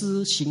布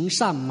施行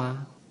善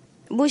吗？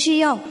不需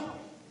要，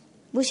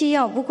不需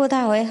要。不过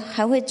他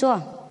还会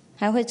做，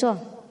还会做。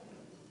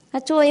他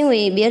做因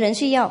为别人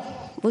需要，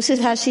不是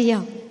他需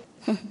要，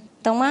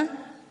懂吗？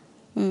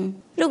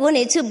如果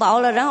你吃饱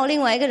了，然后另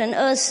外一个人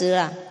饿死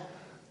了，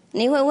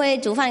你会不会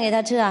煮饭给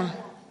他吃啊？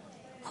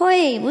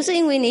会，不是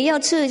因为你要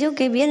吃就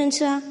给别人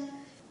吃啊。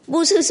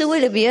布施是为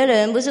了别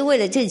人，不是为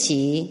了自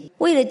己。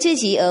为了自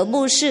己而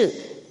布施，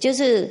就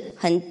是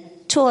很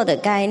错的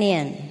概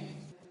念，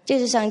就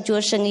是像做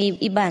生意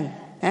一般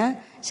啊，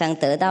想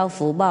得到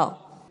福报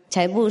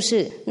才布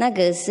施，那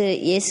个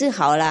也是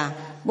好啦，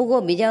不过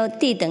比较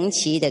低等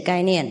级的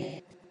概念。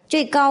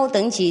最高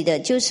等级的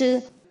就是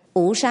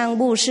无上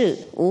布施，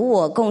无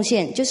我贡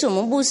献，就是我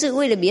们布施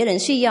为了别人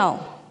需要，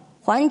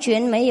完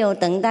全没有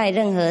等待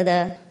任何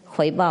的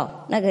回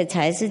报，那个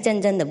才是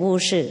真正的布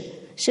施。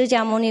释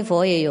迦牟尼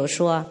佛也有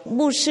说，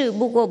布施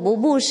不过不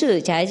布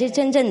施才是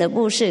真正的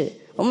布施。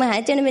我们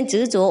还在那边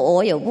执着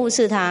我有布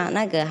施他，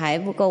那个还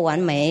不够完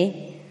美。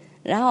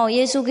然后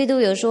耶稣基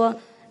督有说，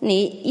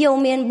你右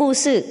面布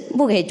施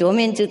不给左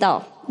面知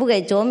道，不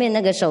给左面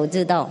那个手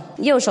知道，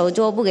右手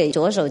做不给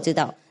左手知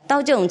道，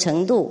到这种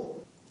程度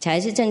才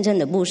是真正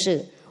的布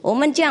施。我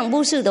们这样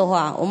布施的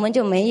话，我们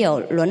就没有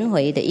轮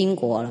回的因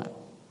果了。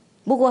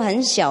不过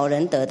很少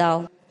人得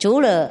到，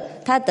除了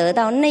他得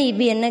到那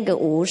边那个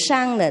无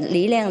上的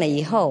力量了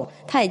以后，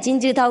他已经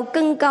知道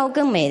更高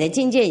更美的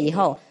境界以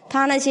后，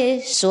他那些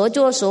所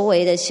作所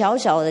为的小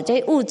小的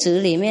在物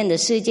质里面的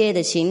世界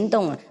的行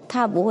动，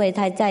他不会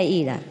太在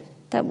意了，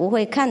他不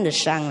会看得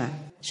上了。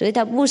所以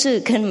他布施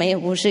跟没有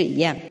布施一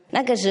样，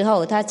那个时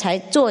候他才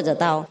做得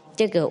到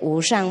这个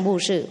无上布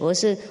施或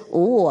是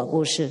无我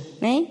布施。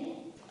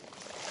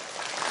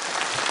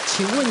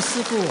请问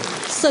师父，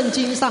圣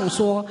经上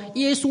说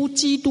耶稣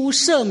基督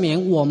赦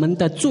免我们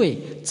的罪，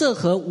这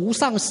和无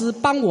上师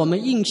帮我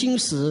们印心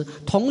时，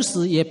同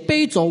时也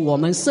背走我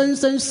们生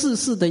生世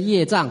世的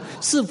业障，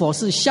是否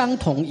是相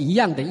同一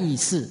样的意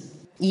思？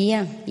一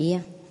样。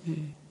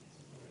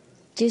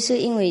就是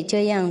因为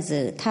这样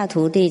子，他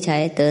徒弟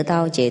才得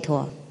到解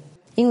脱。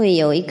因为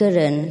有一个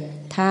人，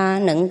他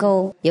能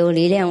够有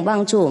力量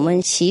帮助我们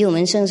洗我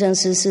们生生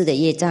世世的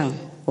业障，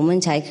我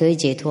们才可以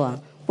解脱。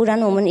不然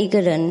我们一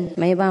个人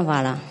没办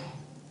法了，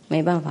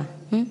没办法。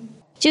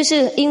就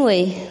是因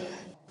为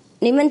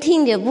你们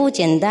听着不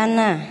简单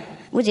呐，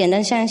不简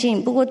单相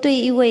信。不过对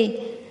一位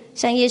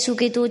像耶稣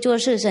基督做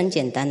事是很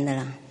简单的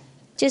啦，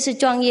就是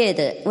专业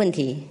的问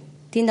题，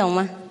听懂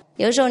吗？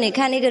有时候你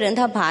看一个人，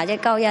他爬在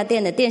高压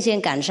电的电线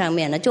杆上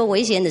面了，做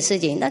危险的事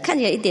情，那看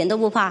起来一点都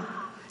不怕，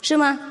是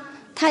吗？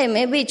他也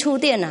没被触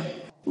电啊。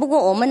不过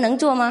我们能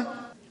做吗？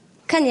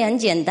看起来很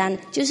简单，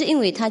就是因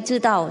为他知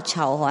道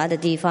巧滑的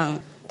地方。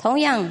同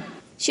样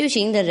修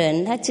行的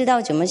人，他知道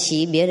怎么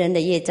洗别人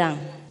的业障。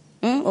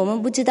我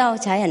们不知道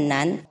才很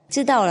难，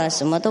知道了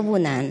什么都不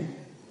难，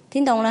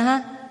听懂了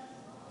哈？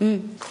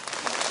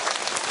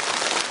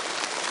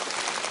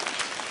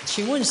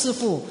请问师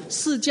父，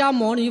释迦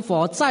牟尼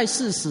佛在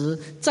世时，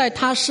在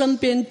他身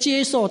边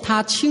接受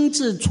他亲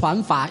自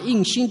传法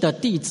印心的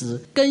弟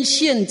子，跟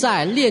现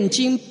在念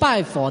经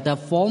拜佛的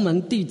佛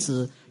门弟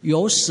子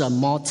有什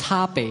么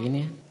差别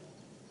呢？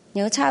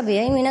有差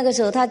别，因为那个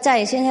时候他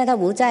在，现在他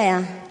不在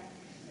啊。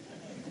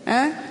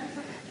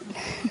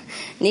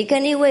你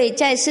跟一位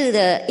在世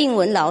的英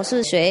文老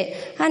师学，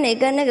和你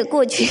跟那个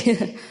过去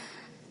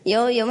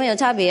有没有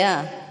差别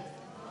啊？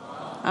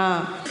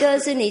一个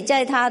是你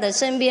在他的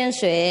身边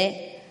学，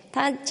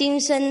他今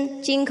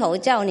生今口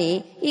叫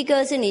你；一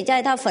个是你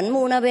在他坟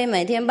墓那边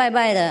每天拜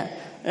拜的，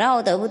然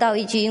后得不到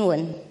一句英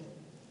文，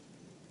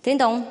听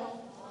懂？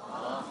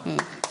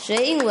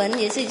学英文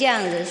也是这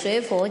样子，学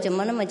佛怎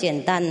么那么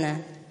简单呢？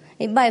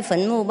你拜坟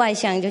墓拜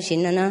香就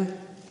行了呢？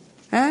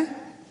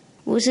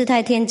不是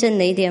太天真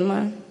了一点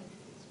吗？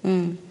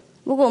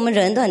不过我们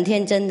人都很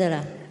天真的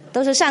啦，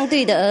都是上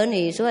帝的儿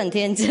女，所以很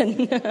天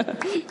真。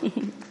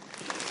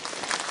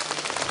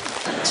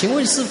请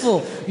问师父，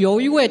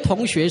有一位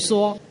同学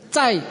说，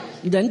在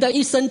人的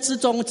一生之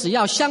中，只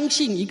要相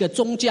信一个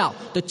宗教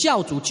的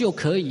教主就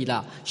可以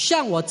了。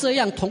像我这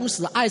样同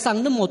时爱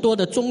上那么多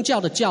的宗教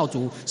的教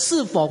主，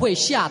是否会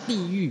下地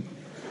狱？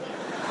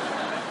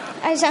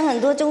爱上很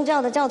多宗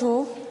教的教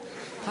徒？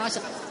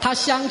他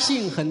相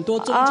信很多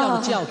宗教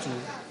的教主。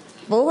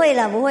不会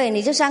了，不会，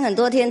你就上很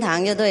多天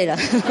堂就对了。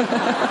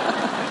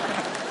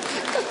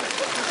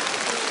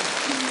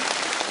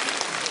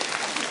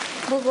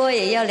不过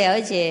也要了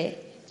解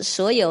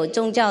所有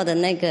宗教的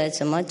那个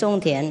什么种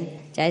田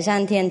才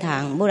上天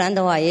堂，不然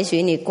的话，也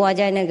许你挂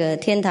在那个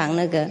天堂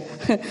那个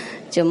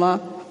怎么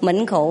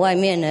门口外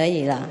面而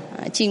已啦，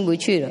进不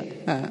去了。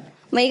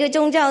每个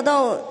宗教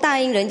都答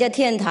应人家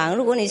天堂，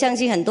如果你相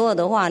信很多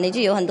的话，你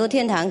就有很多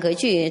天堂可以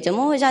去，怎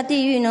么会下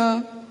地狱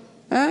呢？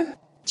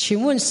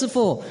请问师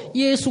父，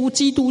耶稣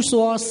基督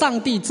说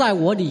上帝在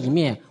我里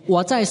面，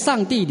我在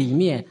上帝里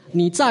面，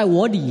你在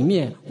我里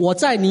面，我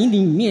在你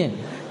里面，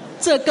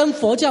这跟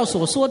佛教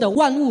所说的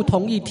万物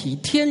同一体，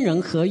天人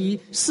合一，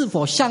是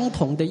否相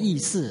同的意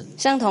思？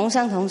相同。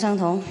相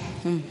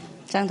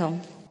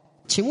同。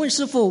请问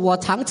师父，我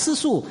常吃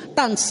素，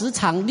但时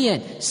常念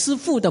师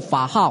父的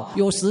法号，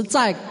有时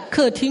在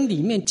客厅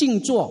里面静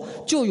坐，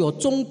就有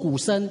钟鼓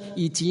声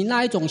以及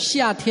那一种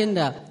夏天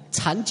的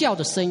蝉叫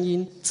的声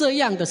音，这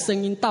样的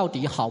声音到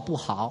底好不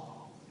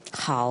好？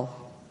好，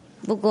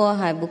不过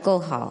还不够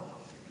好，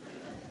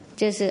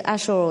就是阿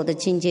修罗的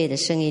境界的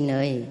声音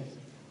而已。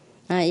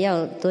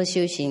要多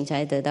修行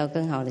才得到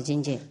更好的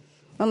境界。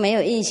没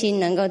有印心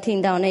能够听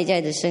到内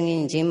在的声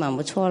音，已经蛮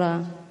不错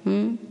了。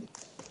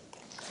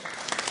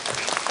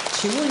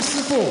请问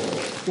师父，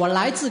我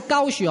来自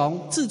高雄，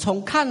自从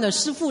看了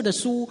师父的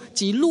书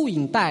及录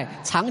影带，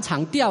常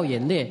常掉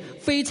眼泪，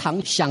非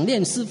常想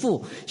念师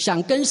父，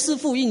想跟师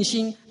父印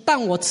心，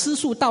但我吃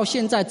素到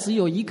现在只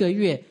有1个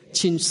月，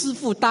请师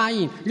父答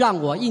应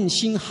让我印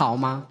心好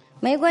吗？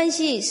没关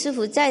系，师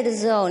父在的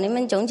时候，你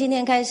们从今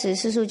天开始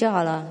吃素就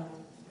好了，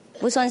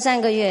不算3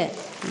个月。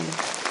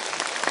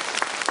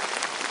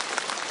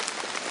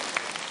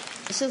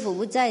师父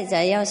不在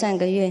才要3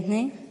个月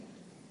呢。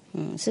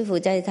师父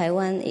在台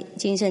湾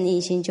今生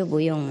印心就不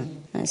用了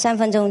，3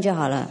分钟就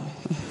好了。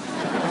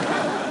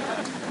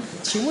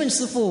请问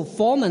师父，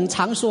佛门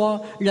常说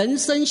人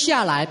生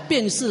下来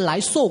便是来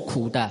受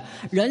苦的，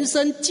人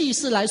生既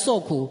是来受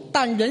苦，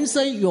但人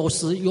生有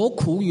时有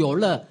苦有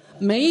乐，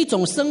每一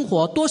种生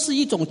活都是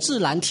一种自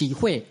然体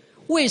会，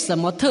为什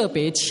么特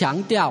别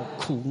强调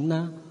苦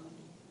呢？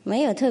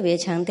没有特别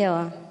强调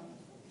啊，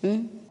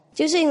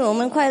就是因为我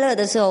们快乐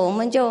的时候，我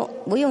们就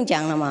不用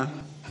讲了嘛，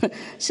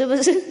是不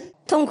是？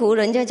痛苦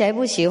人家才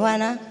不喜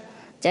欢啊，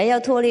才要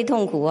脱离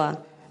痛苦啊。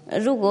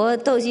如果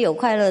都是有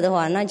快乐的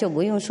话，那就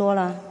不用说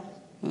了，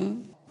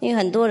因为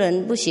很多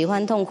人不喜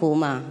欢痛苦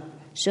嘛，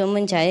所以我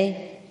们才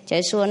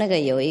说那个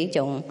有一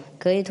种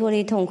可以脱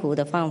离痛苦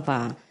的方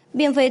法。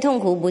并非痛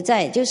苦不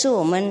在，就是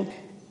我们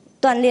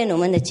锻炼我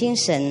们的精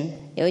神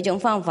有一种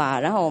方法，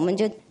然后我们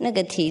就那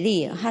个体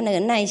力和那个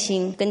耐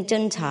心跟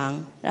珍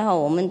藏，然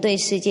后我们对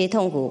世界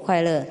痛苦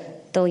快乐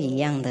都一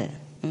样的，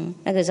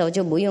那个时候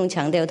就不用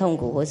强调痛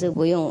苦，或是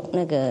不用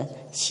那个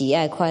喜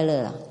爱快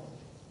乐了。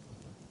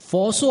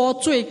佛说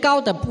最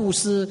高的布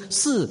施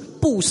是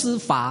布施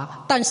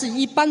法，但是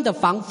一般的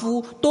凡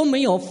夫都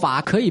没有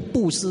法可以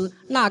布施，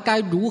那该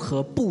如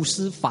何布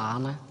施法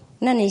呢？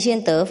那你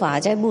先得法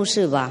再布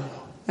施吧。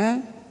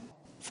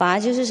法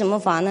就是什么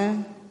法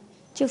呢？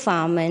就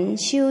法门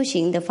修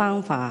行的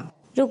方法。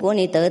如果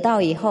你得到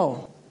以后，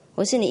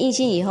或是你印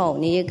心以后，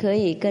你也可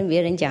以跟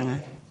别人讲啊，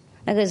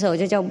那个时候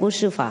就叫布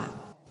施法。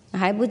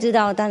还不知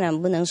道当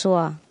然不能说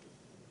啊。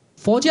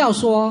佛教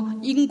说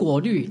因果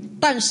律，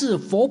但是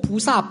佛菩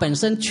萨本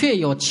身却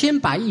有千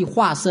百亿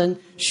化身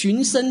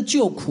寻声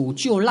救苦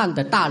救难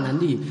的大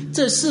能力，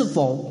这是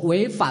否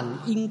违反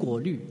因果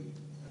律？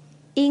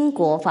因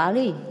果法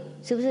律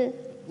是不是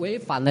违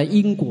反了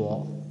因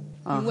果？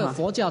因为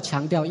佛教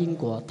强调因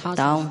果，他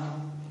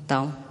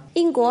懂。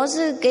因果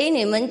是给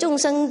你们众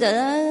生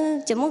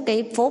的，怎么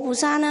给佛菩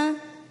萨呢？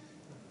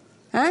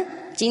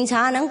警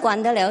察能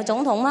管得了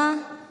总统吗？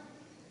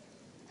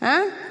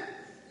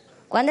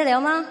管得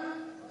了吗？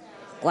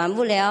管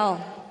不了。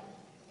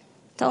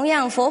同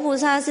样，佛菩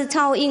萨是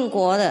超因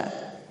果的，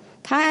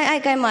他爱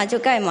干嘛就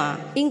干嘛，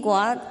因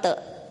果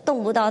的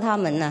动不到他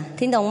们了，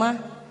听懂吗？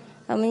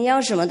他们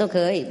要什么都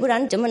可以，不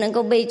然怎么能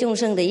够背众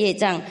生的业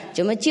障，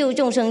怎么救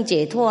众生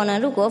解脱呢？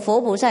如果佛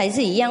菩萨也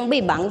是一样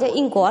被绑在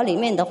因果里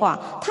面的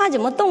话，他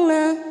怎么动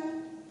呢？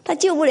他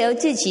救不了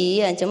自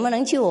己，怎么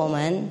能救我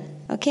们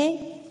 ？OK，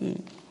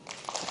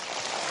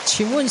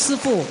 请问师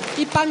父，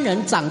一般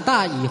人长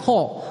大以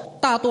后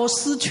大多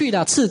失去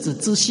了赤子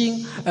之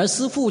心，而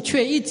师父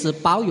却一直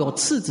保有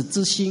赤子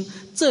之心，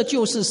这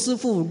就是师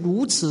父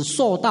如此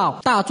受到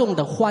大众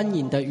的欢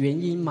迎的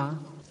原因吗？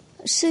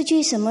失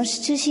去什么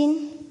之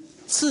心？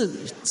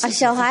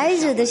小孩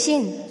子的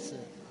心。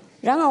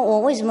然后我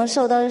为什么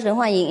受到人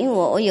欢迎？因为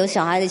我有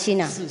小孩的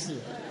心啊。是。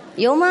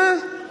有吗？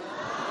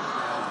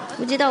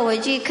不知道，回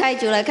去开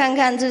酒来看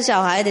看是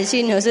小孩的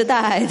心还是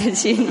大孩的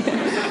心。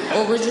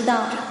我不知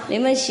道，你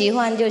们喜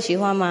欢就喜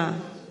欢嘛。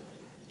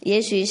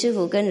也许师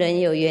父跟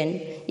人有缘，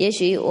也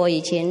许我以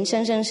前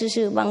生生世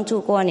世帮助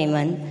过你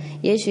们，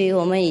也许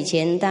我们以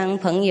前当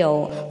朋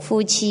友、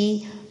夫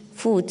妻、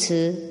父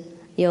慈，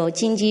有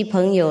亲戚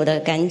朋友的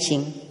感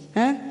情。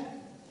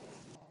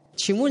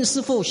请问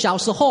师父，小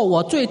时候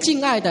我最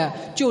敬爱的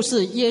就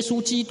是耶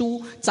稣基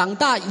督，长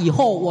大以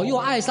后我又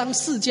爱上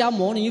释迦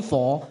牟尼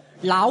佛、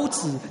老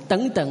子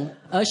等等，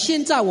而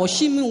现在我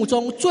心目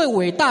中最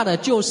伟大的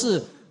就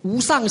是无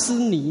上师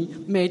你，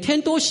每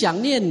天都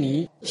想念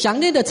你，想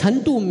念的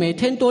程度每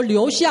天都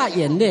流下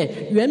眼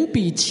泪，远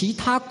比其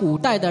他古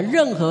代的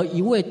任何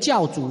一位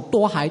教主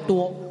都还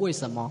多。为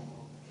什么？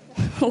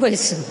为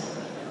什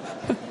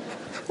么？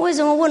为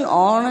什么问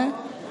我呢？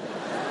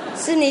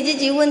是你自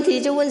己问题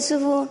就问师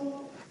父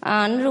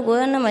啊！如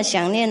果那么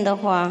想念的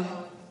话，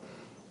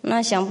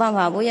那想办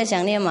法不要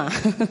想念嘛。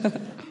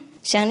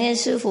想念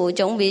师父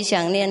总比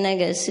想念那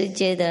个世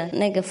界的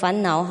那个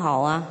烦恼好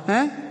啊！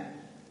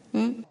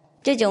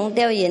这种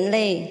掉眼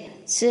泪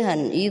是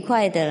很愉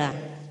快的啦，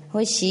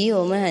会洗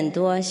我们很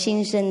多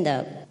心生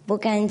的不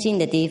干净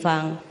的地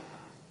方。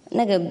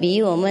那个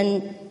比我们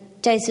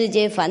在世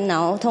界烦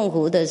恼痛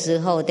苦的时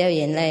候掉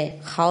眼泪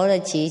好了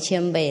几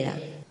千倍了。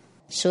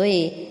所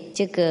以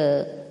这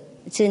个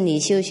是你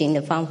修行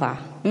的方法。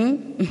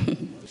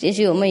也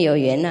许我们有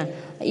缘啊，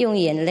用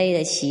眼泪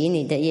来洗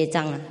你的业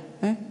障啊。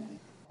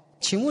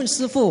请问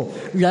师父，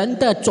人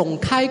的总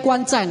开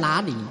关在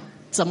哪里？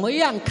怎么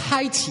样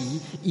开启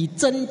以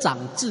增长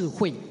智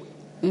慧？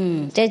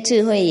在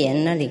智慧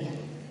眼那里，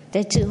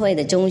在智慧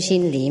的中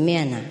心里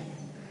面啊，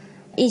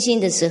一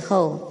心的时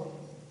候，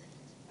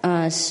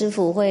师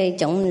父会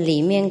从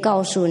里面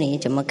告诉你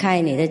怎么开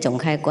你的总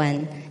开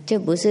关，这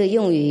不是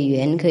用语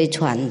言可以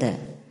传的。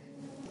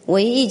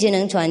唯一只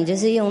能传就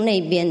是用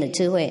那边的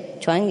智慧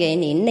传给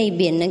你那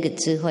边那个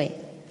智慧，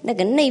那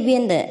个那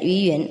边的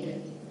语言，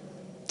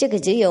这个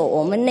只有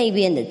我们那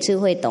边的智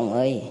慧懂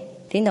而已，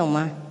听懂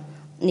吗？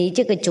你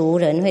这个族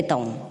人会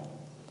懂，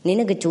你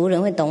那个族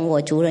人会懂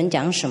我族人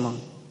讲什么，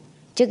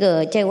这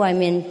个在外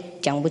面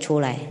讲不出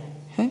来。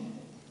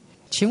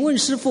请问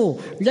师父，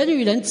人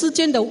与人之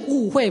间的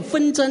误会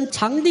纷争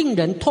常令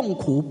人痛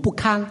苦不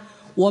堪，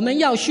我们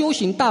要修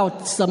行到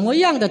什么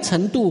样的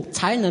程度，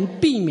才能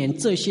避免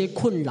这些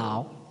困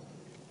扰？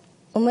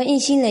我们一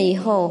心了以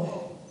后，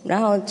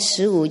然后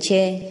15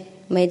切，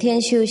每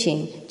天修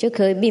行就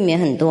可以避免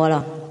很多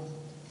了。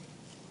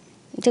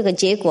这个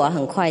结果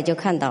很快就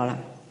看到了，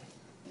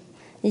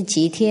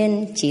几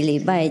天、几礼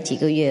拜、几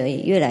个月而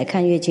已，越来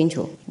看越清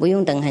楚，不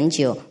用等很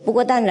久。不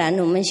过当然，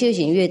我们修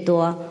行越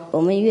多，我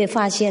们越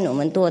发现我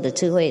们多的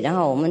智慧，然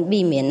后我们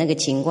避免那个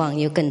情况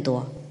又更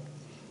多。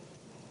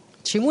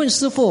请问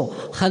师父，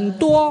很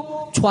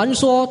多传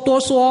说都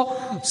说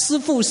师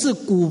父是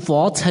古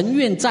佛成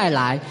愿再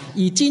来，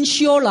已经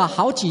修了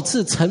好几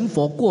次成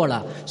佛过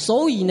了，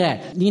所以呢，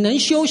你能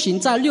修行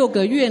在6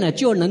个月呢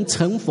就能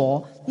成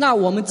佛。那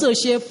我们这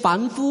些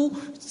凡夫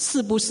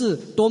是不是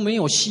都没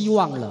有希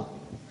望了？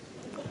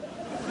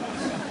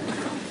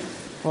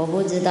我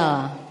不知道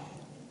啊，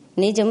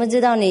你怎么知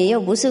道你又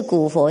不是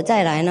古佛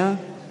再来呢？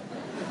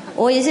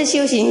我也是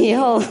修行以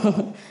后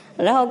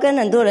然后跟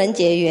很多人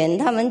结缘，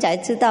他们才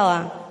知道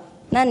啊。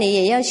那你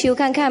也要修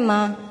看看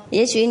吗？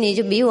也许你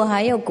就比我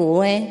还要古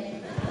哎。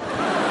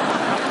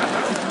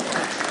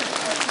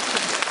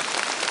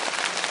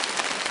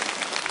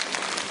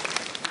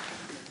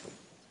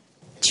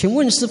请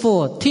问师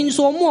父，听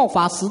说末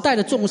法时代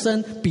的众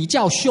生比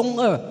较凶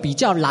恶，比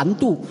较难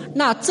度，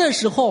那这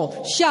时候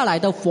下来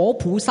的佛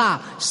菩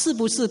萨是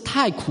不是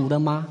太苦了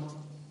吗？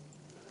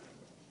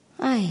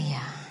哎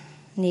呀，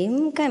你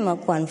们干嘛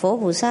管佛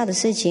菩萨的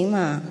事情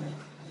嘛？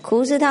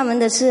苦是他们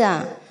的事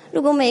啊。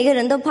如果每个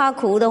人都怕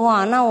苦的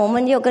话，那我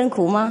们又更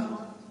苦吗？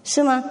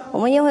是吗？我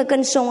们又会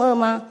更凶恶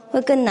吗？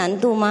会更难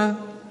度吗？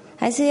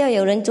还是要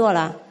有人做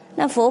了？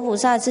那佛菩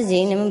萨事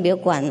情你们别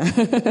管了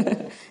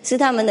是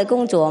他们的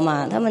工作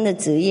嘛，他们的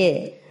职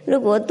业。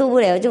如果度不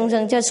了众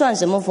生，这算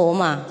什么佛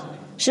嘛？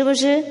是不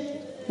是？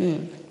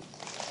请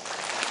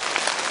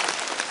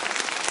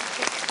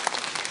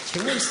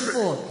问师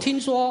父，听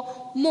说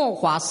末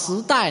法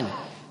时代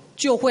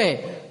就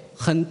会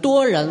很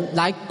多人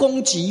来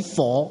攻击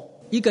佛，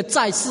一个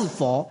在世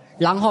佛，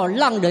然后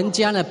让人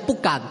家呢不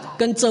敢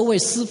跟这位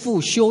师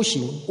父修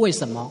行，为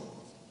什么？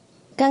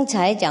刚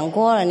才讲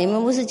过了，你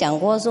们不是讲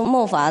过说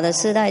末法的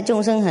时代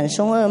众生很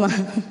凶恶吗？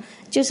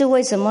就是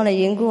为什么的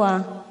缘故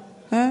啊。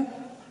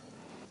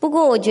不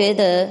过我觉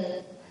得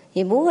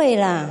也不会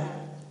啦，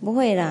不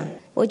会啦。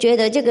我觉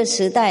得这个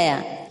时代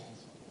啊，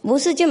不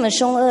是这么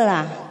凶恶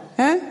啦。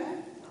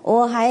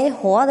我还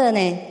活着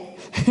呢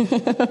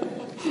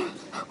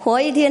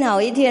活一天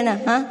好一天了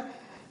啊。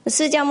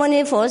释迦牟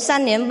尼佛3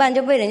年半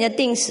就被人家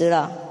定死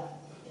了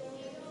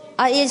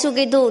啊。耶稣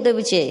基督对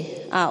不起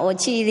啊，我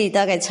记忆力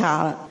大概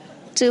差了，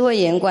智慧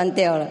眼关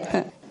掉了。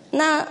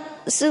那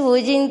师父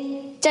已经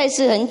在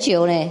世很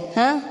久了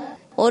啊。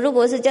我如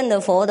果是真的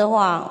佛的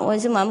话，我也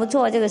是蛮不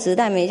错，这个时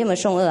代没这么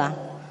凶恶啊，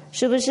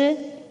是不是？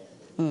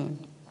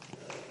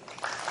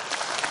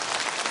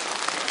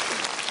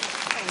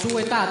诸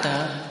位大德，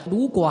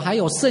如果还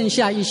有剩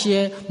下一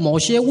些某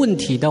些问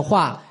题的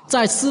话，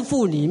在师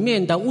父里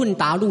面的问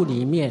答录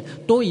里面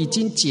都已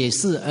经解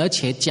释，而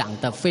且讲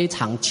得非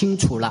常清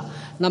楚了。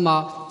那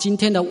么今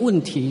天的问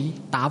题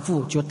答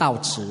复就到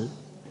此。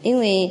因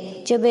为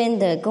这边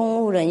的公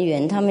务人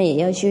员他们也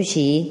要休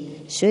息，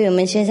所以我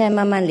们现在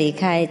慢慢离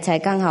开，才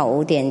刚好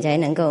5点才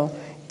能够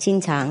进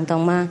场，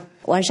懂吗？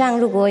晚上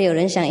如果有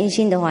人想一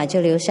心的话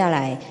就留下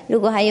来，如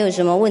果还有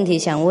什么问题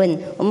想问，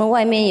我们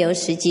外面有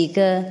10几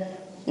个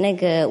那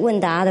个问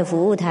答的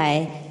服务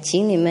台，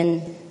请你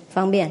们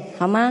方便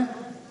好吗？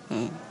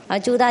好，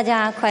祝大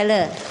家快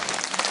乐。